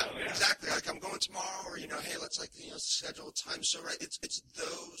tomorrow. Let's go. Yeah, exactly. Like, I'm going tomorrow, or, hey, let's, schedule a time. So, right,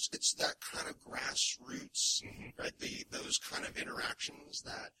 it's that kind of grassroots, right, those kind of interactions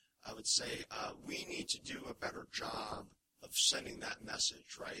that I would say we need to do a better job of sending that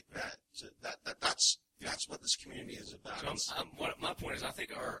message, right, that's what this community is about. So my point is, I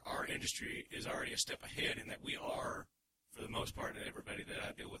think our industry is already a step ahead in that we are, for the most part, and everybody that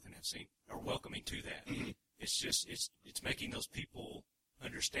I deal with and have seen are welcoming to that. Mm-hmm. It's just it's making those people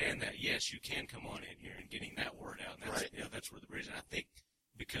understand that yes, you can come on in here and getting that word out. And that's, right. That's where the bridge. And I think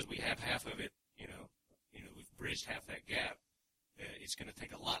because we have half of it, we've bridged half that gap. It's going to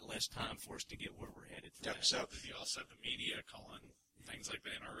take a lot less time for us to get where we're headed. So you also have the media calling things like the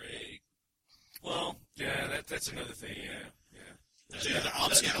NRA. Well, yeah, that's another thing. Yeah. There's another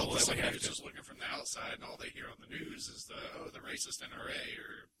obstacle. Somebody who's just looking from the outside, and all they hear on the news is the racist NRA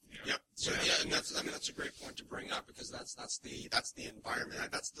or. Yep. So and that's a great point to bring up because that's the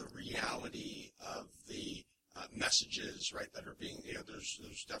environment. That's the reality of the messages, right, that are being,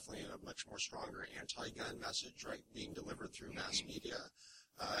 there's definitely a much more stronger anti-gun message, right, being delivered through mass media.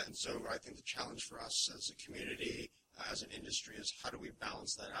 And so I think the challenge for us as a community, as an industry, is how do we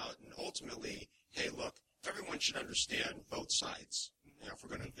balance that out? And ultimately, hey, look, everyone should understand both sides. If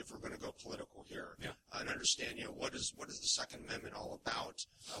we're gonna go political here, and understand, what is the Second Amendment all about?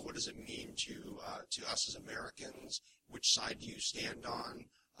 What does it mean to us as Americans? Which side do you stand on?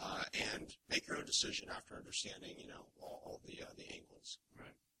 And make your own decision after understanding, all the angles.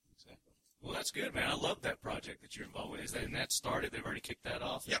 Right. Exactly. Well, that's good, man. I love that project that you're involved with. And that started? They've already kicked that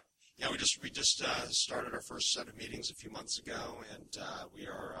off? Yep. Yeah, we just started our first set of meetings a few months ago, and we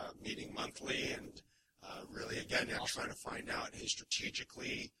are meeting monthly, and really, again, trying to find out, hey,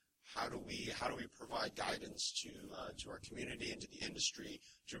 strategically, how do we provide guidance to our community and to the industry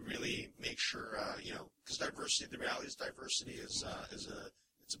to really make sure, because the reality is diversity is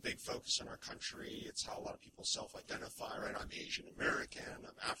it's a big focus in our country. It's how a lot of people self-identify, right? I'm Asian American,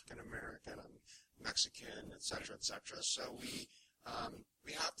 I'm African American, I'm Mexican, et cetera, et cetera. So we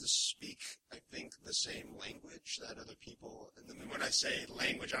have to speak, I think, the same language that other people, and then when I say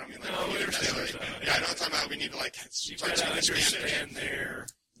language, I don't mean like necessarily. Yeah, I know what I'm talking about. We need to like start to understand their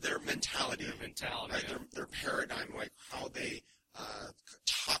mentality. Right? Yeah. Their paradigm, like how they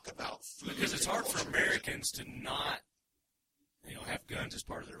talk about food. Because it's hard for Americans to not, have guns as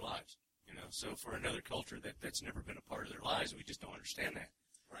part of their lives. So for another culture that's never been a part of their lives, we just don't understand that.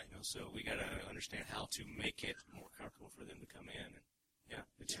 Right. So we got to understand how to make it more comfortable for them to come in. And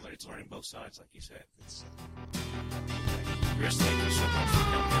it's learning both sides, like you said. Chris, thank you so much for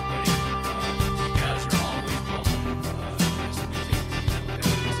coming in, buddy. You guys are always welcome. Nice to meet you.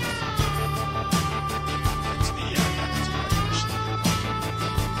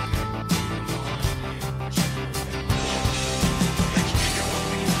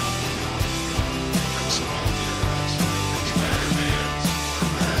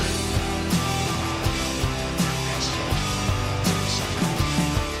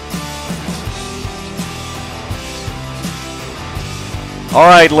 All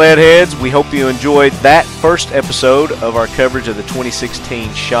right, Leadheads, we hope you enjoyed that first episode of our coverage of the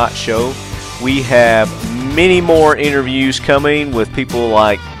 2016 SHOT Show. We have many more interviews coming with people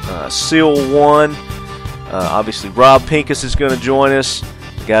like SEAL 1. Obviously, Rob Pincus is going to join us.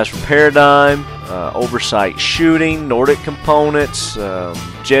 The guys from Paradigm, Oversight Shooting, Nordic Components,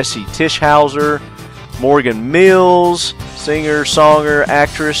 Jesse Tischhauser, Morgan Mills, singer, songer,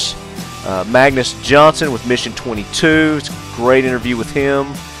 actress, Magnus Johnson with Mission 22. It's a great interview with him.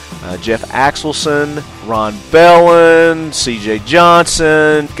 Jeff Axelson, Ron Bellin, CJ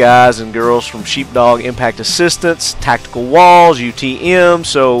Johnson, guys and girls from Sheepdog Impact Assistance, Tactical Walls, UTM.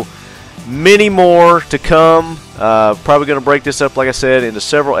 So many more to come. Probably going to break this up, like I said, into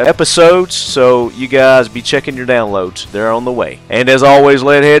several episodes. So you guys be checking your downloads. They're on the way. And as always,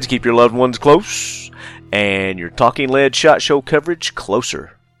 Leadheads, keep your loved ones close and your Talking Lead SHOT Show coverage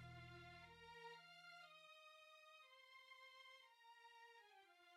closer.